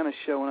from Atlanta's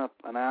showing up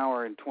an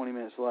hour and 20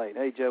 minutes late.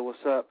 Hey, Joe,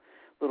 what's up?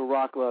 Little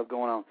rock love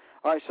going on.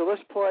 All right, so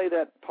let's play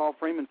that Paul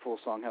Freeman full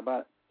song. How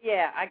about it?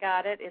 Yeah, I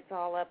got it. It's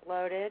all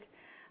uploaded.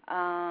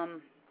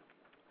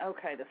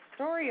 Okay, the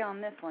story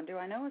on this one. Do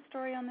I know a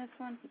story on this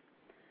one?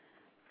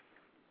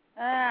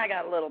 I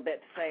got a little bit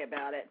to say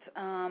about it.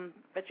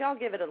 But y'all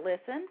give it a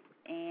listen,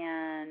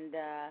 and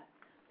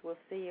we'll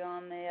see you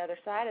on the other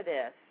side of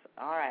this.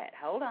 All right,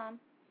 hold on.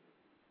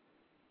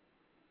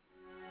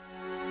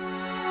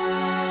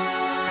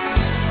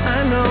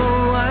 I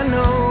know, I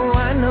know,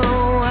 I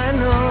know, I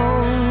know.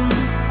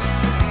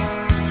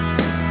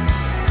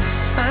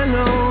 I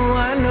know,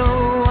 I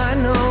know, I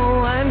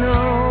know, I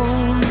know.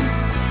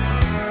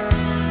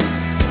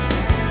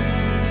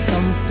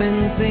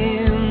 Something's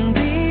in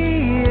the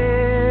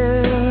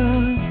air.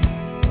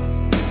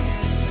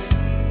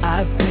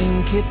 I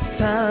think it's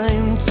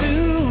time to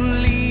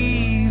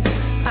leave.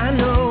 I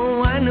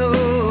know, I know.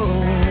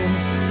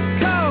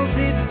 'Cause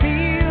it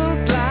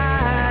feels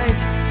like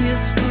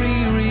history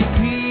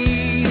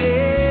repeated.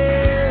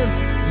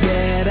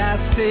 Yet I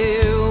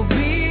still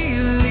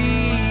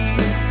believe.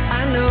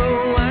 I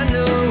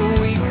know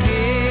we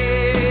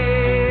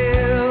give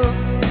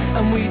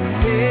and we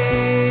take.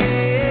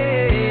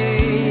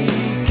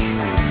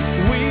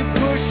 We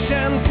push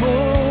and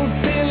pull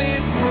till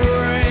it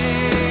breaks.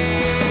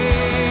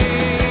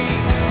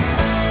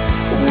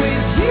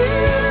 With you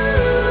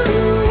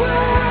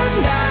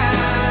and I,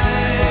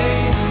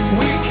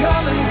 we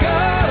come and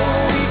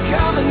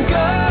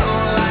go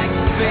like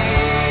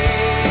space.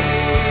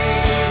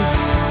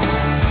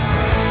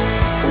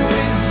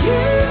 With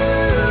you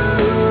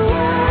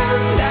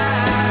and I,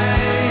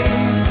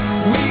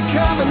 we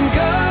come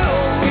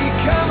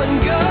and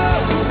go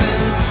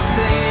and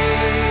stay.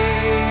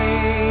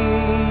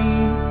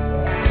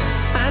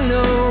 I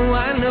know, I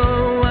know,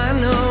 I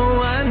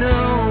know, I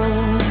know.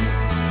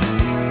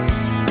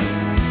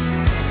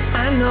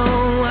 I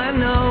know, I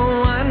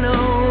know, I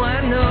know,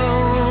 I know.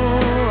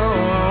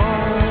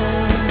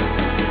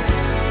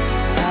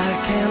 I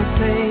can't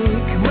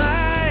take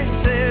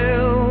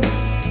myself.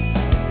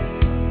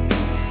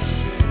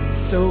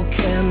 So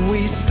can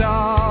we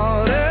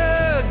start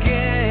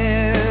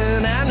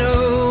again? I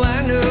know,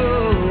 I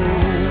know.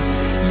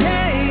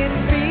 Yeah, it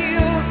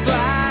feels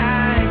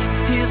like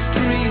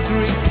history's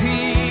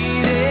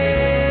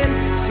repeating.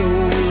 So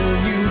will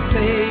you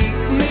take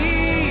me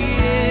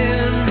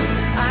in?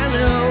 I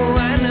know,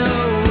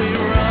 we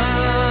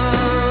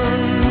run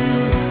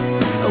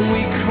and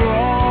we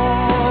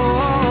crawl.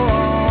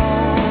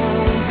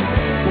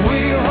 We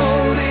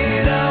hold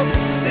it up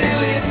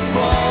till it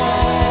falls.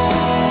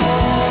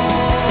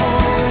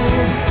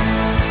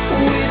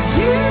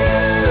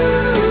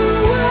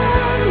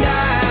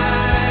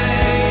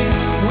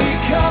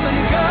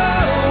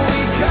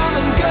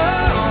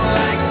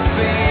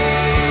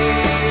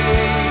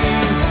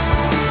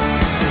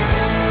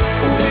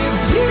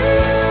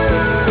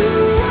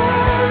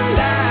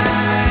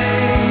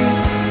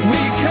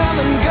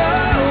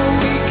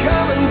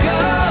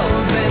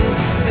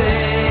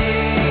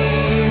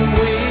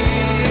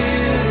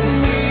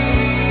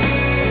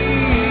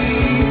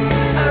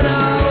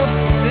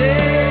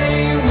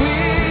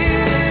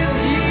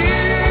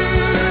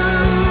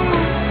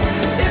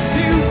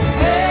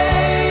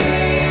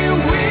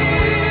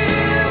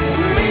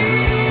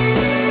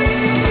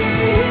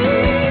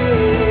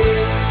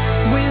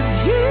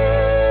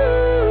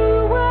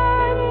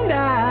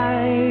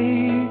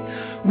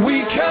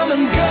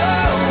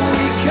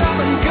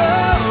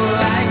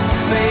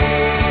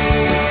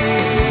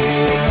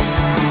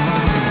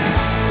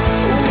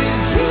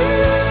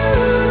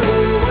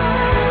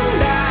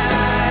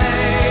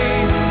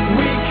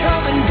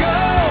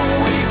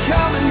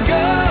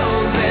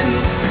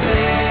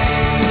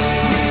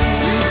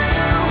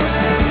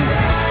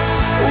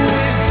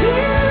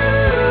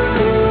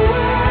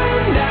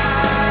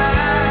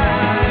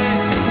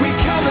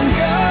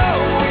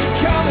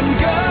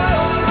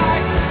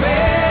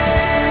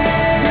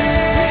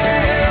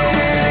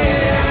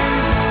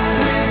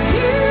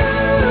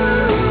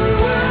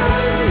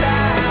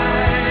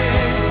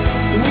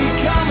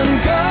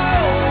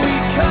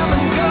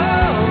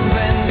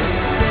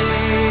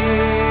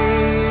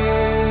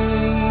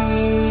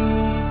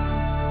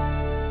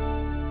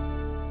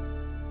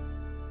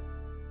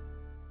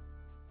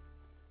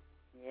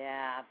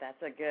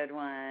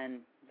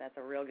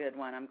 good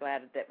one. I'm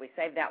glad that we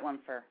saved that one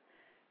for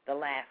the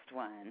last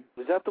one.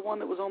 Was that the one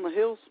that was on the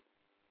hills?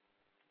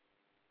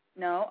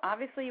 No,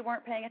 obviously you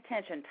weren't paying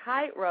attention.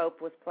 Tightrope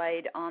was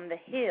played on the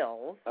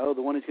hills. Oh,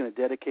 the one he's going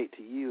to dedicate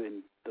to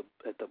you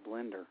at the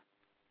blender.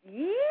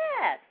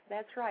 Yes,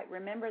 that's right.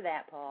 Remember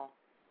that, Paul.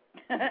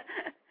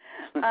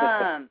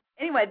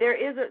 Anyway, there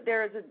is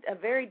a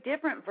very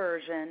different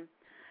version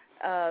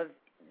of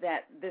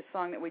this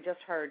song that we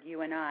just heard,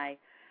 You and I,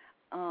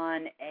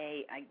 on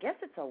I guess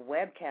it's a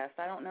webcast.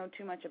 I don't know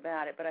too much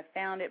about it, but I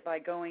found it by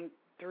going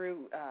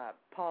through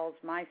Paul's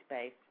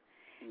MySpace.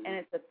 Mm-hmm. And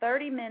it's a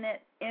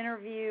 30-minute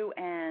interview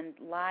and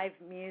live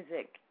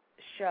music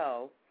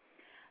show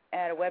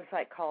at a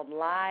website called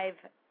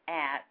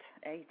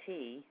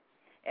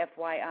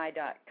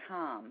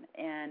liveat.fyi.com.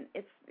 And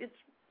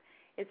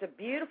it's a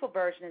beautiful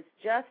version. It's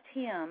just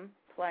him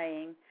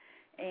playing,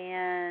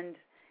 and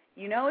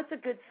you know it's a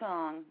good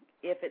song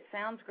if it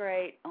sounds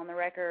great on the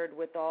record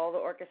with all the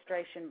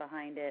orchestration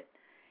behind it,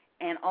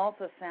 and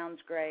also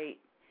sounds great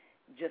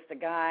just a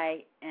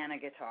guy and a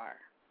guitar.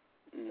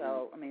 Mm-hmm.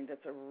 So, I mean,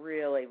 that's a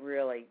really,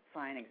 really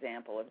fine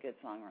example of good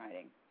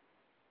songwriting.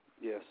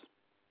 Yes.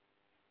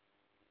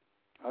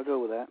 I'll go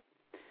with that.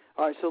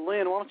 All right, so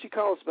Lynn, why don't you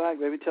call us back,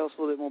 baby? Tell us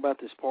a little bit more about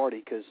this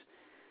party, because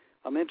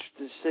I'm interested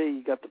to see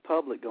you got the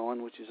public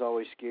going, which is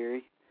always scary.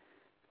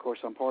 Of course,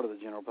 I'm part of the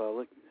general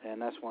public,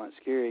 and that's why it's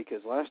scary,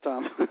 because last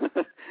time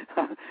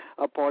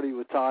I partied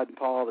with Todd and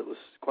Paul, it was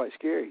quite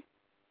scary.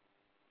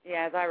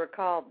 Yeah, as I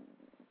recall,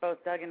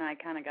 both Doug and I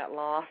kind of got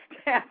lost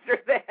after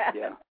that.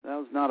 Yeah, that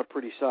was not a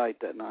pretty sight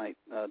that night.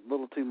 A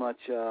little too much.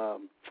 I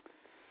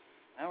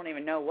don't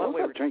even know what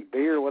we were. Drink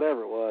beer,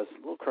 whatever it was. A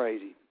little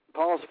crazy.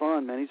 Paul's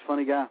fun, man. He's a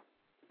funny guy.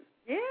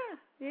 Yeah.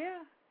 Yeah.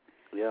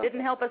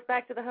 Didn't help us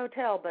back to the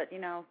hotel, but,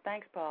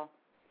 thanks, Paul.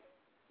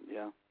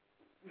 Yeah.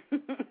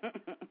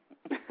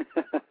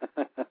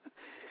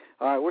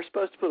 All right, we're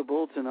supposed to put a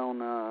bulletin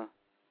on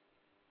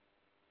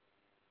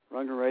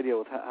Rundgren Radio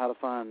with how to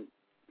find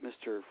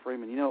Mr.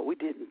 Freeman. You know what? We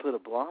didn't put a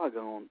blog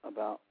on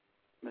about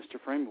Mr.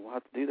 Freeman. We'll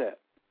have to do that.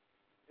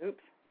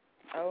 Oops.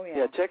 Oh, yeah.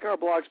 Yeah, check our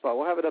blog spot.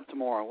 We'll have it up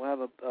tomorrow. We'll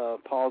have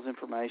Paul's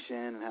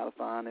information and how to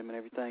find him and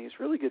everything. It's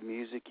really good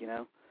music,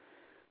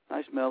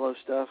 Nice mellow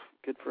stuff.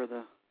 Good for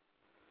the,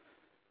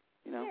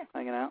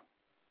 hanging out.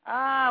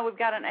 We've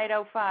got an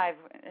 805.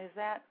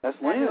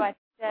 That's Lynn. Let's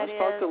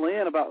talk to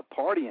Lynn about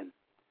partying.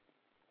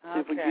 See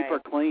if we can keep her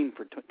clean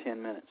for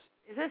 10 minutes.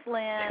 Is this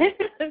Lynn?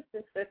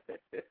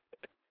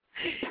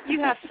 You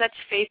have such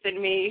faith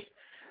in me.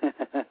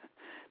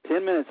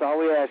 10 minutes, all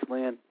we ask,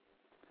 Lynn.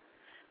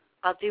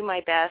 I'll do my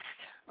best.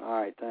 All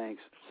right,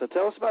 thanks. So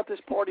tell us about this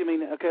party. I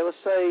mean, okay,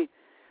 let's say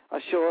I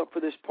show up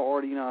for this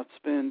party. I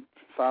spend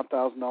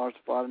 $5,000 to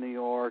fly to New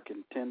York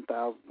and $100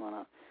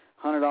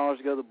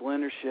 to go to the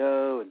Blender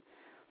show, and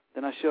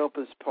then I show up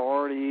at this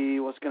party.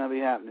 What's going to be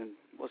happening?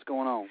 What's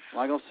going on? Am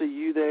I going to see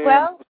you there? Well,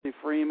 am I going to see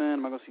Freeman?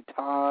 Am I going to see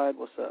Todd?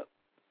 What's up?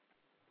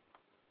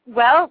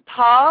 Well,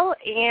 Paul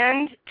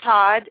and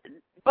Todd,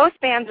 both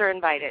bands are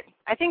invited.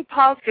 I think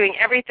Paul's doing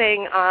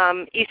everything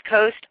East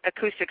Coast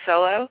acoustic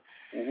solo.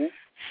 Mm-hmm.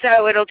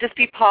 So it'll just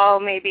be Paul,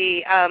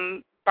 maybe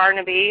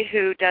Barnaby,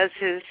 who does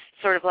his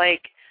sort of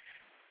like,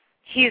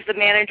 he's the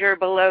manager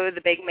below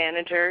the big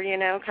manager,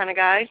 kind of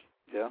guy.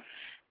 Yeah.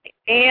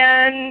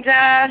 And,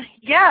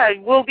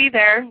 we'll be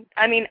there.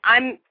 I mean,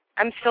 I'm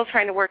still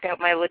trying to work out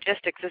my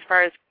logistics as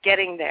far as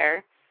getting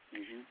there.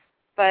 Mm-hmm.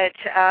 But,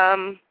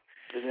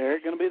 is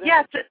Eric going to be there?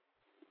 Yes.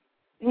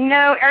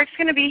 No, Eric's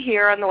going to be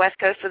here on the West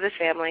Coast with his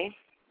family.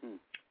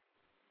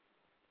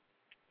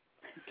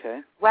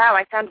 Okay. Wow,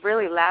 I sound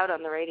really loud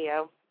on the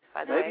radio,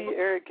 by the way. Maybe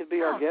Eric could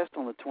be our guest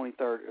on the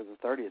 23rd or the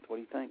 30th. What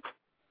do you think?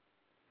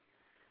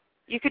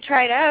 You could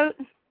try it out.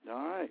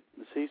 All right.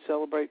 Does he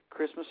celebrate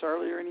Christmas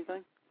early or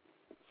anything?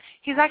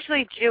 He's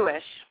actually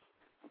Jewish.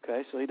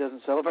 Okay, so he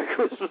doesn't celebrate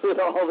Christmas at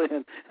all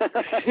then.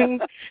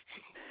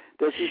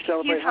 Does he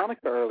celebrate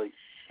Hanukkah early?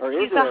 Or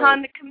is he's a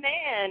Hanukkah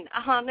man.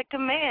 A Hanukkah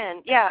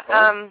man. Yeah.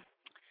 Oh.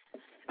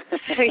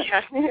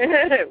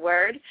 Yeah.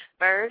 Word.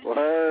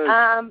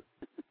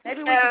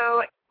 Maybe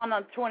we'll on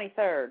the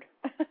 23rd.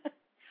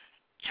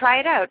 Try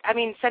it out. I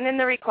mean, send in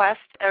the request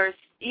or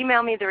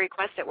email me the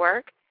request at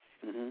work,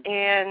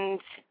 and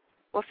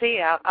we'll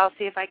see. I'll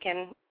see if I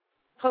can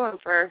pull him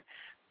for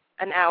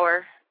an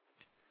hour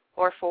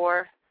or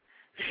 4.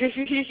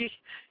 You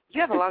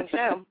have a long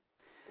show.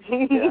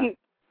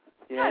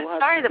 Yeah, we'll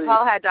sorry that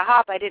Paul had to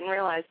hop. I didn't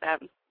realize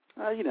that.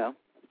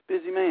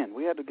 Busy man.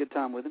 We had a good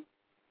time with him.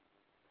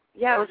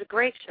 Yeah, it was a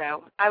great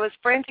show. I was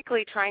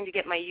frantically trying to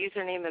get my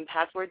username and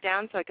password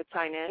down so I could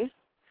sign in.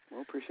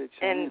 Well, appreciate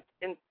you. And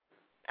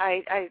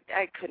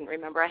I couldn't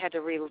remember. I had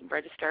to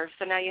re-register.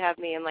 So now you have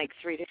me in like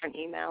 3 different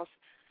emails.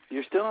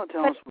 You're still not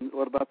telling us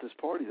what about this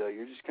party, though.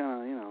 You're just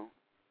kind of,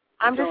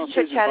 I'm just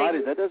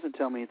chit-chatting. That doesn't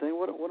tell me anything.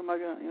 What am I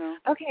going to,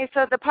 Okay,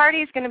 so the party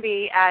is going to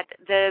be at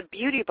the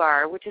Beauty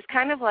Bar, which is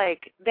kind of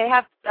like, they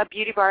have a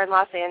beauty bar in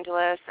Los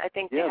Angeles. I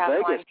think they have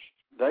Vegas. one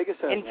Vegas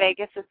has in one.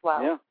 Vegas as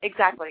well. Yeah.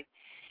 Exactly.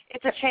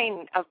 It's a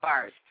chain of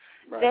bars.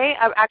 Right. They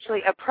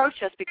actually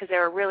approached us because they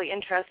were really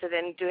interested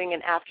in doing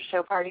an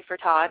after-show party for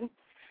Todd.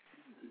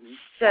 Mm-hmm.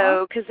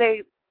 So, because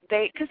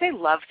they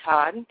love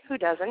Todd. Who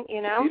doesn't,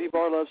 you know? The Beauty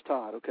Bar loves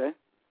Todd, okay.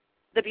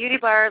 The Beauty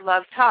Bar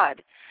loves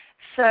Todd.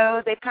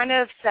 So they've kind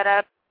of set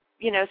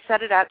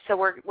it up. So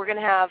we're going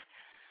to have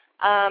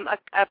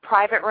a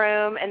private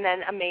room and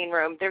then a main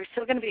room. They're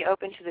still going to be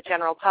open to the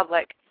general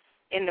public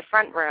in the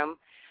front room.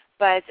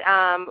 But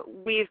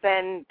we've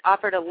been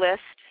offered a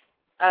list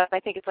of,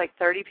 I think it's like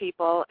 30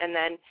 people, and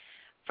then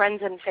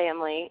friends and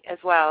family as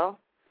well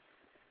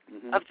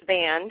of the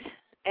band.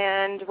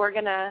 And we're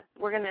gonna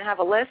have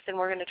a list, and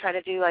we're gonna try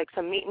to do like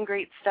some meet and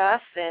greet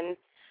stuff, and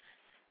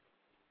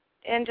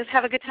just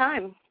have a good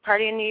time,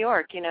 party in New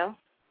York, you know.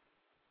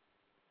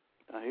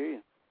 I hear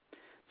you.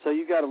 So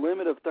you got a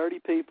limit of 30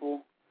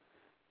 people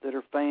that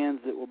are fans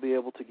that will be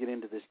able to get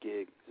into this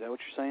gig. Is that what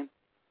you're saying?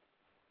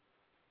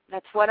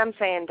 That's what I'm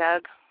saying,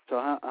 Doug. So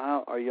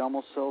how are you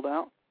almost sold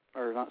out?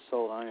 Or not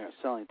sold, I don't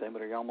sell anything,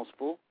 but are you almost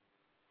full?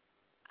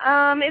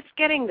 It's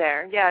getting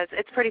there. Yeah,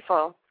 it's pretty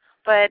full.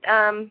 But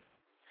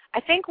I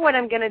think what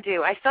I'm going to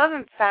do, I still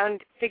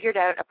haven't figured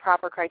out a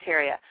proper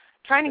criteria. I'm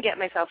trying to get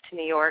myself to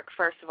New York,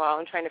 first of all,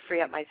 and trying to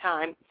free up my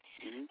time.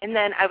 Mm-hmm. And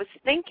then I was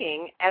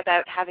thinking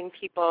about having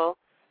people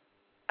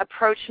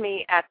approach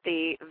me at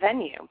the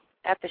venue,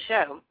 at the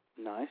show.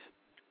 Nice.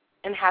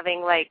 And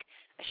having, like,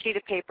 a sheet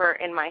of paper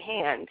in my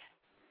hand.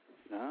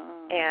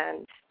 Oh.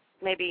 And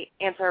maybe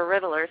answer a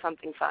riddle or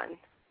something fun.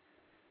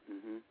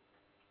 Mm-hmm.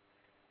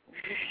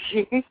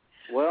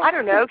 Well, I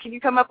don't know. Can you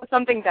come up with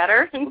something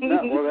better?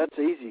 Well, that's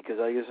easy because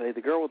I guess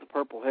the girl with the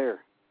purple hair.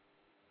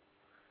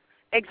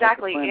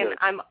 Exactly, and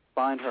I'm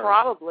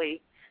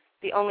probably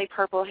the only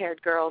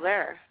purple-haired girl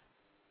there.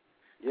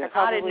 Yeah,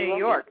 not in New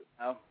York.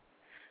 No.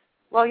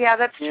 Well, yeah,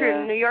 that's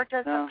true. New York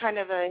does have kind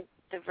of a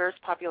diverse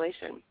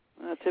population.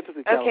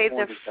 Typically,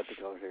 California's got the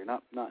color hair,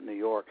 not New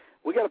York.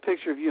 We got a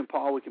picture of you and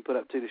Paul we can put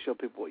up too to show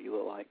people what you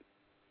look like.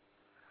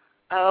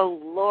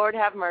 Oh, Lord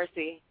have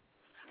mercy.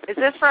 Is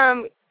this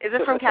from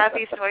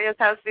Kathy Soya's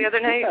house the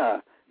other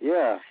night?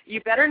 Yeah.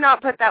 You better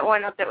not put that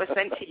one up that was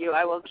sent to you.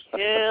 I will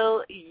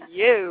kill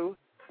you.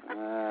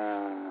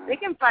 They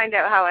can find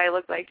out how I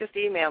look like. Just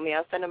email me.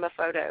 I'll send them a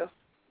photo.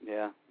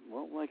 Yeah,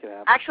 we'll make it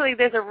happen. Actually,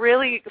 there's a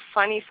really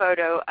funny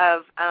photo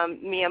of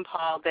me and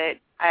Paul that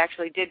I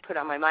actually did put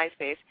on my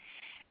MySpace.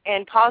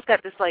 And Paul's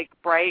got this, like,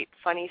 bright,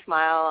 funny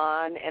smile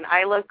on, and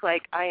I look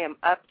like I am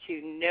up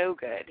to no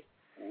good.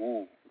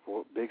 Ooh,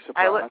 well, big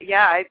surprise.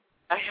 I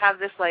have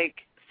this, like,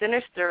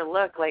 sinister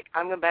look, like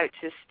I'm about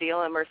to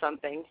steal him or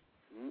something.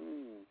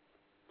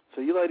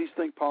 So you ladies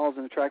think Paul's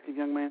an attractive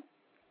young man?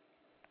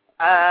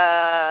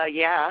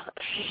 Yeah.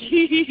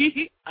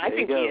 I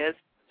think he is.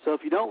 So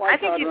if you don't like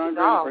Todd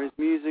Rundgren or his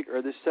music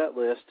or this set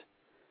list,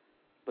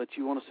 but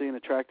you want to see an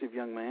attractive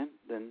young man,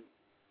 then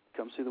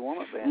come see the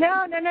warm-up band.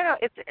 No.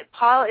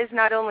 Paul is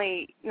not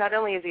only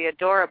is he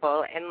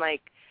adorable, and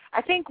like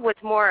I think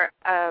what's more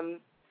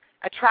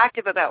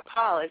attractive about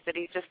Paul is that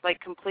he's just like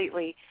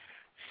completely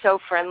so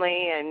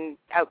friendly and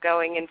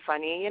outgoing and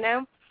funny, you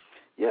know.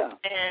 Yeah.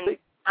 And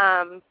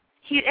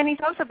he's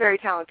also very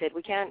talented.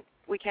 We can't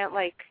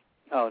like.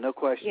 Oh, no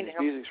question. You know. His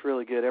music's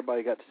really good.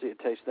 Everybody got to see it,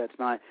 taste that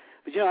tonight.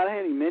 But I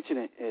hadn't even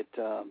mentioned it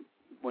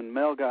when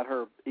Mel got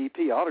her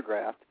EP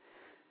autographed.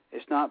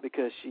 It's not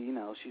because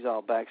she's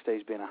all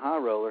backstage being a high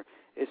roller.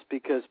 It's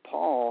because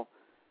Paul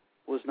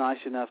was nice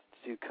enough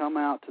to come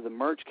out to the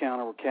merch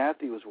counter where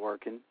Kathy was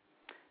working,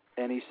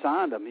 and he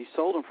signed them. He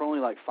sold them for only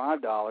like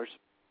 $5.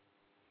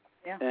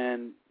 Yeah.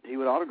 And he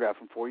would autograph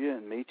them for you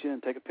and meet you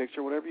and take a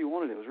picture, whatever you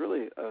wanted. It was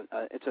really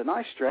it's a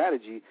nice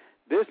strategy,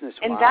 business-wise.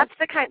 And that's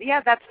the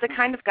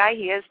kind of guy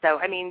he is, though.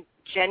 I mean,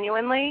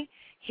 genuinely,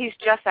 he's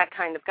just that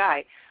kind of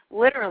guy.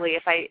 Literally,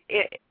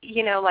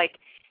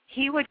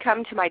 he would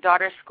come to my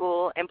daughter's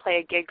school and play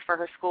a gig for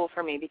her school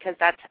for me because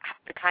that's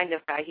the kind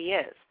of guy he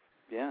is.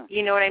 Yeah.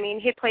 You know what I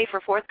mean? He'd play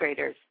for fourth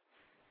graders.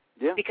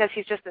 Yeah. Because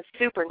he's just a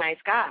super nice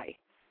guy.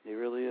 He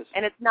really is.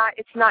 And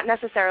it's not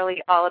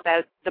necessarily all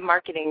about the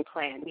marketing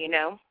plan, you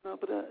know? No,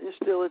 but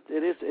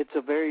it's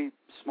a very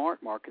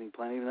smart marketing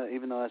plan,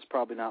 even though that's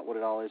probably not what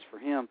it all is for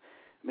him.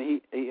 I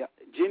mean, he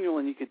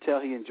genuinely, you could tell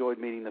he enjoyed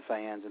meeting the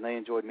fans, and they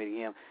enjoyed meeting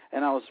him.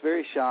 And I was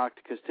very shocked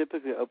because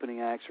typically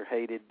opening acts are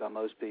hated by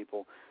most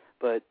people,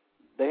 but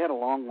they had a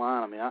long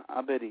line. I mean,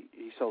 I bet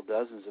he sold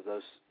dozens of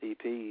those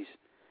EPs,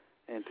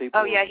 and people.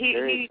 Oh yeah,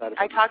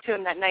 I talked to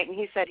him that night, and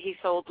he said he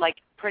sold like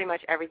pretty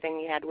much everything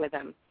he had with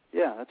him.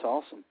 Yeah, that's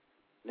awesome.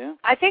 Yeah.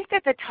 I think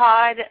that the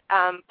Todd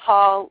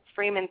Paul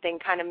Freeman thing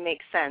kind of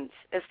makes sense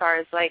as far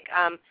as like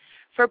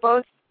for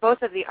both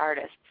of the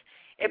artists.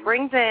 It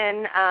brings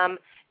in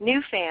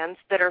new fans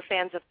that are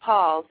fans of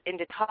Paul's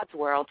into Todd's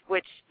world,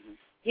 which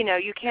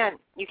you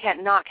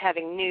can't knock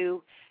having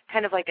new,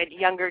 kind of like a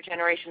younger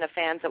generation of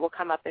fans that will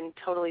come up and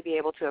totally be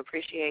able to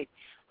appreciate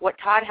what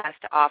Todd has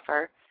to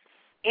offer.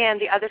 And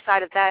the other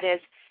side of that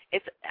is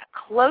it's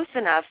close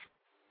enough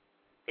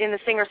in the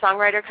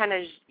singer-songwriter kind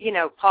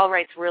of, Paul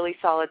writes really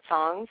solid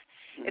songs.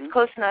 Mm-hmm. It's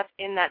close enough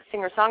in that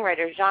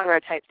singer-songwriter genre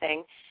type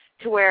thing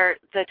to where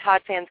the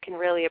Todd fans can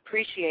really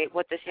appreciate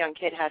what this young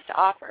kid has to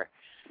offer.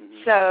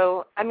 Mm-hmm.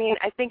 So, I mean,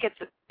 I think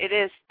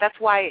that's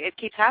why it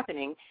keeps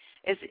happening,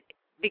 is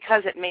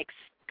because it makes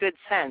good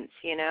sense,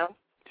 you know?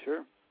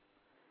 Sure.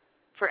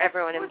 For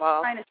everyone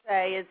involved. What I'm trying to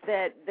say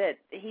is that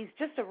he's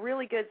just a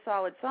really good,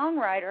 solid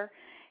songwriter,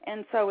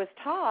 and so is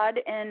Todd,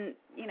 and,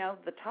 you know,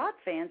 the Todd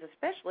fans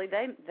especially,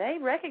 they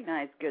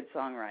recognize good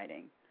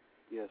songwriting.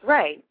 Yes.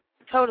 Right.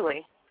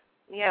 Totally.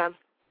 Yeah.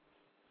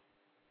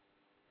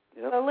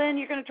 Yep. So, Lynn,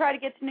 you're going to try to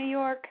get to New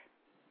York?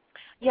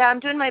 Yeah, I'm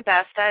doing my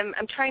best. I'm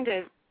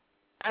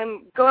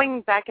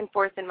going back and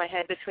forth in my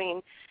head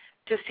between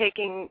just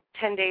taking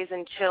 10 days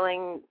and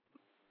chilling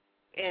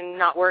and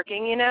not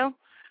working, you know,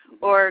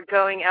 or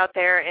going out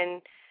there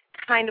and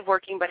kind of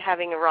working but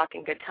having a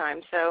rocking good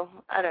time. So,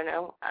 I don't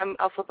know.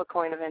 I'll flip a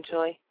coin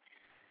eventually.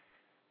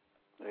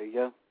 There you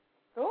go.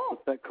 Cool.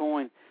 Flip that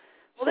coin.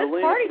 Well, so, this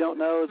Lynn, party's if you don't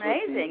know,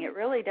 amazing. It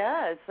really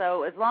does.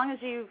 So as long as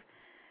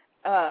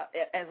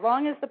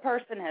the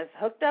person has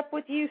hooked up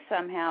with you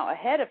somehow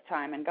ahead of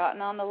time and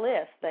gotten on the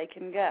list, they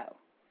can go.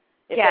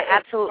 Yeah,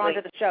 absolutely. Gone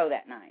to the show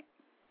that night.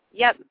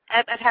 Yep.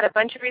 I've had a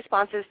bunch of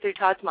responses through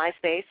Todd's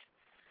MySpace.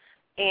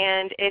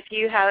 And if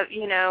you have,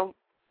 you know,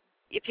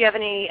 if you have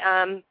any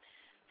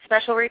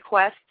special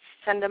requests,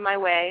 send them my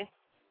way.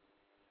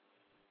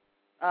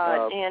 I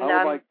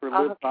would like for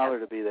Liv Tyler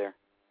to be there.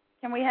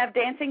 Can we have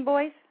dancing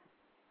boys?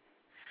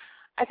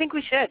 I think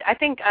we should. I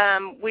think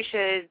we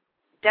should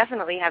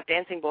definitely have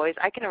dancing boys.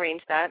 I can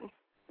arrange that.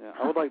 Yeah,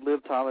 I would like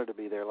Liv Tyler to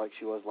be there like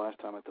she was last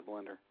time at the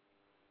Blender.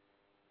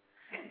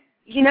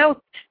 You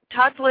know,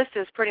 Todd's list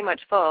is pretty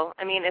much full.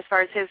 I mean, as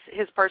far as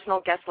his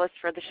personal guest list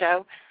for the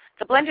show,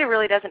 the Blender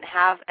really doesn't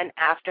have an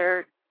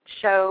after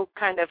show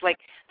kind of like,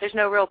 there's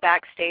no real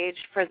backstage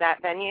for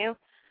that venue.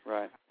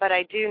 Right. But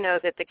I do know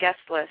that the guest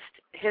list,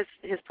 his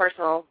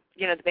personal,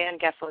 you know, the band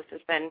guest list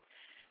has been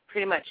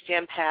pretty much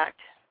jam-packed.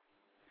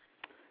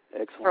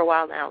 Excellent. For a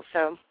while now.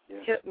 So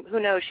yeah. Who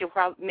knows?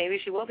 Maybe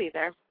she will be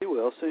there. She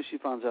will, as soon as she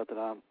finds out that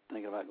I'm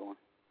thinking about going.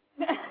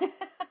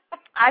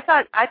 I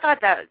thought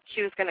that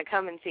she was going to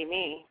come and see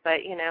me,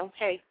 but, you know,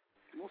 hey.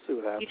 We'll see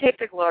what happens. You take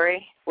the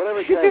glory. Whatever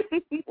it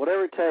takes.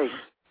 Whatever it takes.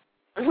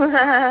 Make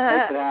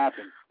it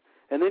happen.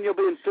 And then you'll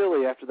be in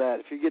Philly after that.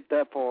 If you get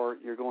that far,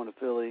 you're going to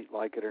Philly,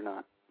 like it or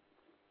not.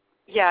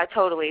 Yeah,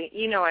 totally.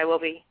 You know I will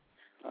be.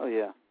 Oh,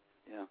 yeah.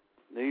 Yeah.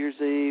 New Year's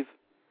Eve.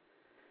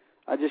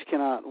 I just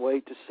cannot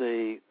wait to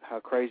see how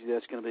crazy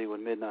that's going to be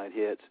when midnight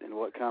hits and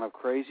what kind of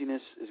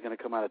craziness is going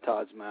to come out of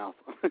Todd's mouth.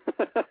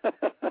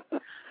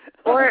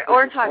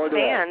 or Todd's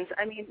fans.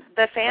 I mean,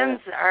 the fans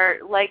are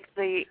like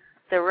the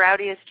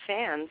rowdiest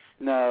fans.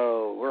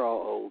 No, we're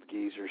all old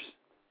geezers.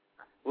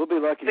 We'll be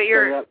lucky to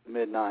stay up at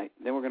midnight.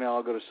 Then we're going to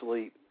all go to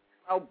sleep.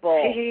 Oh,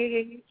 bull.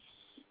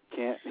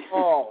 Can't.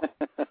 Bull.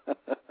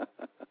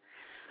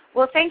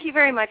 Well, thank you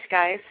very much,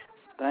 guys.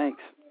 Thanks.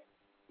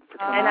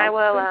 And I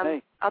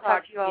will. I'll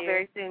talk to you all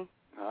very soon.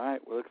 All right.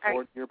 We're looking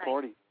forward to your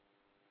party.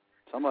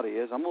 Somebody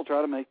is. I'm going to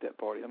try to make that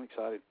party. I'm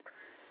excited.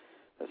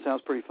 That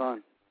sounds pretty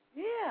fun.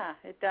 Yeah,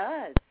 it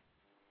does.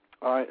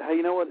 All right. Hey,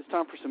 you know what? It's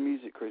time for some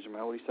music, Cruiser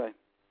Man. What do you say?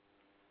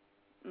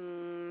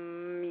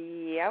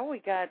 Yeah, we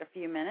got a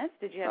few minutes.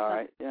 Did you have something? All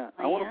right. Yeah.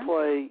 I want to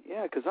play,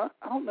 because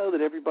I don't know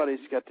that everybody's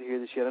got to hear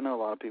this yet. I know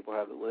a lot of people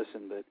have to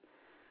listen, but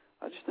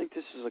I just think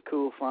this is a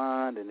cool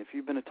find, and if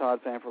you've been a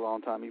Todd fan for a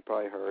long time, you've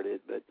probably heard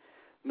it, but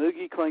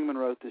Moogie Klingman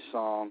wrote this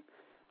song.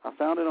 I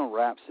found it on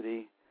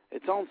Rhapsody.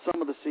 It's on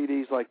some of the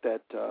CDs like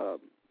that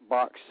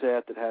box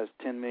set that has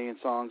 10 million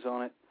songs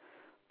on it,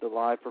 the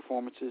live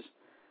performances.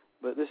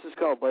 But this is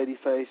called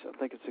Ladyface. I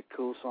think it's a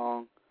cool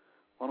song.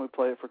 Why don't we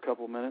play it for a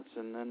couple of minutes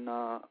and then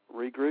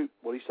regroup?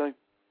 What do you say?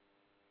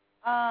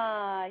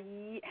 How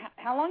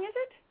long is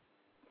it?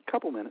 A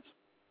couple minutes.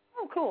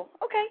 Oh, cool.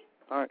 Okay.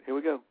 All right, here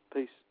we go.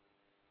 Peace.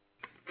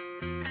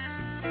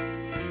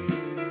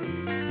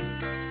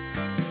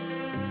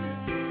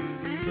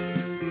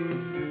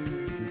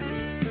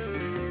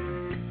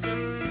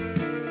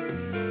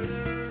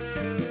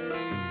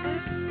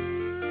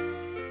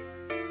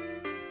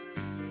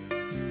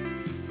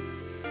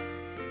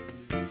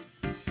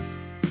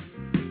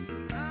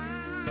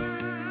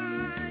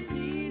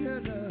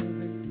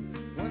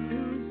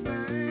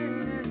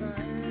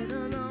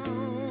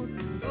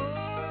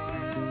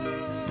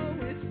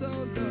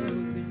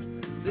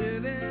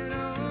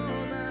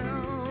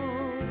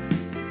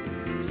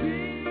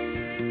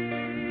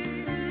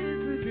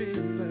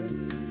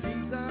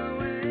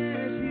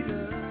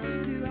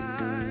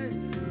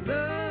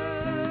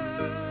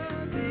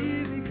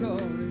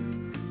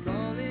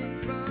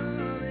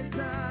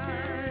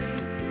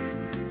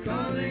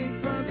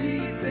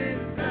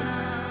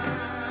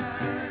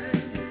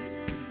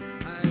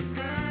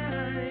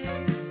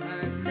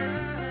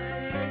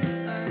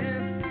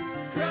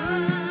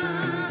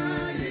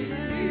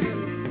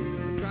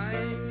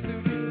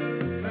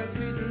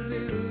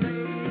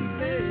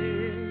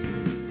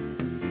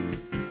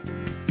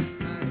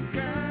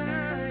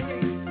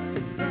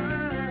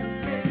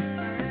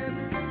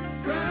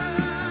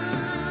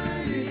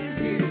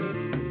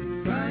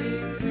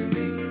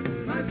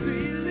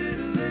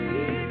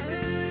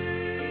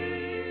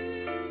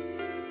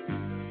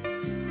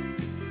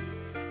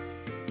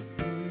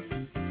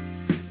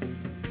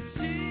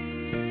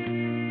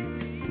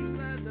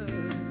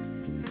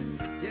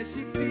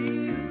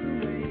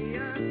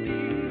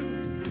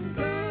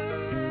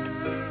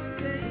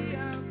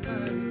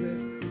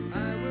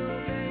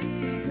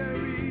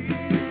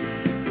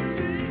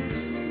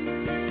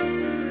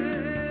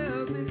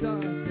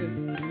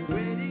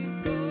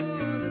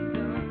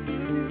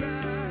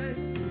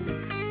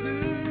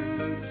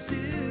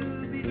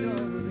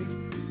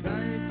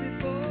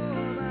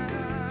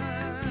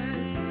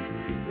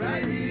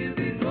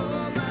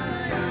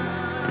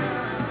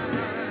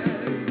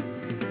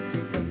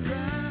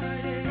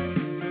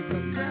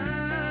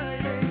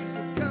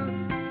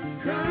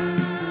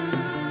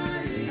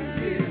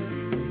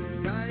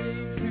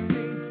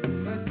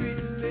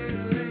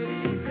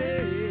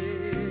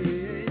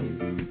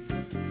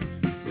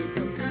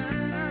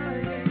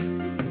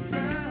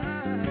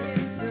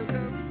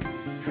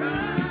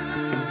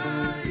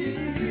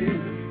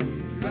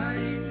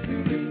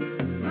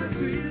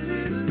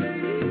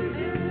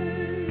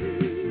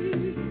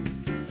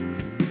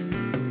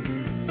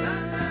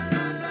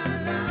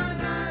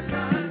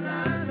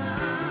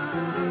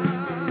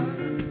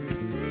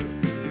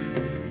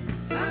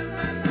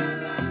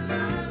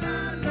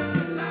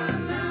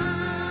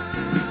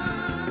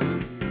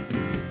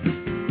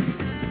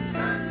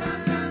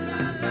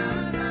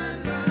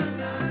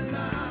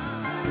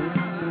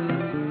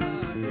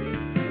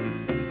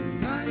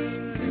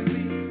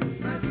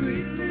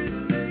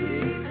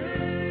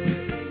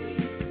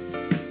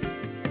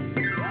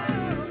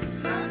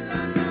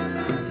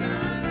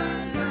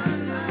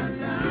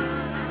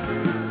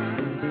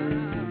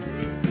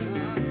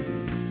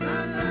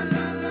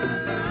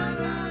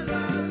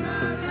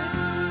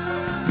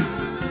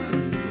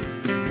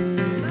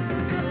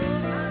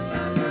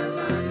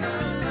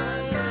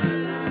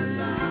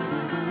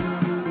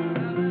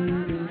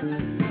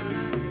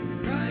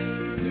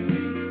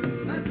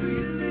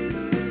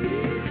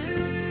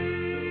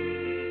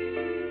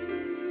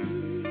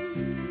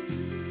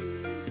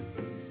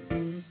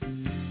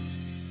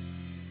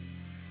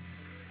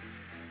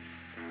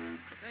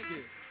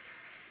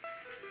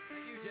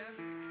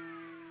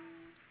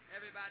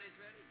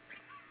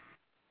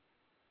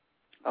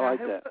 I like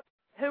that.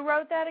 Who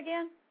wrote that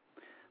again?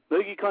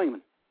 Boogie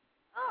Klingman.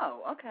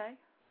 Oh, okay.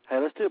 Hey,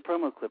 let's do a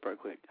promo clip right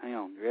quick. Hang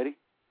on. You ready?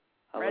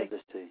 I Ready. love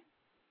this too.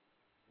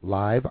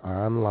 Live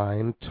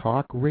online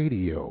talk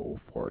radio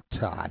for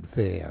Todd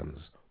fans.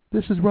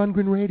 This is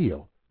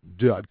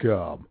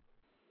RundgrenRadio.com.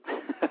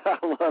 I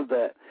love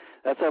that.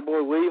 That's our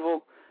boy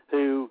Weevil,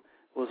 who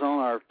was on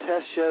our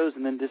test shows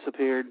and then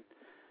disappeared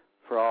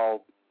for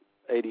all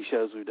 80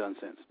 shows we've done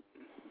since.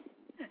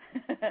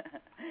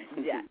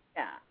 Yeah.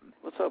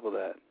 What's up with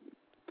that?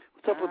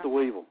 What's up with the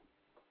Weevil?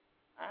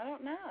 I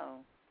don't know.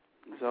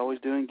 He's always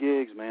doing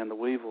gigs, man.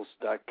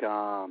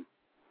 TheWeevils.com.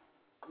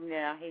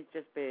 Yeah, he's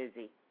just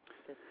busy.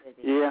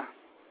 Yeah,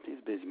 he's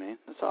busy, man.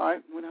 That's all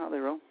right. We know how they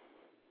roll.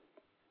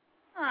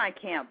 I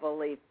can't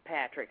believe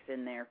Patrick's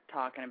in there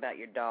talking about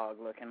your dog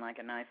looking like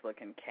a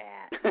nice-looking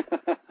cat.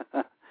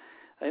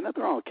 Ain't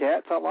nothing wrong with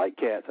cats. I like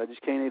cats. I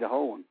just can't eat a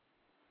whole one.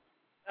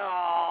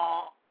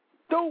 Oh.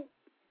 Don't.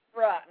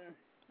 Rotten.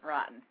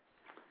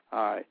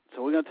 All right.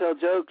 So we're going to tell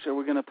jokes, or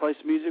we're going to play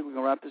some music? We're going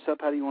to wrap this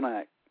up. How do you want to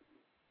act?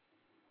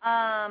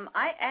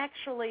 I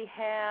actually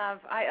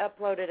I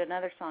uploaded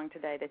another song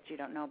today that you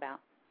don't know about.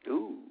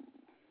 Ooh.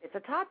 It's a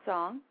Todd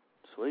song.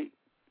 Sweet.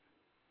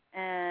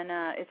 And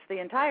it's the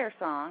entire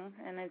song,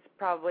 and it's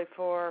probably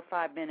 4 or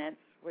 5 minutes,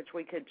 which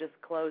we could just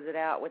close it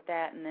out with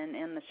that and then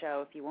end the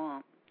show if you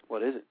want.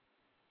 What is it?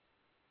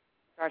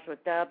 Starts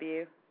with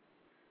W.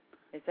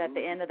 It's at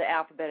the end of the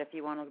alphabet if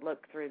you want to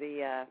look through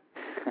the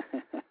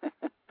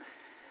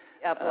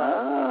upload.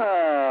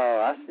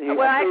 Oh, I see.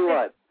 Well, I tell you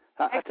what.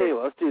 I tell you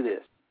what. Let's do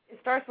this. It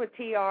starts with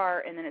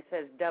TR, and then it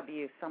says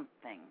W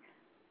something.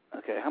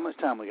 Okay, how much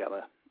time we got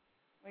left?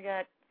 We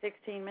got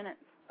 16 minutes.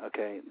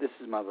 Okay, this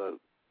is my vote.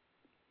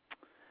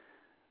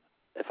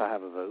 If I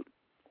have a vote,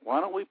 why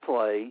don't we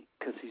play?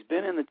 Because he's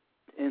been in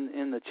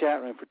the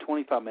chat room for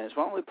 25 minutes.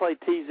 Why don't we play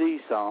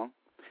TZ's song,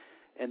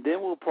 and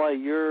then we'll play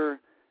your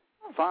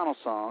final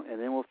song, and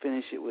then we'll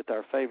finish it with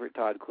our favorite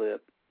Todd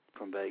clip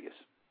from Vegas.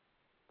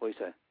 What do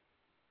you say?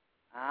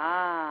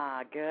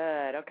 Ah,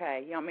 good.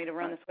 Okay, you want me to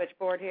run the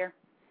switchboard here?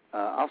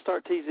 I'll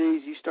start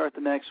TZ's. You start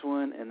the next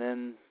one, and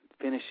then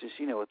finish this,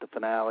 with the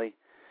finale.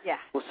 Yeah.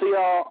 We'll see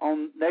y'all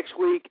on next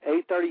week,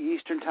 8:30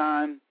 Eastern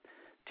Time,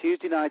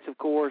 Tuesday nights, of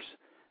course.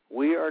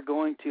 We are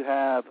going to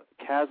have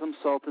Chasm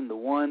Sultan, the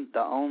one,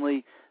 the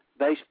only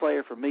bass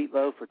player for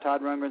Meatloaf, for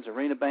Todd Rundgren's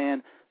Arena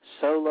Band,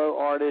 solo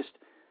artist,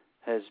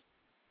 has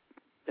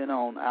been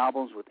on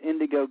albums with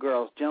Indigo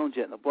Girls, Joan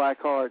Jett and the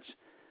Blackhearts.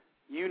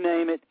 You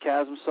name it,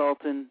 Chasm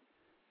Sultan,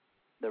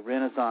 the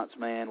Renaissance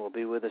man, will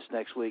be with us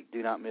next week.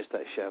 Do not miss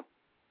that show.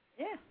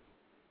 Yeah.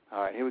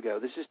 All right, here we go.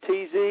 This is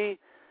TZ.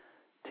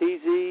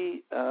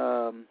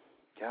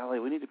 Golly,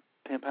 we need to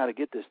pimp how to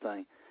get this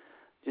thing.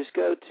 Just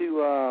go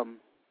to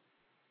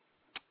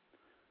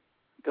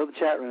the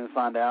chat room and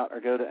find out, or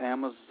go to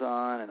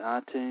Amazon and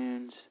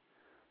iTunes.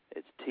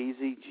 It's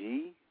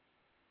TZG.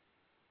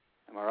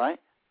 Am I right?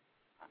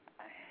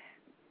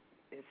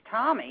 It's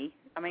Tommy.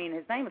 I mean,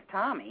 his name is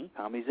Tommy.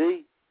 Tommy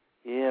Z.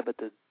 Yeah, but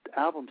the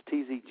album's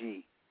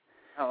TZG.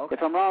 Oh, okay.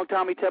 If I'm wrong,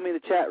 Tommy, tell me in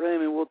the chat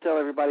room, and we'll tell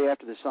everybody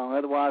after the song.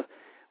 Otherwise,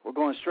 we're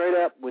going straight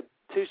up with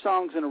 2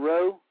 songs in a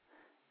row,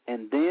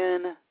 and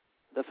then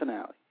the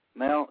finale.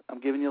 Mel, I'm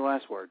giving you the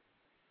last word.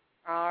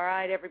 All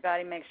right,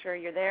 everybody, make sure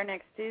you're there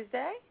next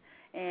Tuesday.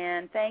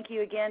 And thank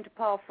you again to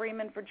Paul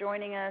Freeman for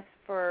joining us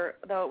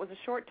though it was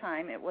a short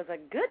time, it was a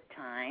good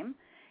time,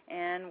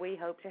 and we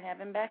hope to have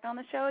him back on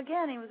the show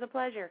again. It was a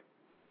pleasure.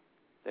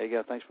 There you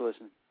go. Thanks for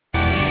listening.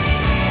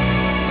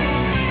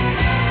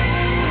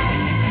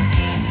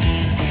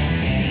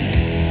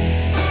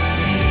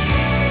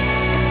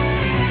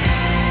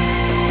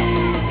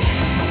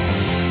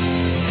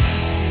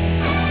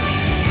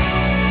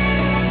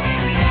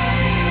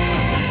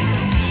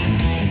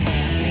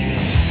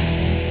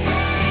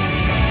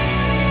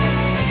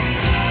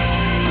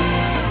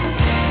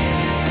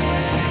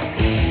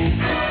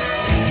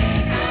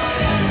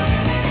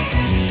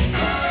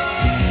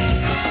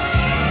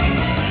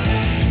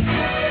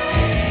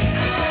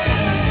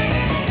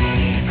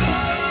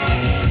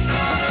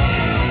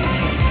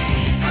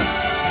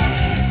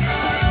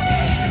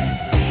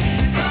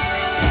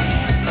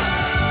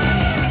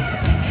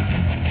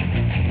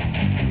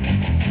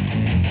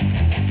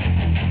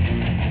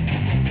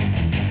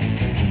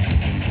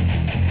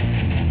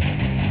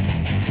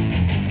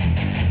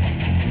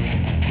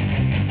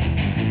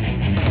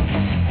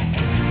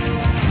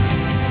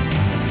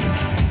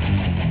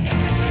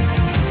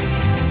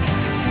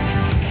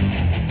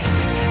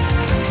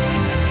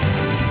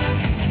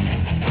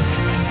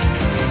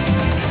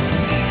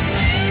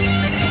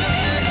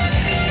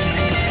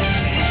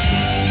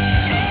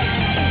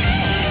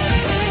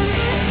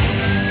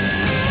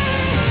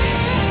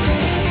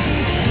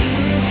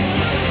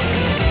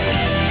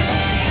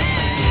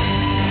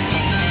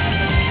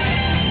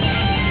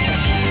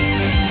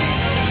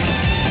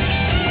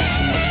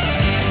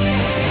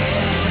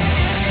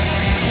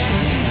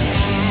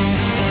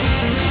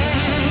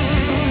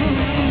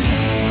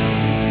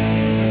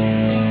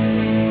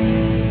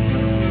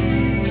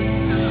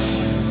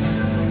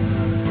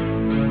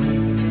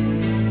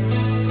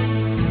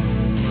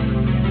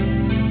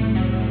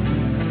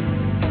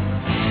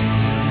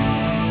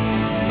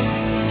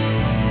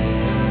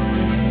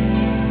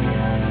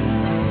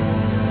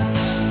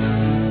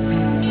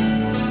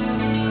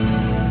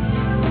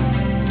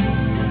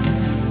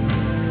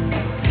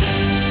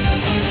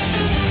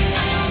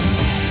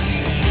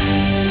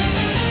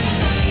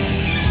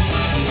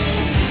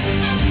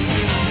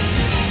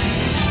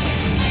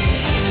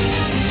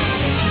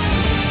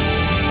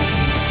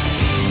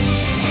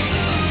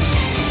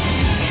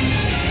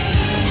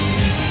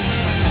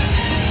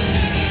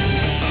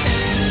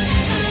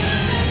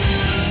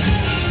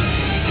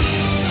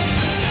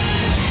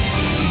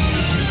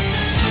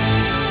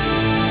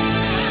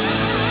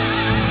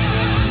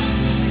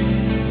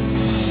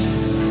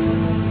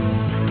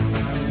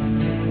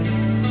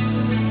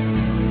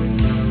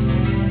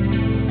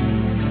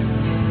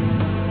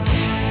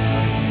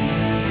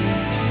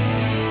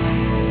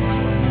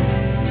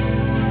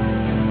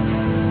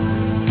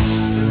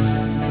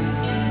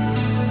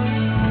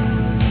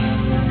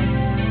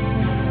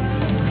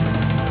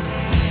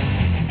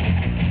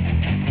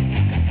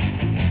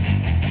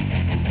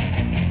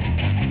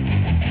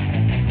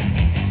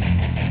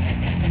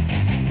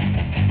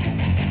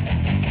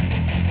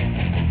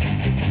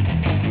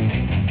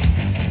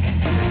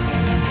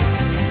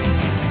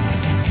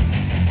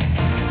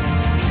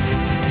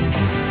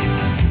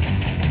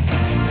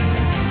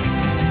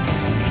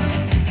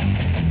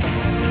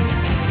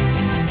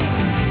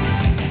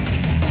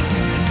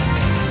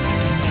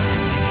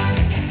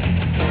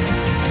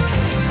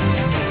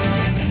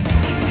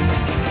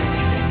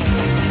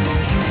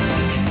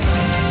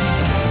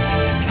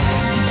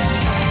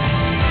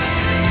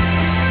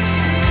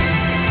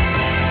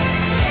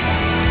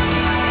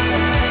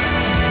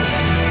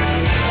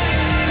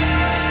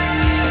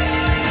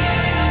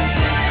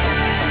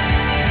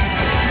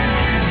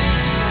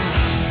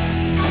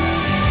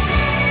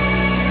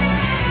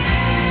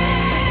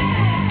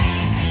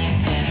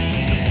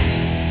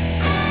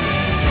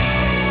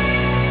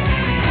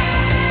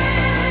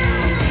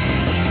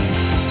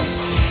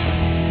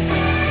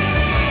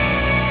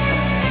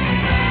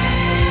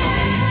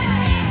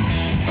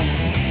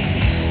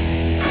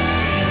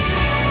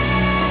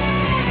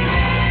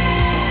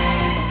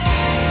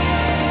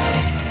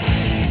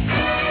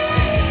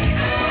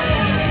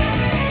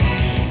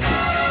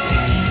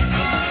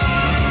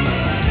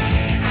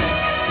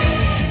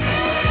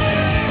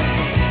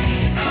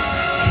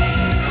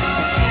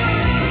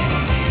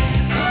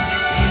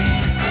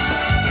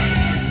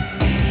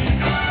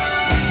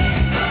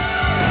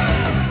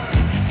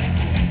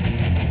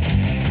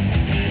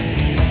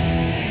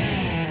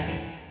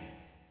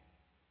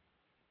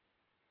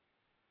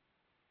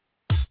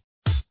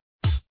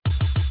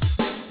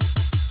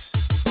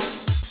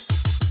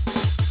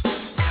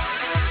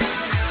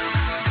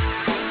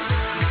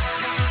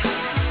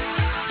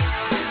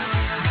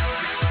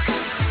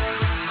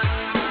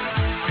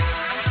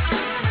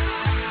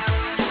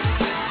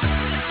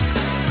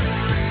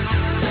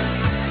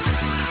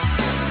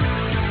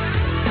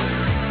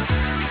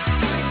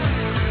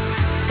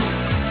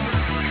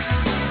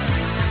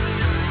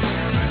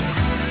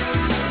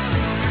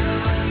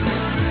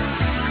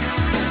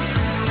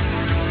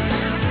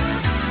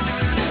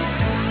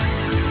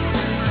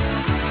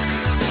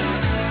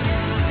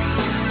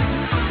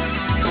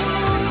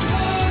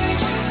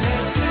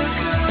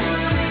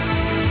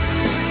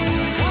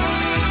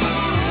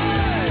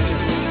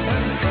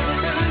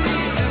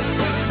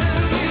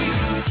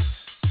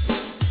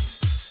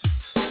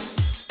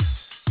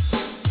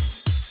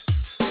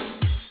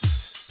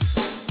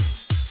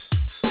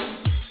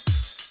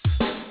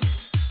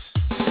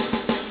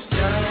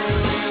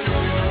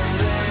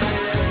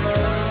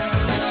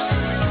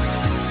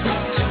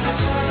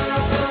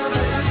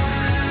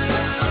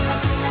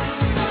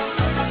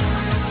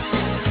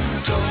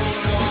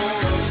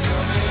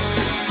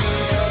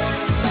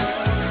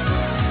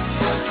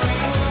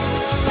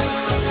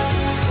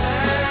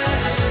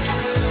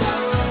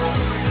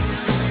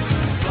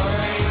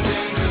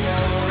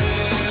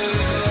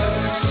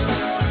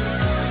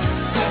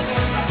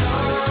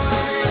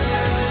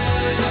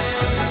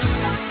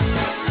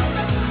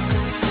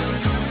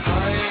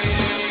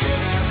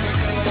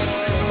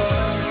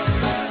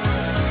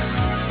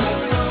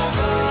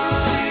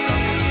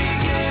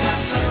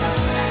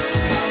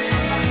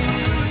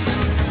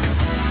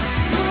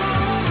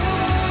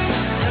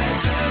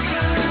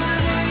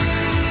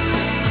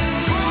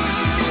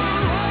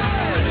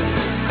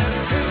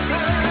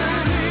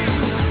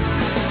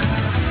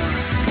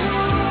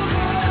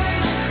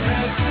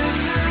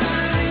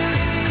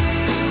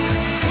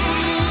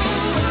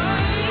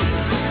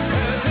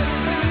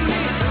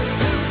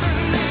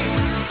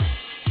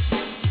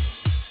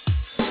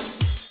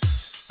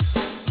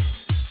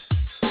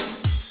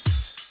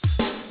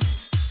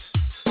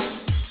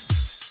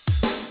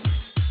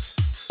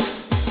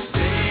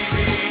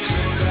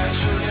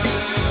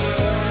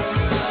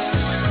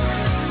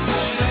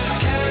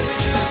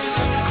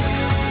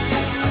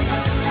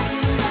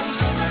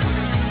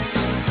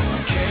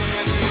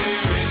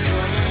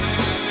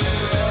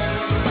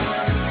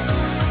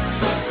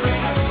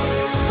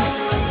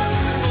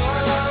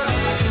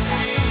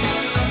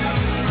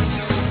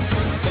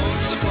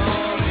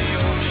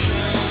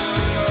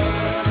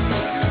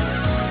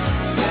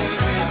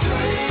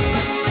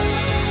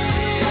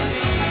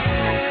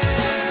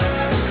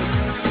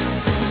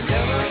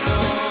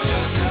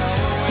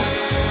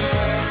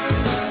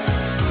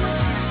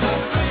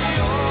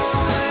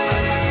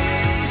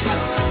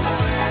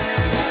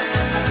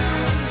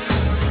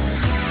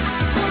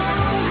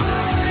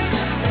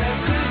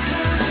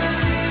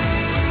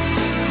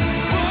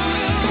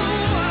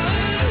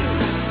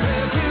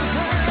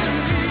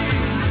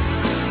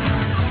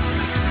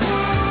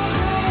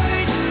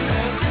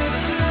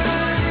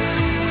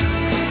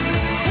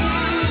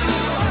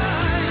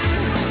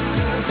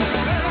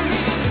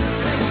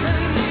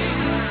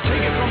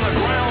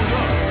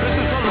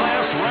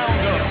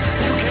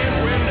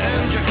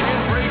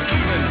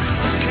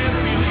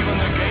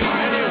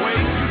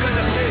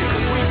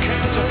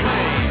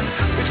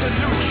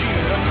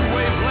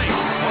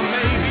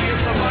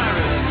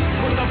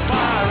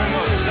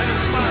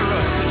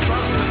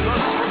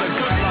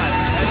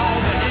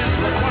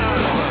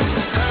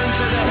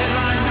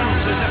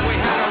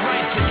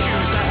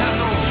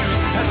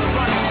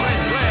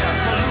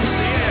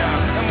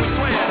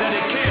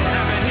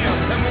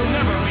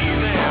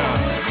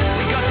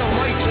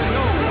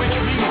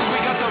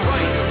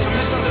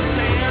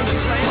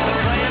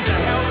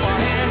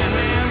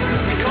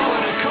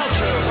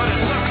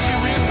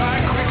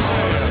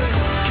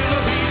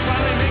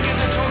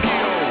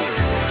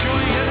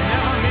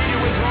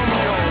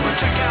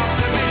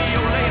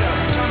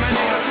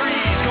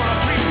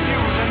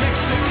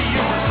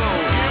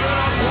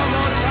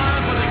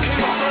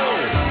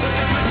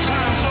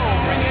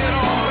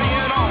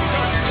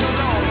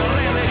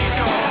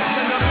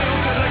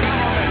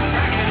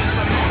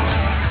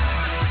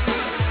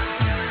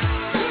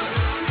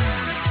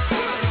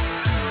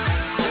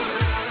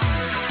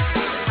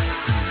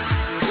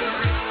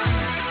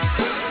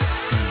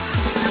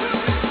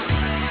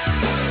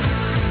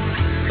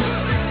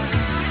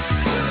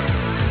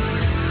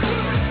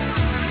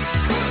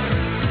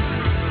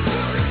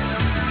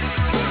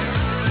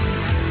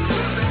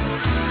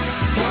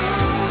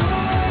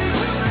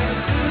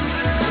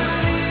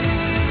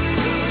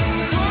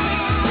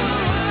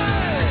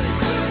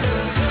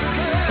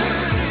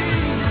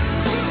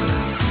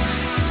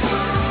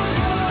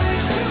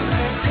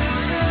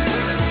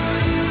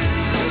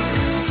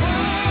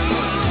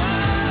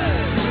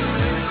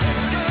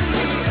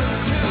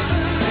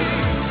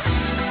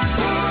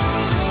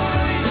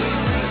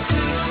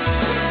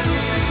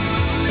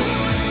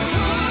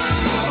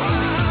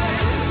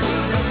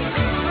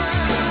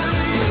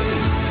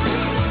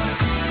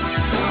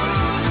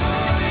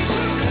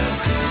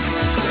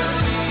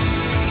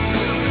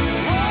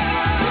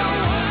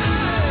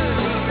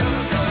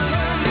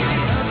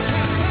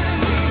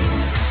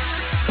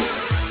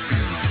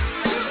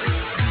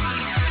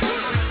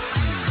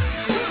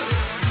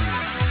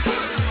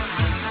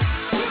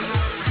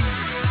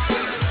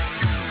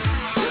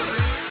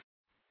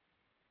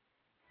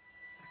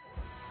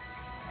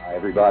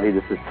 everybody.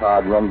 This is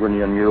Todd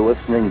Rundgren, and you're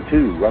listening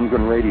to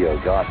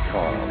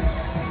RundgrenRadio.com.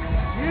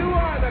 You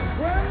are the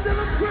creme de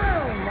la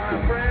creme, my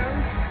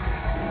friends.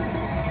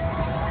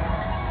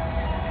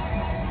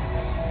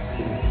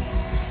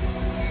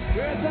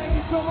 Well, thank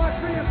you so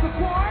much for your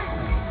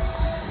support.